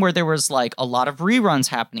time where there was like a lot of reruns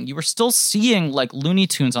happening. You were still seeing like Looney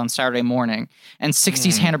Tunes on Saturday morning and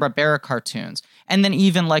 60s Hanna-Barbera cartoons. And then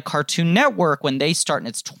even like Cartoon Network, when they start and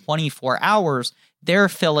it's 24 hours, they're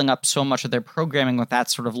filling up so much of their programming with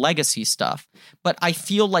that sort of legacy stuff. But I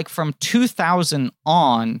feel like from 2000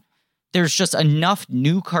 on, there's just enough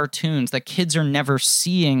new cartoons that kids are never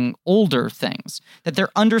seeing older things, that their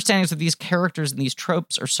understandings of these characters and these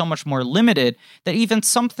tropes are so much more limited that even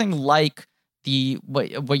something like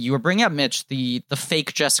what you were bringing up, Mitch, the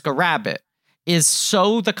fake Jessica Rabbit, is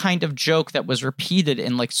so the kind of joke that was repeated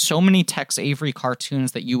in like so many Tex Avery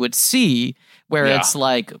cartoons that you would see, where it's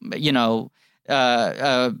like, you know,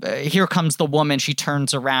 here comes the woman, she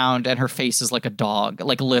turns around and her face is like a dog,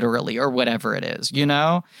 like literally, or whatever it is, you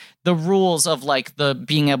know? The rules of like the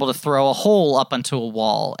being able to throw a hole up onto a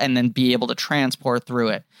wall and then be able to transport through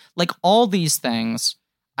it. Like all these things,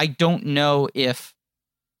 I don't know if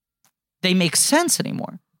they make sense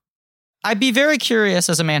anymore. I'd be very curious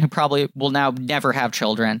as a man who probably will now never have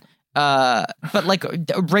children. But like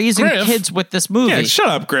raising kids with this movie. Yeah, shut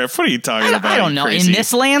up, Griff. What are you talking about? I don't know. Crazy, in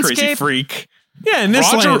this landscape, crazy freak. Yeah, in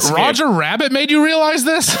this landscape. Roger Rabbit made you realize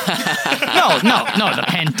this? No. The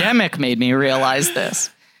pandemic made me realize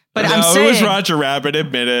this. But I'm saying, it was Roger Rabbit.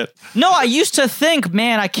 Admit it. No, I used to think,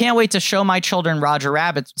 man, I can't wait to show my children Roger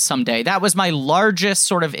Rabbit someday. That was my largest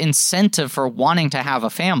sort of incentive for wanting to have a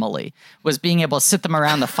family, was being able to sit them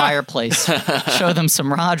around the fireplace, show them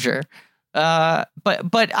some Roger. But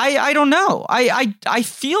I don't know. I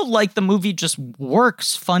feel like the movie just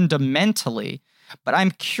works fundamentally. But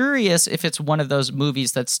I'm curious if it's one of those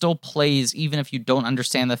movies that still plays even if you don't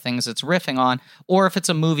understand the things it's riffing on, or if it's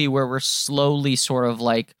a movie where we're slowly sort of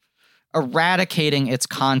like eradicating its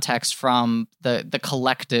context from the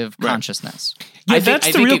collective consciousness. Yeah,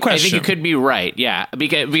 that's the real question. I think you could be right. Yeah,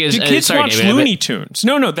 because do kids watch Looney Tunes?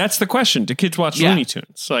 No, that's the question. Do kids watch Looney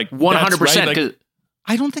Tunes? Like 100%.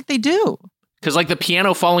 I don't think they do. Because like the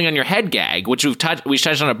piano falling on your head gag, which we've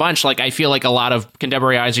touched on a bunch. Like I feel like a lot of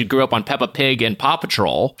contemporary eyes who grew up on Peppa Pig and Paw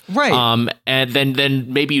Patrol, right? And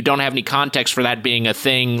then maybe you don't have any context for that being a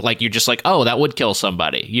thing. Like you're just like, oh, that would kill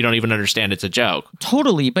somebody. You don't even understand it's a joke.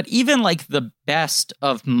 Totally, but even like the best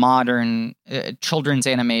of modern children's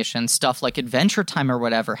animation stuff, like Adventure Time or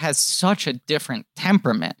whatever, has such a different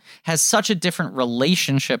temperament, has such a different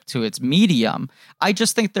relationship to its medium. I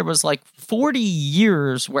just think there was like 40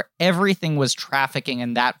 years where everything was trafficking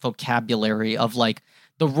in that vocabulary of like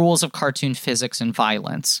the rules of cartoon physics and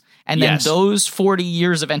violence. And then those 40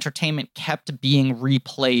 years of entertainment kept being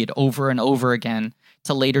replayed over and over again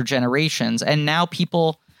to later generations. And now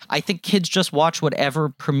I think kids just watch whatever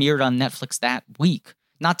premiered on Netflix that week.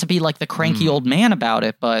 Not to be like the cranky old man about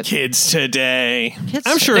it, but kids today,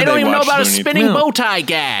 I'm sure they don't even know about Looney a spinning bow tie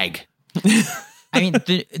gag. I mean,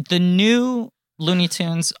 the new Looney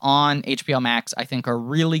Tunes on HBO Max, I think, are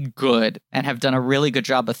really good and have done a really good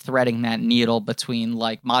job of threading that needle between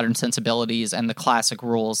like modern sensibilities and the classic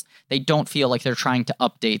rules. They don't feel like they're trying to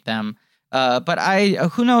update them. But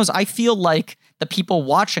who knows? I feel like the people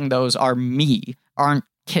watching those aren't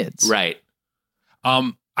kids. Right. I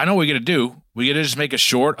know what we're going to do. We're going to just make a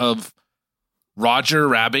short of Roger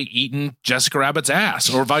Rabbit eating Jessica Rabbit's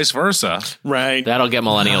ass or vice versa. Right. That'll get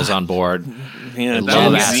millennials on board. Yeah,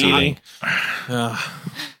 love ass eating.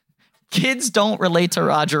 Kids don't relate to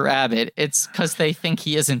Roger Rabbit. It's because they think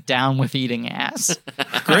he isn't down with eating ass.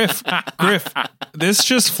 Griff, this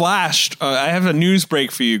just flashed. I have a news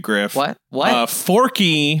break for you, Griff. What?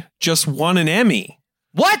 Forky just won an Emmy.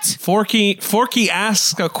 What? Forky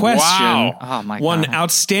asks a question. Wow. Oh my God. Won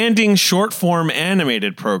outstanding short form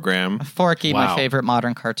animated program. Forky, my favorite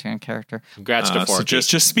modern cartoon character. Congrats to Forky. So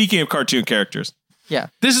just speaking of cartoon characters. Yeah.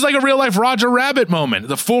 This is like a real life Roger Rabbit moment.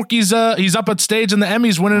 The Forky's he's up on stage and the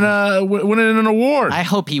Emmys winning an award. I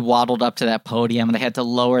hope he waddled up to that podium and they had to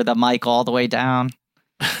lower the mic all the way down.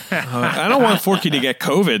 I don't want Forky to get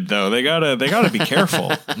COVID though. They gotta be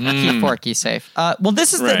careful. Keep Forky safe. Well,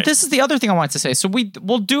 this is the other thing I wanted to say. So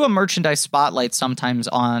we'll do a merchandise spotlight sometimes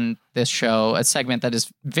on this show, a segment that is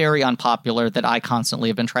very unpopular that I constantly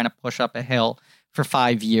have been trying to push up a hill for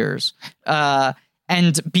 5 years.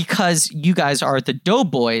 And because you guys are the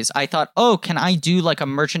Doughboys, I thought, can I do like a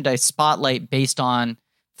merchandise spotlight based on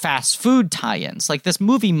fast food tie-ins? Like this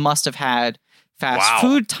movie must have had fast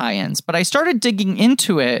food tie-ins, but I started digging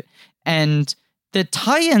into it, and the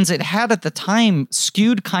tie-ins it had at the time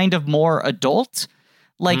skewed kind of more adult.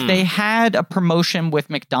 Like they had a promotion with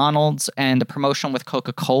McDonald's and a promotion with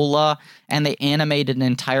Coca-Cola, and they animated an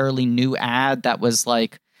entirely new ad that was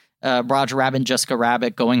like Roger Rabbit and Jessica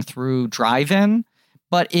Rabbit going through drive-in.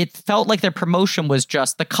 But it felt like their promotion was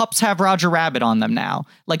just the cups have Roger Rabbit on them now.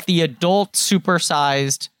 Like the adult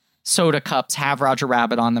supersized soda cups have Roger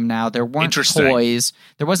Rabbit on them now. There weren't toys.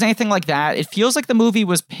 There wasn't anything like that. It feels like the movie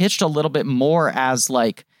was pitched a little bit more as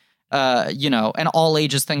like, an all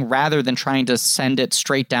ages thing rather than trying to send it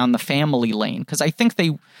straight down the family lane. Because I think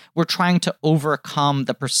they were trying to overcome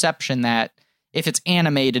the perception that if it's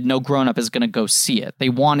animated, no grown-up is going to go see it. They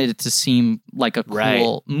wanted it to seem like a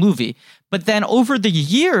cool movie. But then over the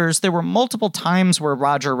years, there were multiple times where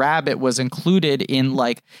Roger Rabbit was included in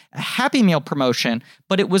like a Happy Meal promotion,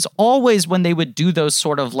 but it was always when they would do those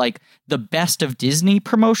sort of like the best of Disney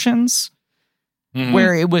promotions,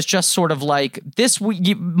 where it was just sort of like this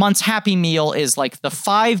month's Happy Meal is like the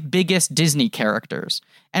 5 biggest Disney characters.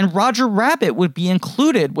 And Roger Rabbit would be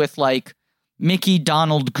included with like Mickey,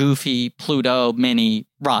 Donald, Goofy, Pluto, Minnie,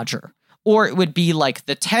 Roger. Or it would be like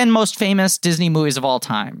the 10 most famous Disney movies of all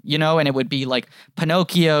time, and it would be like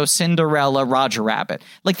Pinocchio, Cinderella, Roger Rabbit.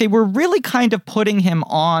 Like they were really kind of putting him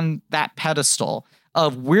on that pedestal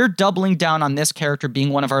of we're doubling down on this character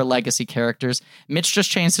being one of our legacy characters. Mitch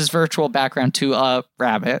just changed his virtual background to a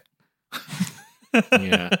rabbit.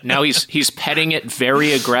 Yeah. Now he's petting it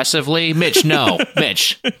very aggressively. Mitch, no.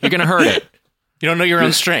 Mitch, you're going to hurt it. You don't know your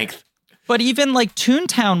own strength. But even like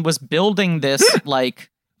Toontown was building this like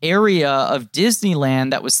area of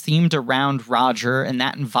Disneyland that was themed around Roger and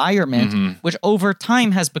that environment, which over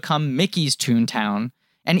time has become Mickey's Toontown.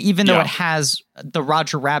 And even though it has the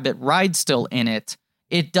Roger Rabbit ride still in it,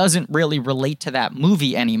 it doesn't really relate to that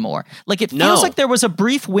movie anymore. Like, it feels like there was a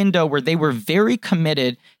brief window where they were very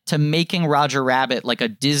committed to making Roger Rabbit like a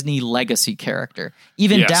Disney legacy character,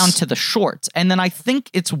 even down to the shorts. And then I think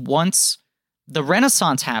it's once the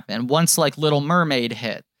Renaissance happened, once like Little Mermaid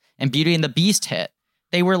hit and Beauty and the Beast hit,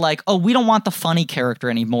 they were like, oh, we don't want the funny character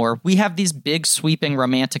anymore. We have these big sweeping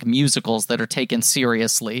romantic musicals that are taken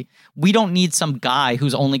seriously. We don't need some guy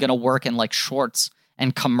who's only going to work in like shorts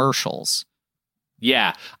and commercials.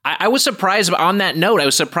 Yeah, I was surprised on that note. I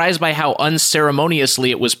was surprised by how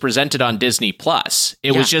unceremoniously it was presented on Disney Plus.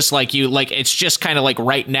 It was just like it's just kind of like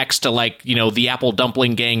right next to like, you know, the Apple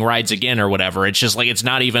Dumpling Gang Rides Again or whatever. It's just like, it's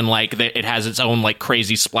not even like it has its own like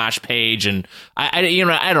crazy splash page. And I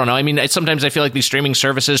don't know. I mean, sometimes I feel like these streaming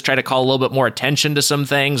services try to call a little bit more attention to some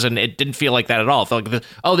things, and it didn't feel like that at all. It felt like,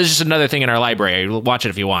 this is just another thing in our library. Watch it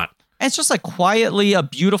if you want. It's just like quietly a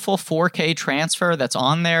beautiful 4K transfer that's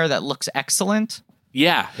on there that looks excellent.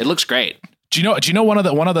 Yeah, it looks great. Do you know one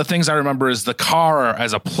of the things I remember is the car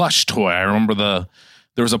as a plush toy. I remember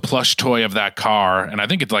there was a plush toy of that car, and I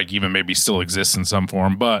think it like even maybe still exists in some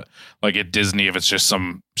form, but like at Disney, if it's just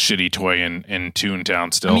some shitty toy in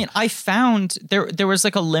Toontown still. I mean, I found there was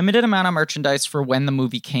like a limited amount of merchandise for when the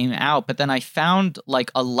movie came out, but then I found like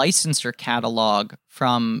a licensor catalog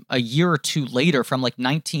from a year or two later from like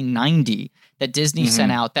 1990 that Disney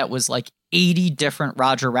sent out that was like 80 different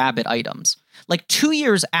Roger Rabbit items. Like 2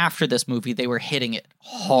 years after this movie, they were hitting it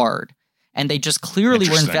hard. And they just clearly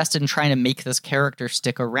were invested in trying to make this character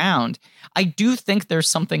stick around. I do think there's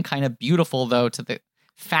something kind of beautiful, though, to the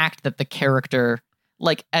fact that the character,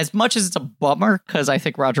 like, as much as it's a bummer, because I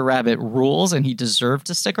think Roger Rabbit rules and he deserved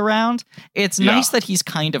to stick around, it's nice that he's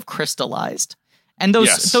kind of crystallized. And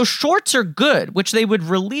those shorts are good, which they would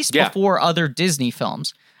release before other Disney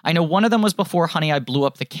films. I know one of them was before Honey, I Blew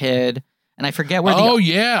Up the Kid. And I forget where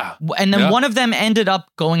And then one of them ended up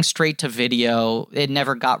going straight to video. It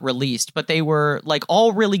never got released, but they were like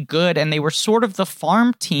all really good. And they were sort of the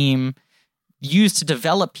farm team used to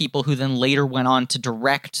develop people who then later went on to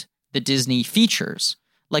direct the Disney features.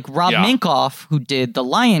 Like Rob Minkoff, who did The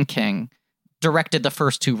Lion King, directed the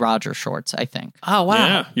first two Roger shorts, I think. Oh, wow.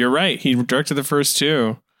 Yeah, you're right. He directed the first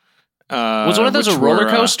two. Was one of those a roller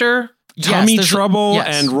coaster? Tommy Trouble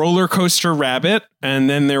and Roller Coaster Rabbit, and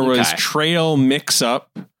then there was Trail Mix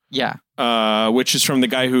Up. Yeah, which is from the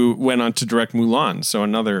guy who went on to direct Mulan. So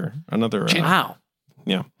another. Wow.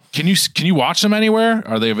 Yeah. Can you watch them anywhere?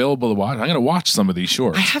 Are they available to watch? I'm going to watch some of these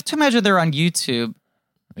shorts. I have to imagine they're on YouTube.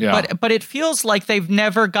 Yeah, but it feels like they've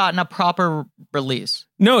never gotten a proper release.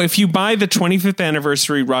 No, if you buy the 25th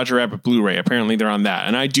anniversary Roger Rabbit Blu-ray, apparently they're on that,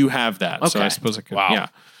 and I do have that. So I suppose I could. Wow. Yeah.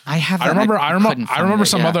 I remember there was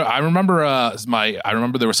some other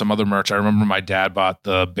merch. I remember my dad bought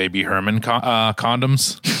the Baby Herman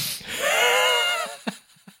condoms.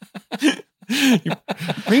 You're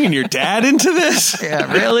bringing your dad into this?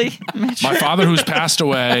 Yeah, really? My father, who's passed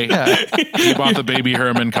away, he bought the Baby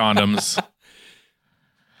Herman condoms.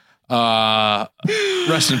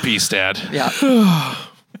 Rest in peace, Dad. Yeah.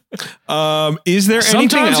 Is there anything else?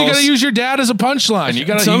 Sometimes you gotta use your dad as a punchline. You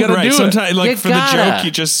gotta do it. Sometimes, like for the joke,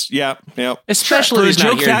 you just Especially if he's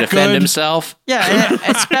not here to defend himself. Yeah,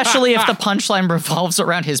 especially if the punchline revolves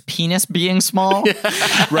around his penis being small.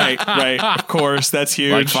 Right. Of course, that's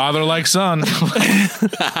huge. Like father, like son.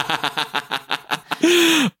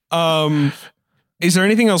 Is there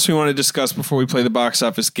anything else we want to discuss before we play the box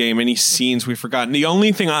office game? Any scenes we've forgotten? The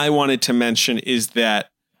only thing I wanted to mention is that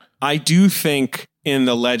I do think in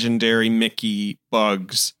the legendary Mickey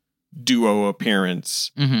Bugs duo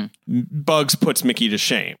appearance, Bugs puts Mickey to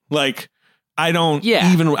shame. Like,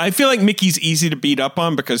 I feel like Mickey's easy to beat up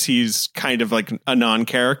on because he's kind of like a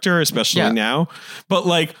non-character, especially now. But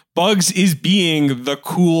like Bugs is being the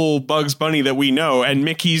cool Bugs Bunny that we know, and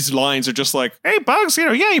Mickey's lines are just like, "Hey Bugs,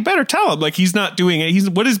 you better tell him." Like he's not doing it.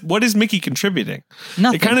 What is Mickey contributing?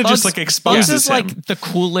 Nothing. It kind of just like exposes Bugs is him. like the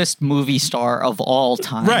coolest movie star of all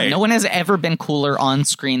time. Right. No one has ever been cooler on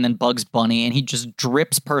screen than Bugs Bunny, and he just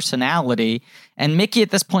drips personality. And Mickey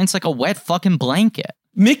at this point's like a wet fucking blanket.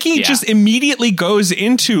 Mickey just immediately goes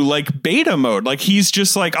into like beta mode. Like he's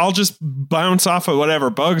just like, I'll just bounce off of whatever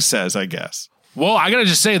Bugs says, I guess. Well, I gotta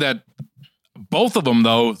just say that both of them,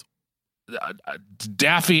 though,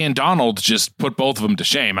 Daffy and Donald just put both of them to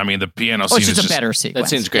shame. I mean, the piano scene is just a better sequence. That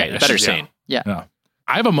seems great. Better scene. Yeah.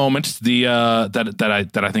 I have a moment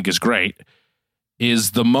that I think is great.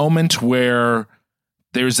 Is the moment where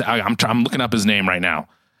I'm looking up his name right now.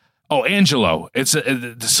 Oh, Angelo. It's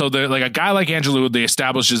so they're like a guy like Angelo. They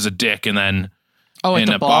establish as a dick, and then at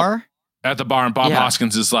the bar. At the bar, and Bob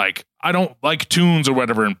Hoskins is like, I don't like tunes or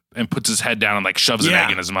whatever, and puts his head down and like shoves an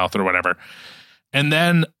egg in his mouth or whatever. And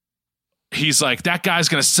then he's like, that guy's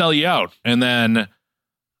going to sell you out. And then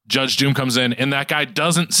Judge Doom comes in, and that guy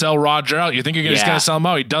doesn't sell Roger out. You think you're just going to sell him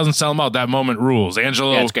out? He doesn't sell him out. That moment rules.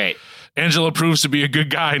 That's great. Angelo proves to be a good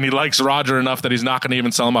guy, and he likes Roger enough that he's not going to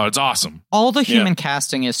even sell him out. It's awesome. All the human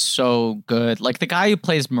casting is so good. Like, the guy who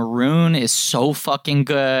plays Maroon is so fucking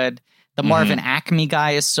good. The Marvin Acme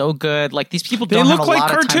guy is so good. Like, these people don't have a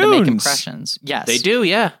lot of time to make impressions. Yes. They do,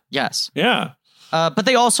 yeah. Yes. Yeah. But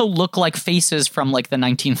they also look like faces from, like, the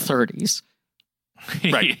 1930s.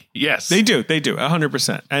 Right. Yes. They do.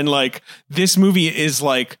 100%. And like, this movie is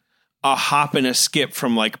like a hop and a skip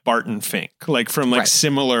from like Barton Fink, like from like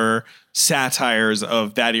similar satires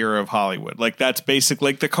of that era of Hollywood. Like, that's basic.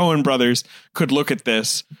 Like, the Coen brothers could look at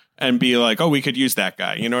this and be like, oh, we could use that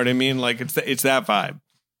guy. You know what I mean? Like, it's that vibe.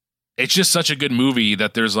 It's just such a good movie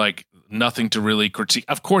that there's like nothing to really critique.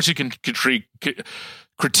 Of course, you can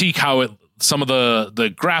critique how some of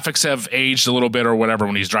the graphics have aged a little bit or whatever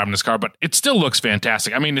when he's driving his car, but it still looks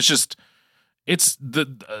fantastic. I mean,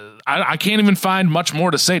 I can't even find much more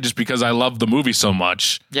to say just because I love the movie so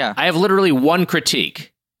much. Yeah. I have literally one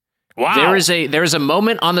critique. Wow. There is a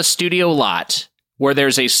moment on the studio lot where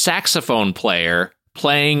there's a saxophone player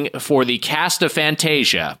playing for the cast of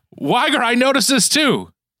Fantasia. Weiger, I noticed this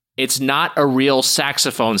too. It's not a real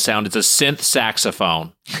saxophone sound. It's a synth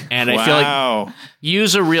saxophone. And I feel like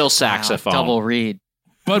use a real saxophone. Double read.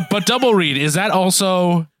 But double read, is that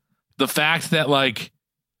also the fact that like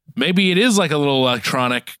maybe it is like a little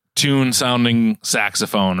electronic tune sounding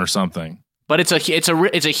saxophone or something? But it's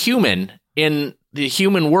a human in the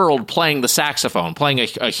human world playing the saxophone, playing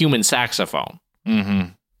a human saxophone. Mm-hmm.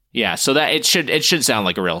 Yeah, so that it should sound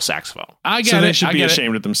like a real saxophone. I get so it. They should be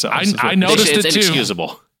ashamed of themselves. I noticed it too. It's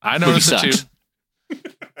inexcusable. I noticed it too.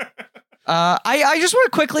 I just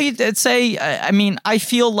want to quickly say, I mean, I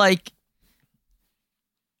feel like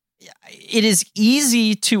it is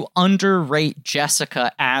easy to underrate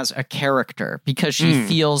Jessica as a character because she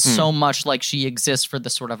feels so much like she exists for the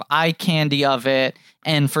sort of eye candy of it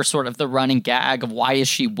and for sort of the running gag of why is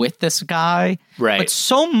she with this guy. Right. But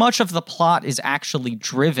so much of the plot is actually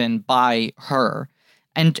driven by her.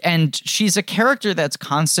 And she's a character that's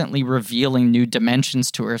constantly revealing new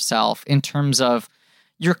dimensions to herself in terms of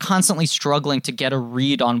you're constantly struggling to get a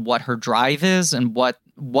read on what her drive is and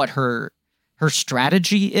what her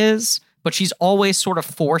strategy is. But she's always sort of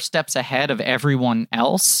 4 steps ahead of everyone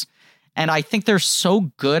else. And I think they're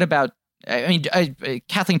so good about, I mean,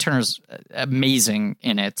 Kathleen Turner's amazing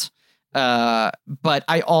in it. But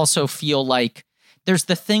I also feel like there's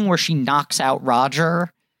the thing where she knocks out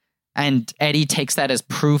Roger and Eddie takes that as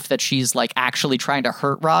proof that she's like actually trying to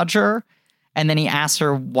hurt Roger. And then he asks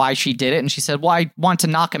her why she did it. And she said, well, I want to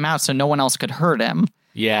knock him out so no one else could hurt him.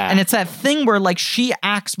 Yeah. And it's that thing where like she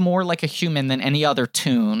acts more like a human than any other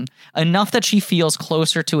Toon, enough that she feels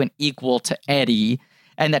closer to an equal to Eddie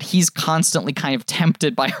and that he's constantly kind of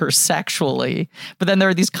tempted by her sexually. But then there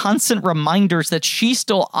are these constant reminders that she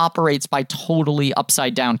still operates by totally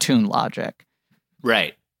upside down Toon logic.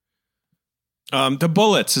 Right. The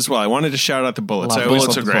bullets as well. I wanted to shout out the bullets.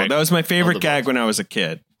 Bullets are great. That was my favorite gag when I was a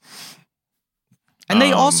kid. And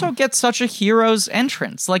they also get such a hero's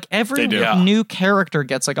entrance. Like every new character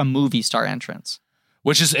gets like a movie star entrance.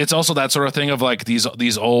 Which is, it's also that sort of thing of like these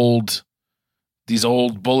old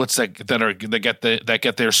bullets that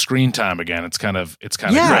get their screen time again. It's kind of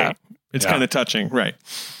great. It's kind of touching, right?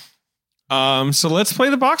 So let's play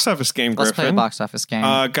the box office game, Griffin. Let's play the box office game.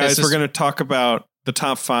 Guys, we're going to talk about the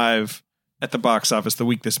top 5 at the box office the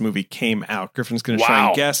week this movie came out. Griffin's going to try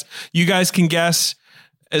and guess. You guys can guess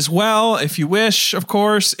as well if you wish, of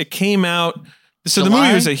course. It came out. So the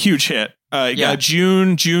movie was a huge hit.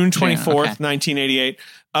 June 24th, 1988.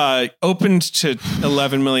 Opened to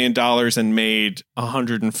 $11 million and made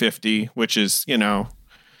 150, which is,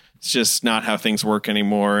 it's just not how things work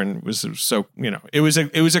anymore. And it was so,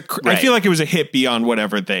 I feel like it was a hit beyond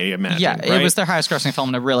whatever they imagined. Yeah, right? It was their highest grossing film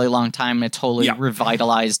in a really long time. It totally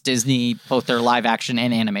revitalized Disney, both their live action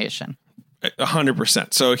and animation.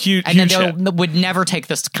 100%. So huge. And huge then they would never take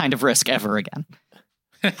this kind of risk ever again.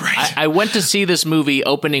 Right. I went to see this movie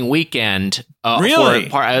opening weekend really?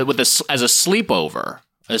 as a sleepover.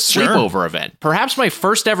 A sleepover event. Perhaps my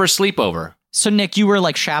first ever sleepover. So, Nick, you were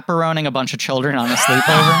like chaperoning a bunch of children on a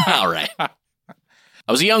sleepover? All right.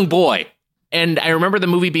 I was a young boy, and I remember the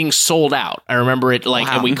movie being sold out. I remember it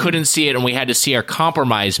and we couldn't see it, and we had to see our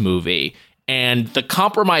Compromise movie. And the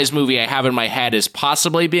Compromise movie I have in my head is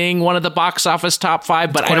possibly being one of the box office top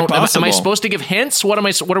 5, but I don't. Am I supposed to give hints? What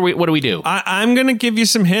do we do? I'm going to give you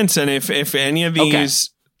some hints, and if any of these.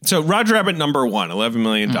 Okay. So Roger Rabbit number 1, $11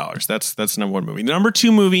 million. That's the number 1 movie. The number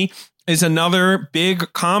 2 movie is another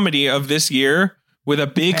big comedy of this year, with a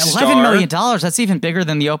big star. $11 million. That's even bigger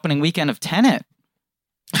than the opening weekend of Tenet.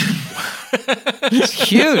 It's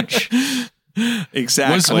huge.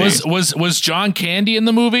 Exactly. Was John Candy in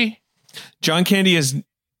the movie? John Candy is.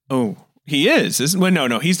 Oh, he is. Isn't? Well,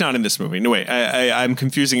 no, he's not in this movie. No, wait. I'm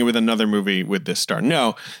confusing it with another movie with this star.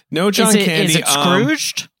 No, John Candy. Is it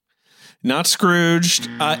Scrooged? Not Scrooged.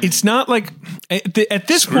 It's not like at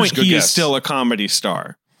this point he is still a comedy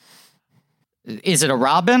star. Is it a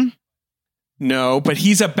Robin? No, but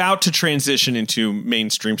he's about to transition into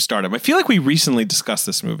mainstream stardom. I feel like we recently discussed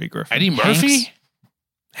this movie, Griffin. Eddie Murphy?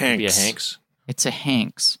 Hanks. Yeah, Hanks. It's a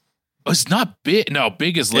Hanks. Oh, it's not big. No,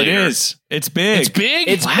 big is later. It is. It's big. It's big?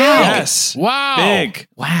 It's Wow. big. Yes. Wow. Big.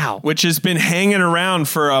 Wow. Which has been hanging around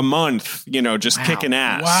for a month, just kicking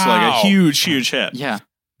ass. Wow. Like a huge hit. Yeah.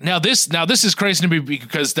 Now this is crazy to me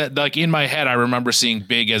because that, like, in my head I remember seeing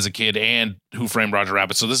Big as a kid and Who Framed Roger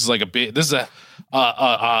Rabbit. So this is like a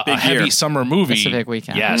heavy year. summer movie. It's a big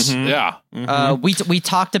weekend. Yes. Mhm. Yeah. We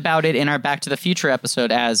talked about it in our Back to the Future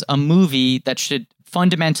episode as a movie that should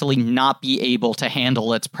fundamentally not be able to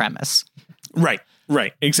handle its premise. Right.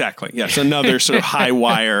 Exactly. Yes. Another sort of high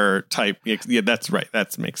wire type. Yeah, that's right.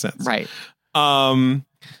 That makes sense. Right.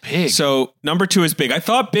 Big. So number 2 is Big. I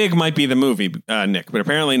thought Big might be the movie, Nick, but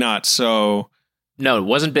apparently not. So No, it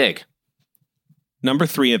wasn't big. number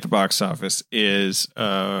 3 at the box office is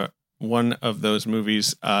one of those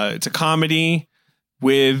movies. It's a comedy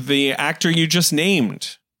with the actor you just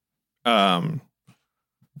named.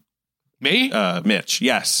 Me? Mitch.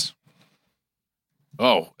 Yes.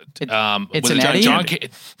 Oh. it's was an it Eddie?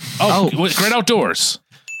 Great Outdoors.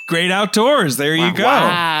 Great Outdoors. There you go.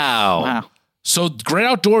 Wow. Wow. So Great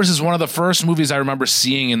Outdoors is one of the first movies I remember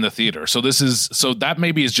seeing in the theater. So that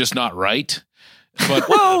maybe is just not right. But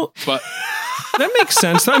but That makes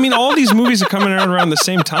sense. I mean, all these movies are coming out around the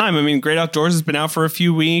same time. I mean, Great Outdoors has been out for a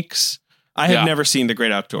few weeks. I had never seen The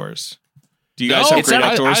Great Outdoors. Do you guys have Great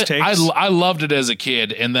Outdoors takes? I loved it as a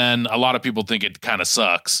kid, and then a lot of people think it kind of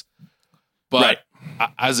sucks. But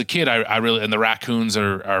as a kid, I really, and the raccoons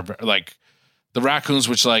are like, the raccoons,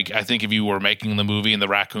 which, like, I think if you were making the movie and the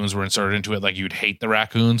raccoons were inserted into it, like, you'd hate the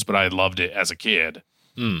raccoons, but I loved it as a kid.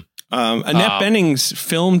 Annette Bening's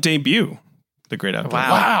film debut, The Great Outdoors.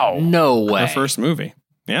 Wow. No way. Her first movie.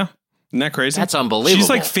 Yeah. Isn't that crazy? That's unbelievable. She's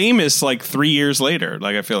like famous like 3 years later.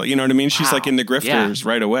 Like, I feel like, you know what I mean? She's like in the Grifters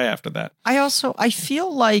right away after that. I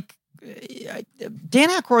feel like Dan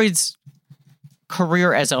Aykroyd's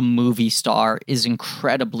career as a movie star is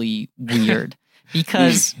incredibly weird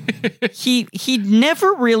because he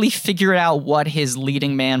never really figured out what his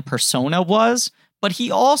leading man persona was, but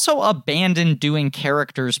he also abandoned doing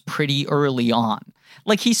characters pretty early on.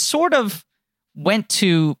 Like, he sort of went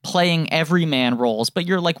to playing everyman roles, but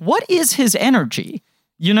you're like, what is his energy?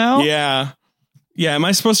 You know? Yeah. Yeah. Am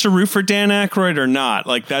I supposed to root for Dan Aykroyd or not?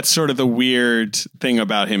 Like, that's sort of the weird thing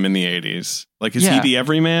about him in the 80s. Like, is he the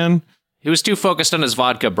everyman? He was too focused on his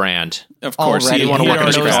vodka brand. Of course, Already. he He already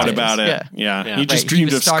those thought days. about it. Yeah. He just Right, dreamed he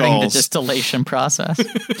was of starting skulls. the distillation process.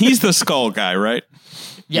 He's the skull guy, right?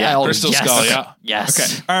 Crystal Skull, yeah. Yes.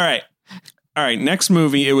 Okay. All right. Next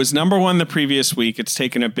movie. It was number 1 the previous week. It's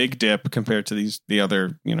taken a big dip compared to the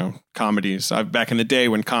other, comedies. Back in the day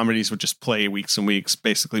when comedies would just play weeks and weeks,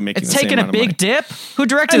 basically making It's the same taken a amount of money. big dip. Who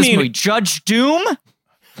directed this movie? Judge Doom?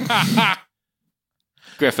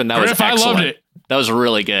 Griffin, that was Griff, I excellent. loved it. That was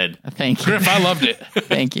really good. Thank you. Griff, I loved it.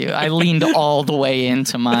 Thank you. I leaned all the way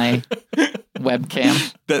into my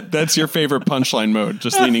webcam. That's your favorite punchline mode,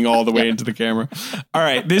 just leaning all the way into the camera. All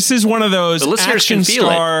right, this is one of those The listeners action can feel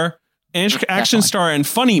star, action star and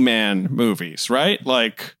funny man movies, right?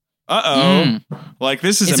 Like, like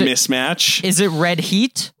this is a mismatch. Is it Red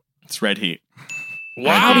Heat? It's Red Heat.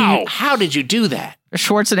 Wow. How did you do that?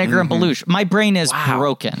 Schwarzenegger and Belushi. My brain is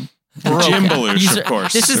broken. Jim Belushi, of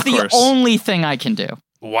course. This is of the course. only thing I can do.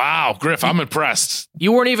 Wow. Griff, I'm impressed.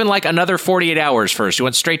 You weren't even like another 48 hours first. You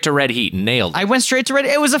went straight to Red Heat and nailed it. I went straight to Red.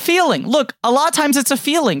 It was a feeling. Look, a lot of times it's a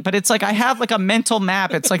feeling, but it's like I have like a mental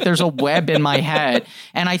map. It's like there's a web in my head.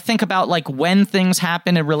 And I think about like when things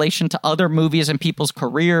happen in relation to other movies and people's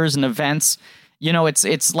careers and events. You know,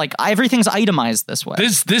 it's like everything's itemized this way.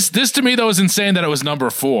 This to me though is insane that it was number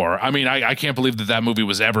 4. I mean, I can't believe that movie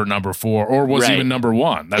was ever number 4 or was even number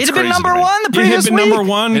 1. That's It'd have crazy been to number me. 1 the It previous had been week. number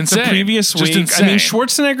 1 Insane. the previous Just week. insane. I mean,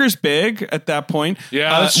 Schwarzenegger's big at that point.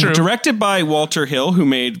 Yeah, that's true. Directed by Walter Hill, who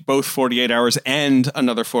made both 48 Hours and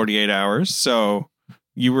Another 48 Hours. So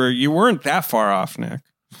you weren't that far off, Nick.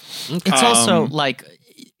 It's also like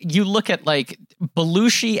you look at like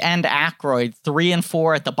Belushi and Aykroyd 3 and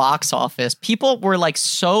 4 at the box office. People were like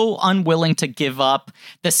so unwilling to give up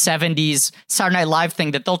the 70s Saturday Night Live thing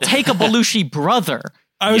that they'll take a Belushi brother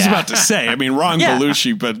I was about to say, I mean, wrong Yeah.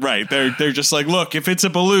 Belushi, but right. They're just like, look, if it's a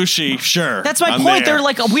Belushi, sure. That's my I'm point. there. They're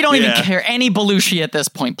like, we don't even Yeah. care any Belushi at this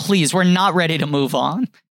point. Please, we're not ready to move on.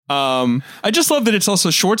 I just love that it's also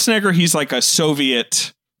Schwarzenegger. He's like a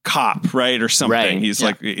Soviet cop, right? Or something. Right. He's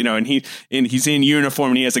like, and he's in uniform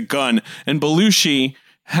and he has a gun. And Belushi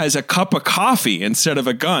has a cup of coffee instead of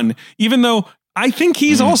a gun, even though I think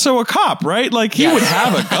he's also a cop, right? Like he would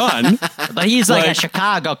have a gun. But he's like a Like-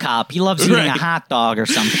 Chicago cop. He loves eating Right. a hot dog or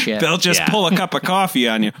some shit. They'll just pull a cup of coffee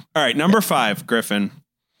on you. All right, number 5, Griffin.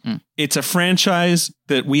 It's a franchise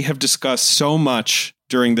that we have discussed so much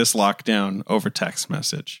during this lockdown over text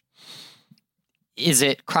message. Is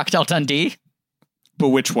it Crocodile Dundee? But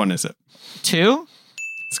which one is it? 2?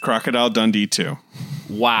 It's Crocodile Dundee 2.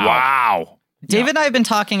 Wow. David and I have been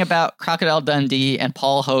talking about Crocodile Dundee and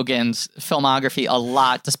Paul Hogan's filmography a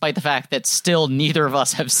lot, despite the fact that still neither of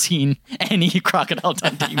us have seen any Crocodile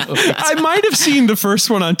Dundee movies. I might have seen the first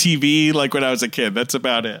one on TV like when I was a kid. That's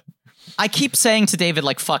about it. I keep saying to David,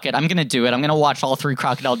 like, fuck it, I'm going to do it. I'm going to watch all 3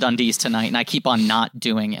 Crocodile Dundees tonight, and I keep on not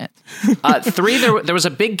doing it. 3, there was a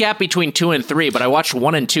big gap between 2 and 3, but I watched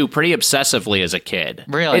 1 and 2 pretty obsessively as a kid.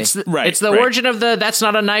 Really? It's the Right. origin of the "that's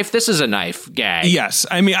not a knife, this is a knife" gag. Yes.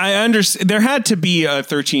 I mean, I understand. There had to be a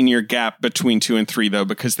 13-year gap between 2 and 3, though,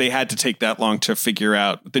 because they had to take that long to figure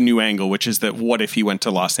out the new angle, which is that what if he went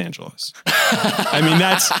to Los Angeles? I mean,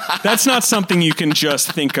 that's not something you can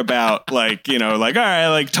just think about, like, all right,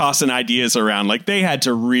 like tossing ideas around. Like, they had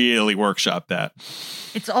to really workshop that.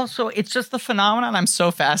 It's just the phenomenon I'm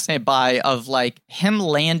so fascinated by of like him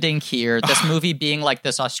landing here, this movie being like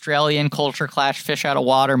this Australian culture clash, fish out of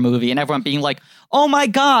water movie, and everyone being like, oh my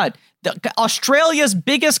God, Australia's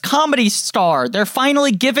biggest comedy star. They're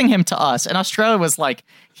finally giving him to us. And Australia was like,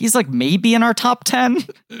 he's like maybe in our top 10.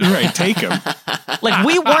 Right. Take him. Like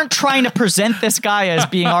we weren't trying to present this guy as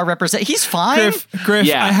being our representative. He's fine. Griff,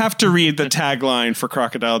 Yeah. I have to read the tagline for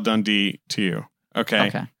Crocodile Dundee to you.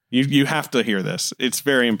 Okay. You have to hear this. It's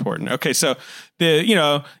very important. Okay, so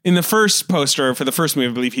in the first poster for the first movie,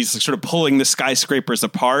 I believe he's sort of pulling the skyscrapers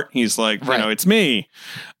apart. He's like, Right. it's me.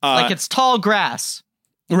 Like it's tall grass.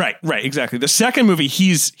 Right, exactly. The second movie,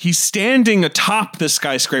 he's standing atop the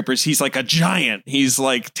skyscrapers. He's like a giant. He's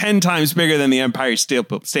like 10 times bigger than the Empire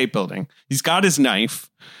State Building. He's got his knife,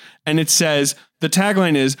 and it says, the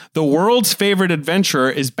tagline is, the world's favorite adventurer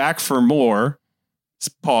is back for more,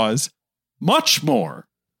 pause, much more.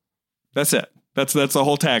 That's it. That's the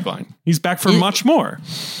whole tagline. He's back for much more.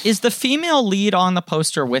 Is the female lead on the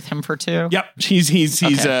poster with him for 2? Yep.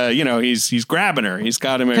 He's grabbing her. He's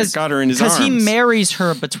got her in his arms. Because he marries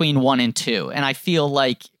her between 1 and 2, and I feel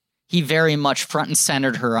like he very much front and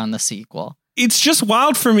centered her on the sequel. It's just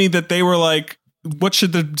wild for me that they were like, what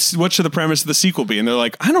should the premise of the sequel be? And they're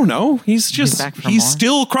like, I don't know. He's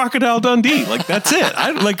still Crocodile Dundee. Like, that's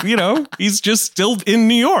it. He's just still in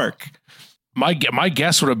New York. My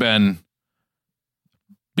guess would have been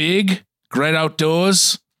big, great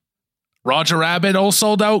outdoors, Roger Rabbit all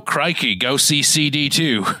sold out. Crikey, go see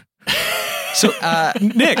CD2. So,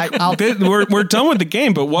 Nick, we're done with the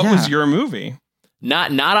game, but what was your movie?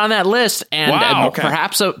 Not on that list, and Wow, okay.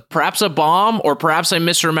 perhaps a bomb, or perhaps I'm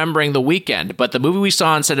misremembering The Weekend. But the movie we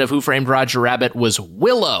saw instead of Who Framed Roger Rabbit was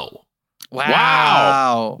Willow.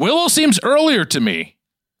 Wow. Willow seems earlier to me.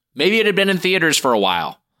 Maybe it had been in theaters for a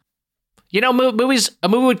while. A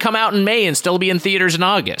movie would come out in May and still be in theaters in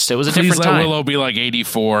August. It was a Please different let time. Willow be like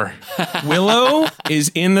 84. Willow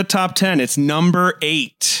is in the top 10. It's number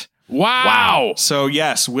 8. Wow. So,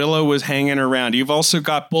 yes, Willow was hanging around. You've also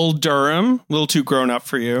got Bull Durham, a little too grown up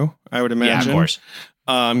for you, I would imagine. Yeah, of course.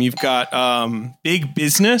 You've got Big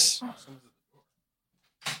Business.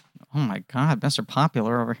 Oh my God, Mr.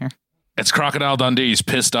 Popular over here. It's Crocodile Dundee. He's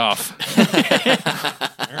pissed off.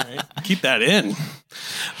 Keep that in.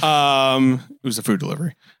 It was a food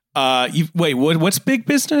delivery. What's Big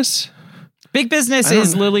Business? Big Business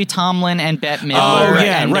is Lily Tomlin and Bette Midler. Oh,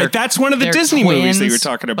 yeah, and right. That's one of the they're Disney twins, movies that you were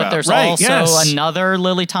talking about. But there's Right, also yes. another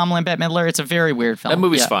Lily Tomlin and Bette Midler. It's a very weird film. That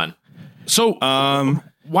movie's Yeah. fun. So,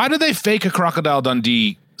 why did they fake a Crocodile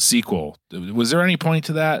Dundee sequel? Was there any point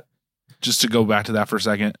to that? Just to go back to that for a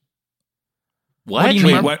second. What? do you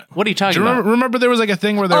mean? What are you talking Do you about? remember there was like a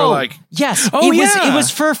thing where they were like, yes. Oh, It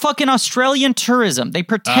was for fucking Australian tourism. They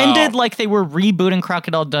pretended Oh. like they were rebooting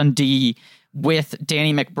Crocodile Dundee with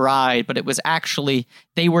Danny McBride, but it was actually,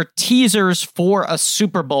 they were teasers for a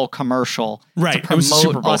Super Bowl commercial Right, to it was a promote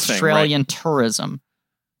Super Bowl thing, Australian tourism.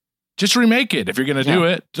 just remake it if you're going to do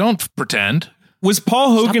it. Don't pretend. Was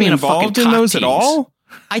Paul Hogan being a involved fucking in those at cock all?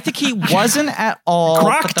 I think he wasn't at all.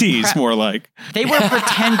 Croc but tease, more like. They were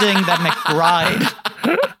pretending that McBride.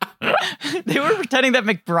 They were pretending that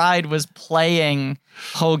McBride was playing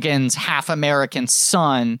Hogan's half American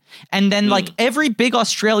son. And then like every big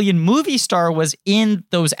Australian movie star was in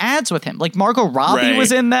those ads with him. Like Margot Robbie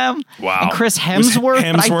was in them. Wow. And Chris Hemsworth.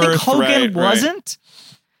 But I think Hogan right. wasn't.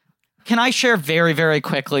 Can I share very, very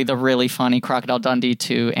quickly the really funny Crocodile Dundee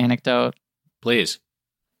 2 anecdote? Please.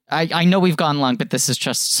 I know we've gone long, but this is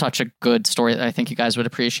just such a good story that I think you guys would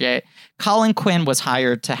appreciate. Colin Quinn was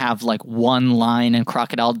hired to have like one line in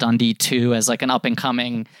Crocodile Dundee 2 as like an up and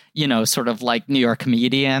coming, sort of like New York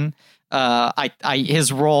comedian.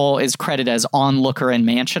 His role is credited as onlooker in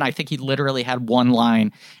Mansion. I think he literally had one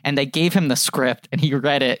line, and they gave him the script, and he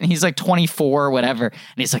read it, and he's like 24 or whatever,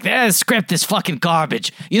 and he's like, "That script is fucking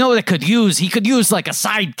garbage. You know what it could use? He could use like a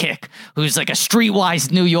sidekick who's like a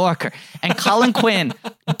streetwise New Yorker." And Colin Quinn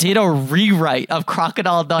did a rewrite of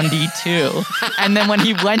Crocodile Dundee 2, and then when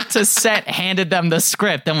he went to set, handed them the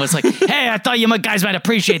script and was like, "Hey, I thought you guys might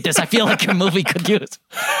appreciate this. I feel like your movie could use."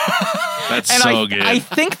 That's and so good. I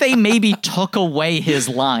think they maybe took away his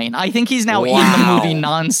line. I think he's now in the movie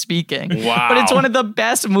non-speaking. Wow. But it's one of the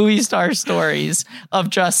best movie star stories of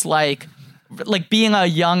just like being a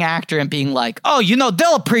young actor and being like, "Oh,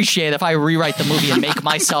 they'll appreciate if I rewrite the movie and make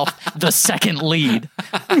myself the second lead."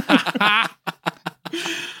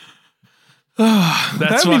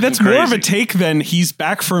 That's more of a take than he's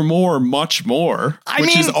back for more, much more.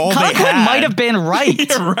 Which is all Colin they Quinn had. might have been right.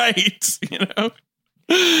 You're right.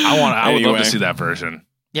 I would love to see that version.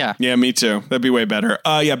 Yeah. Yeah, me too. That'd be way better.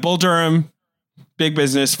 Bull Durham, Big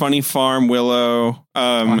Business, Funny Farm, Willow,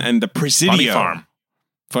 and the Presidio.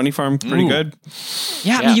 Funny Farm, pretty good.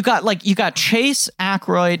 Yeah, I mean, you got Chase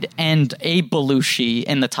Aykroyd and Abe Belushi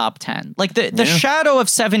in the top 10. Like the shadow of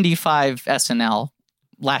 75 SNL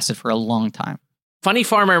lasted for a long time. Funny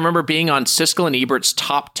Farm, I remember being on Siskel and Ebert's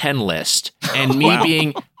top 10 list, and me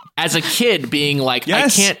being, as a kid, being like,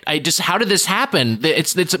 yes. how did this happen? But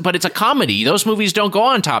it's a comedy. Those movies don't go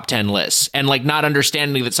on top 10 lists, and like not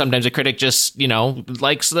understanding that sometimes a critic just,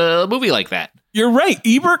 likes the movie like that. You're right.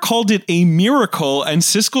 Ebert called it a miracle, and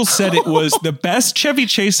Siskel said it was the best Chevy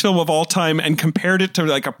Chase film of all time and compared it to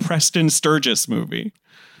like a Preston Sturges movie.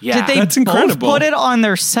 Yeah. Did they That's both incredible. put it on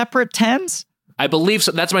their separate 10s? I believe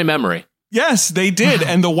so. That's my memory. Yes, they did.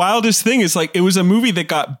 And the wildest thing is like it was a movie that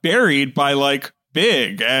got buried by like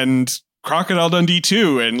Big and Crocodile Dundee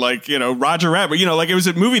 2 and like, Roger Rabbit. Like it was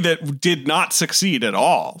a movie that did not succeed at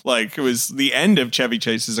all. Like it was the end of Chevy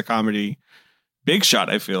Chase as a comedy. Big Shot,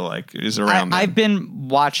 I feel like, is around I've been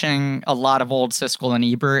watching a lot of old Siskel and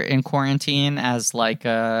Ebert in quarantine as like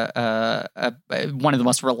one of the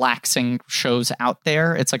most relaxing shows out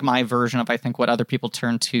there. It's like my version of, I think, what other people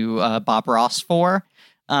turn to Bob Ross for.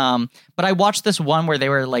 But I watched this one where they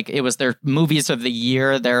were like, it was their movies of the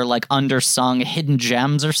year. They're like undersung hidden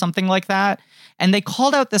gems or something like that. And they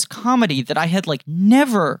called out this comedy that I had like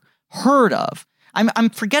never heard of. I'm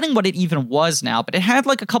forgetting what it even was now, but it had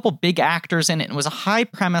like a couple big actors in it. And it was a high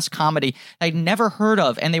premise comedy that I'd never heard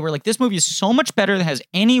of. And they were like, this movie is so much better than it has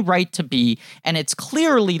any right to be. And it's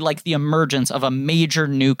clearly like the emergence of a major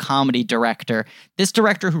new comedy director. This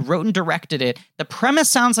director who wrote and directed it. The premise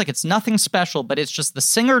sounds like it's nothing special, but it's just the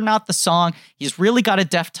singer, not the song. He's really got a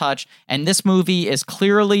deft touch. And this movie is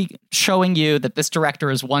clearly showing you that this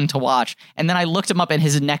director is one to watch. And then I looked him up and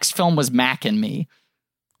his next film was Mac and Me.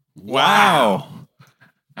 Wow.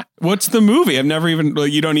 What's the movie? I've never even. Well,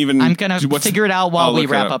 you don't even. I'm gonna figure it out while we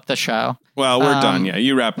wrap up the show. Well, we're done. Yeah,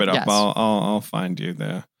 you wrap it up. Yes. I'll find you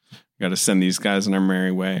there. Got to send these guys on their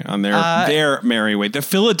merry way. On their merry way. The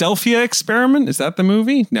Philadelphia Experiment, is that the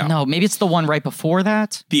movie? No, maybe it's the one right before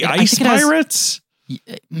that. The Ice Pirates.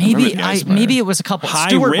 Maybe it was a couple. High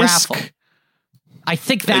Stuart Risk. Raffle. I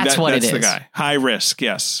think that's what it is. That's the guy. High Risk.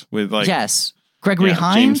 Yes, with like Gregory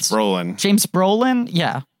Hines, James Brolin.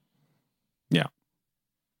 Yeah.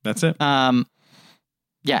 That's it.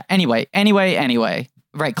 Yeah. Anyway.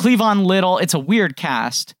 Right. Cleavon Little. It's a weird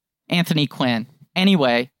cast. Anthony Quinn.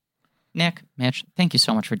 Anyway, Nick, Mitch, thank you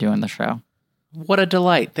so much for doing the show. What a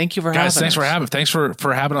delight. Thank you for having us. Thanks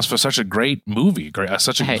for having us for such a great movie.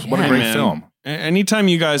 What a great film. Anytime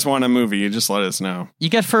you guys want a movie, you just let us know. You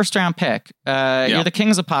get first round pick. You're the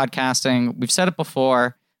kings of podcasting. We've said it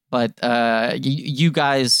before, but you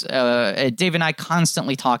guys, Dave and I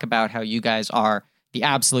constantly talk about how you guys are the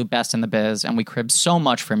absolute best in the biz, and we crib so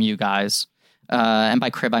much from you guys. And by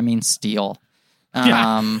crib, I mean steal.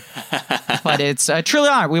 But it's truly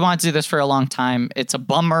an honor. We wanted to do this for a long time. It's a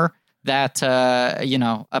bummer that,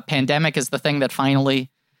 a pandemic is the thing that finally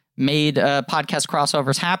made podcast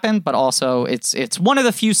crossovers happen. But also it's one of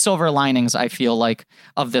the few silver linings, I feel like,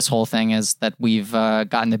 of this whole thing is that we've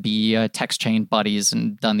gotten to be text chain buddies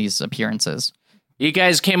and done these appearances. You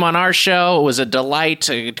guys came on our show. It was a delight.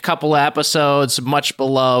 A couple of episodes, much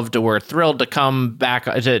beloved. We're thrilled to come back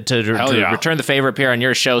to return the favor, appear on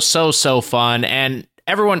your show. So fun. And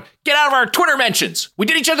everyone, get out of our Twitter mentions. We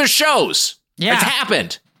did each other's shows. Yeah. It's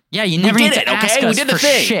happened. Yeah, you never need to ask us we did the for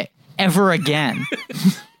thing. shit ever again.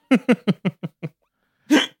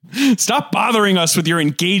 Stop bothering us with your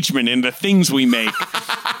engagement in the things we make.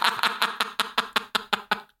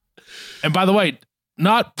 And by the way,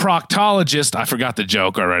 not proctologist. I forgot the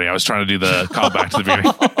joke already. I was trying to do the callback to the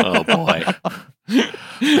beginning. Oh, boy.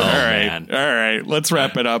 All right. Let's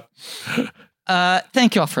wrap it up.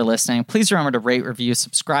 Thank you all for listening. Please remember to rate, review,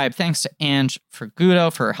 subscribe. Thanks to Ange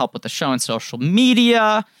Fergudo for her help with the show and social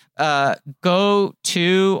media. Go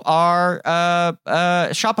to our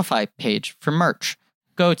Shopify page for merch.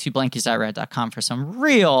 Go to blankiesirad.com for some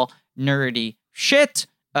real nerdy shit.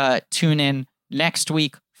 Tune in next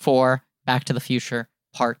week for Back to the Future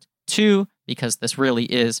Part 2, because this really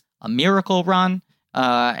is a miracle run.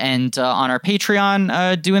 And on our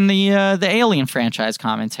Patreon, doing the Alien franchise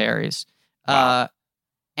commentaries. Wow.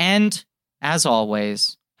 And as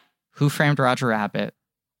always, Who Framed Roger Rabbit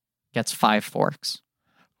gets 5 forks.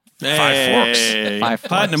 Hey, 5 forks.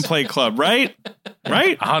 Platinum Play Club, right?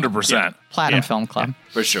 Right? 100%. Platinum Film Club.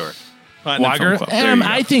 For sure. Platinum Film Lager? Club. There you go.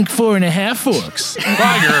 I think 4.5 forks.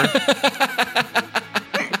 Lager.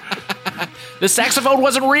 The saxophone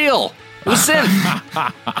wasn't real. It was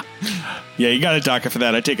synth. Yeah, you got a docket for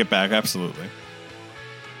that. I take it back. Absolutely.